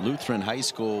of Lutheran High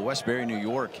School, Westbury, New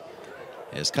York,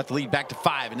 has cut the lead back to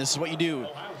 5, and this is what you do.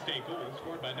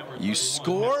 You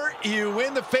score, you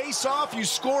win the face-off, you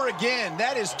score again.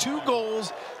 That is 2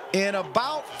 goals in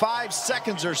about 5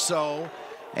 seconds or so,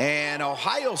 and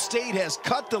Ohio State has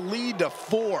cut the lead to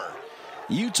 4.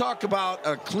 You talk about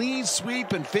a clean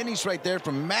sweep and finish right there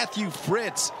from Matthew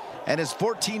Fritz, and it's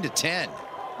 14-10.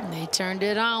 They turned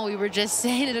it on. We were just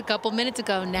saying it a couple minutes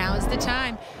ago. Now is the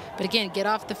time. But again, get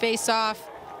off the face-off.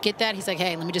 Get that. He's like,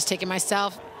 hey, let me just take it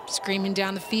myself. Screaming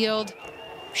down the field.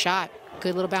 Shot.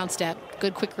 Good little bounce step.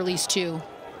 Good quick release, too.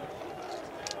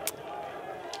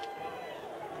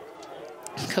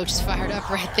 Coach is fired up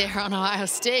right there on Ohio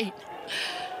State.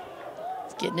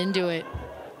 He's getting into it.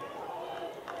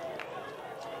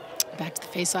 Back to the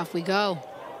face-off we go.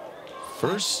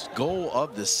 First goal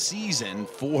of the season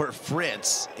for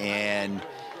Fritz, and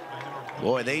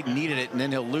Boy, they needed it, and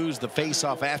then he'll lose the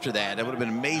face-off after that. That would have been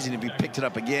amazing if he picked it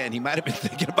up again. He might have been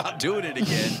thinking about doing it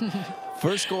again.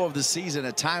 First goal of the season,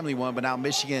 a timely one, but now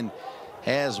Michigan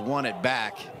has won it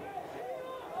back.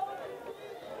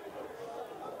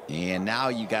 And now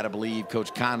you got to believe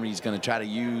Coach Connery's going to try to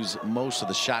use most of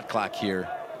the shot clock here.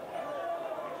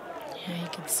 Yeah, you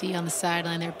can see on the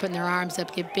sideline they're putting their arms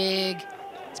up, get big,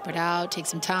 spread out, take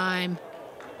some time,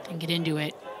 and get into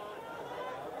it.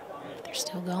 They're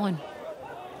still going.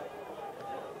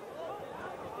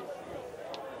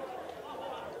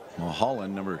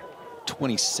 Mulholland, number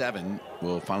 27,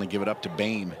 will finally give it up to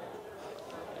Boehm.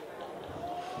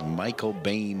 Michael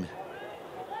Boehm.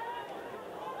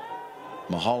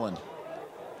 Mulholland.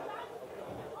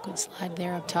 Good slide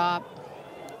there up top.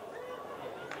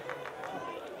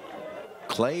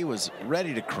 Clay was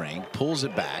ready to crank, pulls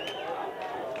it back.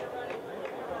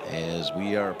 As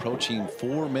we are approaching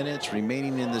 4 minutes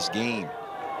remaining in this game.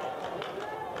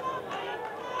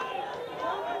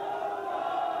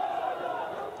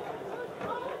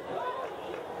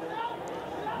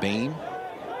 Boehm.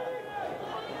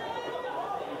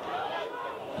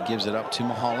 He gives it up to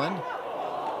Mulholland.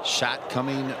 Shot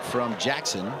coming from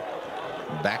Jackson.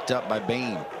 Backed up by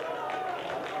Boehm.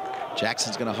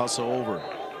 Jackson's going to hustle over.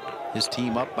 His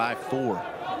team up by 4.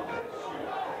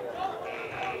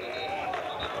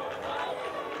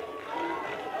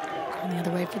 Going the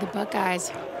other way for the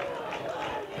Buckeyes.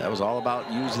 That was all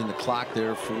about using the clock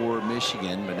there for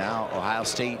Michigan, but now Ohio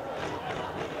State,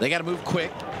 they got to move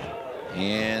quick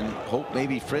and hope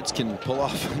maybe Fritz can pull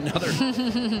off another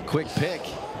quick pick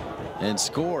and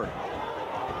score.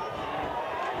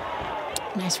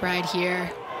 Nice ride here.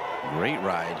 Great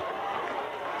ride.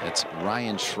 That's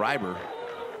Ryan Schreiber,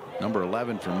 number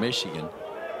 11 for Michigan.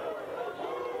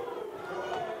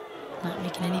 Not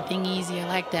making anything easy. I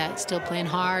like that. Still playing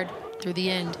hard through the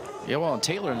end. Yeah, well, and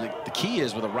Taylor, the key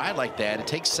is with a ride like that, it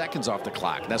takes seconds off the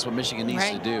clock. That's what Michigan needs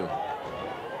to do.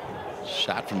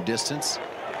 Shot from distance,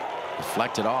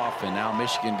 deflected off, and now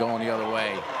Michigan going the other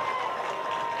way.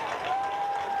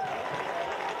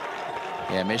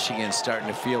 Yeah, Michigan's starting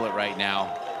to feel it right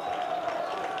now.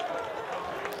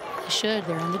 They should.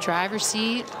 They're in the driver's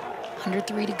seat. Under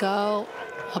 3 to go.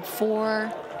 Up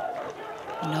 4.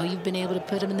 You know you've been able to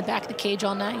put them in the back of the cage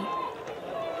all night.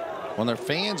 Well, their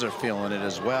fans are feeling it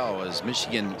as well, as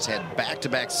Michigan's had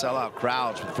back-to-back sellout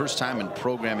crowds for the first time in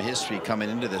program history coming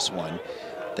into this one.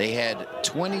 They had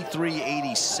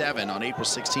 2387 on April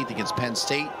 16th against Penn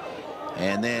State,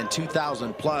 and then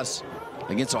 2,000 plus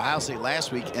against Ohio State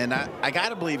last week. And I got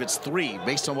to believe it's 3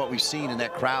 based on what we've seen in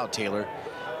that crowd, Taylor,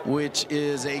 which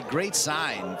is a great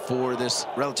sign for this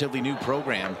relatively new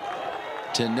program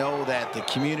to know that the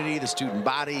community, the student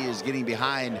body, is getting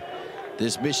behind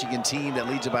this Michigan team that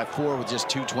leads it by 4 with just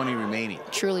 2:20 remaining.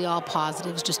 Truly all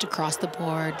positives just across the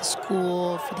board. The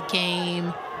school, for the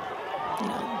game, you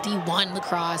know, D1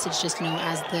 lacrosse. It's just, you know,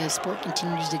 as the sport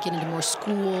continues to get into more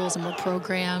schools and more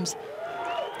programs,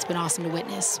 it's been awesome to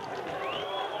witness.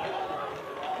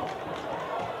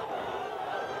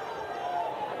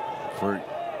 For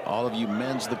all of you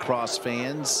men's lacrosse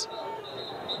fans,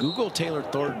 Google Taylor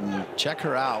Thornton. Check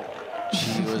her out.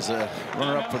 She was a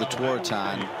runner-up for the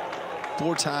Tewaaraton,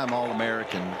 4-time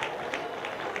All-American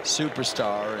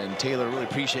superstar. And Taylor, really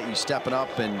appreciate you stepping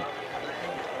up and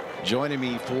joining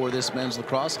me for this men's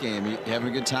lacrosse game. You having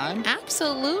a good time?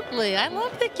 Absolutely. I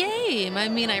love the game. I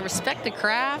mean, I respect the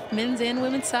craft, men's and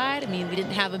women's side. I mean, we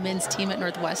didn't have a men's team at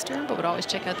Northwestern, but would always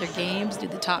check out their games, do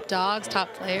the top dogs,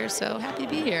 top players. So happy to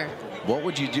be here. What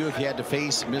would you do if you had to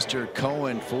face Mr.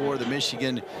 Cohen for the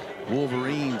Michigan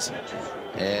Wolverines,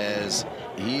 as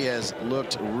he has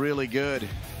looked really good?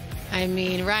 I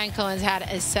mean, Ryan Cohen's had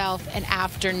himself an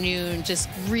afternoon just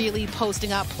really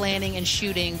posting up, planning, and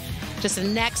shooting. Just a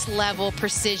next level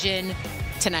precision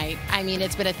tonight. I mean,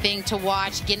 it's been a thing to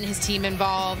watch, getting his team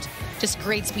involved. Just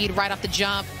great speed right off the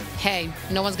jump. Hey,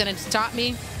 no one's going to stop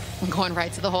me. I'm going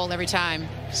right to the hole every time.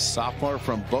 Sophomore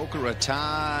from Boca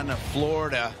Raton,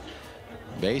 Florida.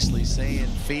 Basically saying,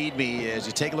 feed me. As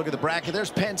you take a look at the bracket, there's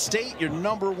Penn State, your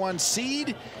 #1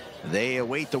 seed. They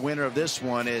await the winner of this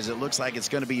one, as it looks like it's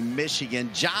going to be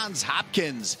Michigan. Johns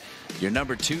Hopkins, your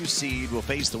 #2 seed, will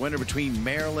face the winner between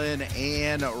Maryland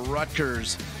and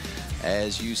Rutgers.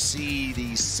 As you see,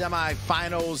 the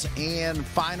semifinals and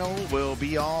final will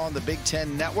be on the Big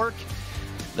 10 network.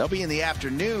 They'll be in the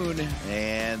afternoon,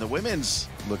 and the women's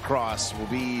lacrosse will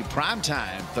be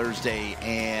primetime Thursday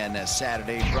and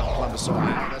Saturday from Columbus,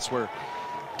 Ohio. That's where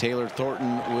Taylor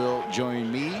Thornton will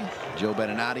join me. Joe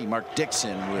Beninati, Mark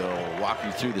Dixon will walk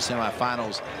you through the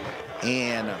semifinals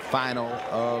and final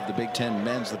of the Big 10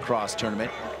 men's lacrosse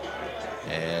tournament.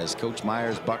 as Coach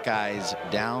Myers Buckeyes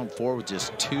down 4 with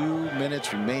just 2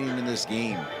 minutes remaining in this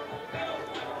game.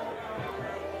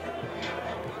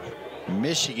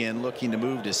 Michigan looking to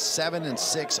move to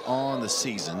 7-6 on the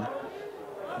season.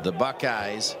 The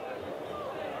Buckeyes,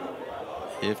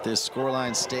 if this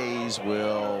scoreline stays,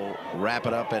 will wrap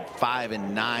it up at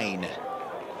 5-9.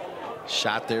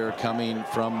 Shot there coming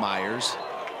from Myers.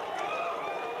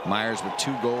 Myers with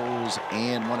 2 goals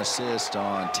and 1 assist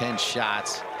on 10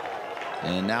 shots.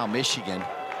 And now Michigan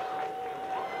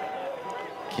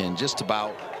can just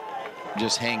about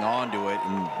hang on to it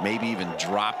and maybe even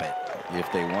drop it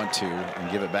if they want to and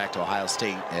give it back to Ohio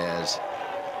State, as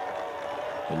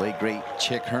the late great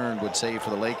Chick Hearn would say for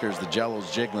the Lakers, the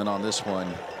jello's jiggling on this one.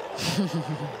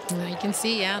 You can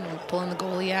see, yeah, pulling the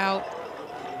goalie out,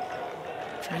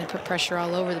 trying to put pressure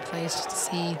all over the place just to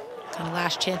see kind of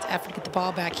last chance effort to get the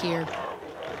ball back here.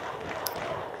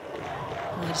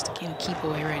 Well, just a game of keep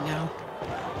away right now.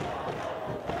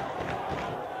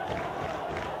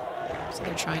 So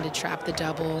they're trying to trap the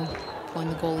double, pulling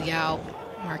the goalie out,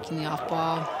 marking the off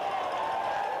ball.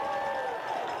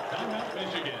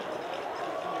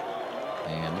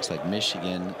 And looks like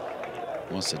Michigan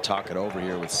wants to talk it over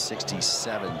here with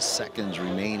 67 seconds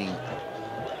remaining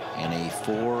and a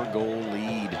 4-goal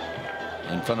lead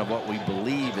in front of what we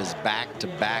believe is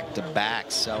back-to-back-to-back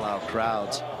sellout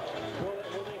crowds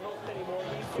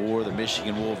for the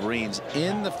Michigan Wolverines.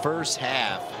 In the first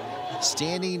half,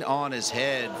 standing on his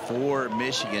head for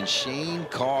Michigan, Shane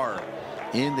Carr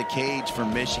in the cage for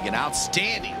Michigan.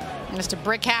 Outstanding. Mr.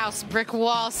 Brick House, brick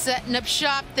wall, setting up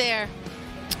shop there.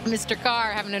 Mr.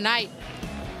 Carr having a night.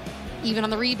 Even on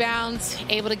the rebounds,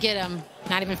 able to get him.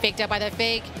 Not even faked out by that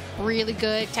fake. Really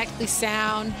good, technically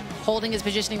sound, holding his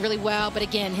positioning really well. But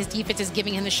again, his defense is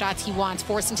giving him the shots he wants,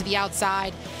 forcing to the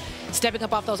outside, stepping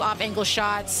up off those off-angle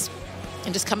shots,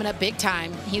 and just coming up big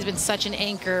time. He's been such an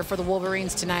anchor for the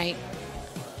Wolverines tonight.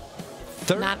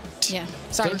 13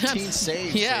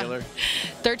 saves, yeah. Taylor.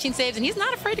 13 saves, and he's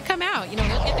not afraid to come out. You know,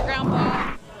 he'll get the ground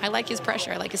ball. I like his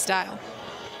pressure. I like his style.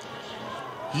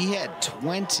 He had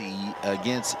 20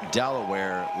 against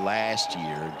Delaware last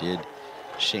year, did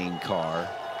Shane Carr.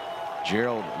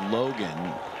 Gerald Logan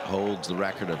holds the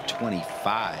record of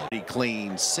 25. He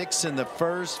clean. 6 in the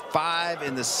first, 5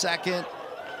 in the second,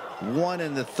 1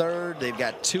 in the third. They've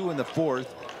got 2 in the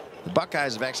fourth. The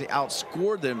Buckeyes have actually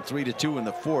outscored them 3-2 in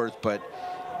the fourth, but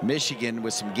Michigan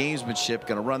with some gamesmanship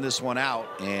going to run this one out,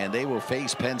 and they will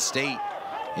face Penn State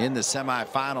in the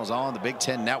semifinals on the Big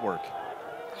 10 network.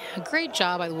 Yeah, great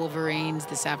job by the Wolverines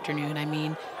this afternoon. I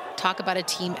mean, talk about a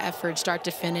team effort, start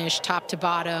to finish, top to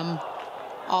bottom,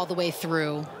 all the way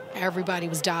through. Everybody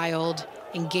was dialed,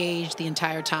 engaged the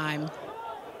entire time.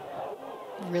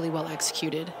 Really well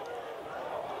executed.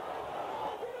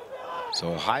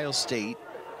 So Ohio State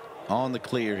on the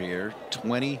clear here,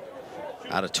 20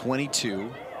 out of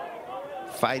 22,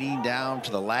 fighting down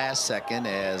to the last second,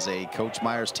 as a Coach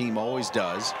Myers team always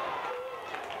does.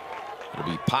 It'll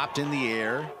be popped in the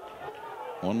air.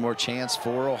 One more chance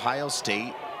for Ohio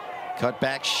State.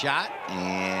 Cutback shot,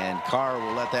 and Carr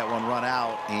will let that one run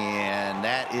out, and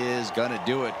that is going to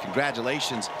do it.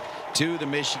 Congratulations to the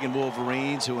Michigan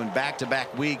Wolverines, who in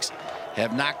back-to-back weeks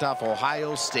have knocked off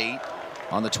Ohio State.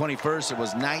 On the 21st, it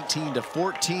was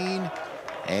 19-14,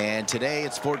 and today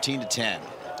it's 14-10.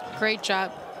 Great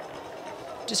job.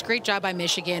 Just great job by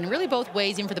Michigan. Really both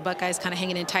ways, even for the Buckeyes kind of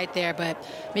hanging in tight there, but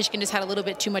Michigan just had a little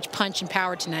bit too much punch and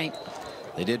power tonight.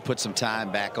 They did put some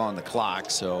time back on the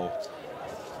clock, so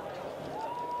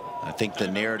I think the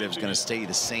narrative is going to stay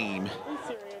the same.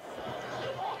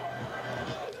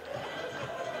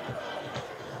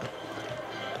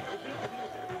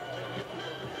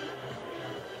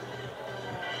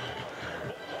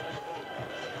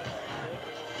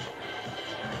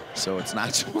 So it's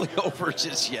not totally over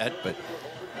just yet, but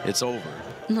it's over.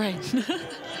 Right.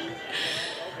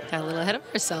 Got a little ahead of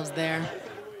ourselves there.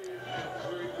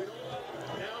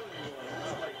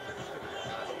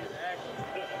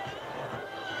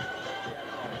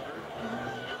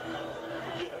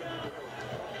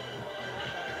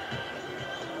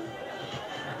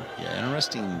 Yeah,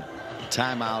 interesting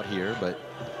timeout here, but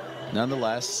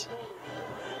nonetheless,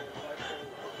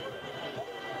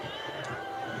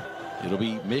 it'll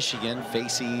be Michigan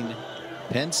facing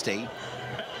Penn State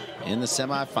in the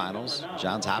semifinals.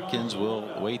 Johns Hopkins will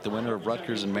await the winner of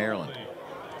Rutgers and Maryland.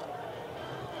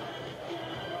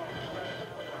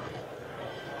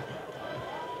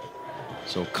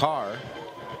 So Carr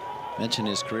mentioned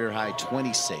his career high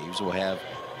 20 saves. Will have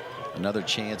another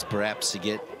chance perhaps to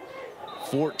get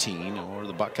 14, or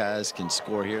the Buckeyes can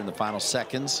score here in the final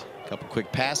seconds. A couple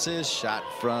quick passes, shot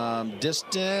from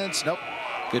distance. Nope.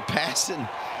 Good pass, and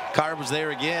Carr was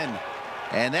there again.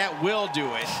 And that will do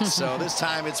it. So this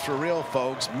time it's for real,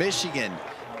 folks. Michigan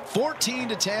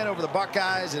 14-10 over the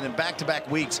Buckeyes, and in back-to-back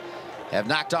weeks have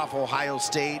knocked off Ohio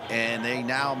State, and they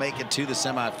now make it to the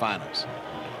semifinals.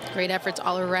 Great efforts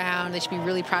all around. They should be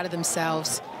really proud of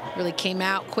themselves. Really came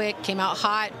out quick, came out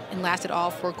hot, and lasted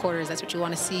all 4 quarters. That's what you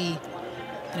want to see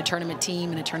in a tournament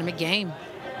team, in a tournament game.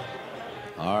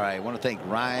 All right, I want to thank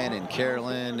Ryan and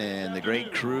Carolyn and the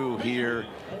great crew here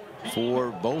for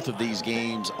both of these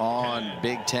games on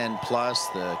Big 10 Plus.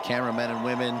 The cameramen and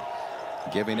women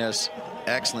giving us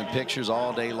excellent pictures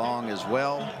all day long as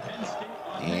well.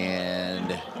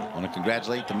 And I want to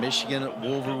congratulate the Michigan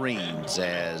Wolverines,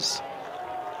 as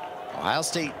Ohio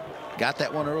State got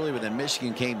that one early, but then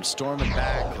Michigan came storming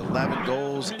back. 11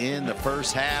 goals in the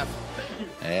first half.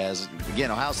 As again,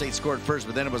 Ohio State scored first,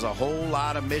 but then it was a whole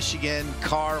lot of Michigan.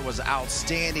 Carr was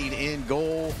outstanding in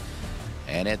goal.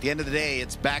 And at the end of the day,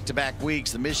 it's back-to-back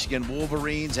weeks. The Michigan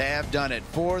Wolverines have done it.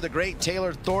 For the great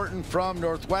Taylor Thornton from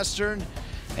Northwestern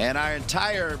and our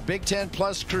entire Big 10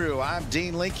 Plus crew, I'm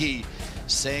Dean Linke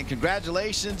saying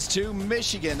congratulations to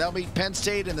Michigan. They'll meet Penn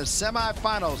State in the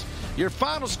semifinals. Your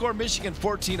final score, Michigan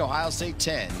 14, Ohio State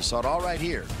 10. You saw it all right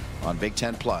here on Big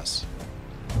 10 Plus.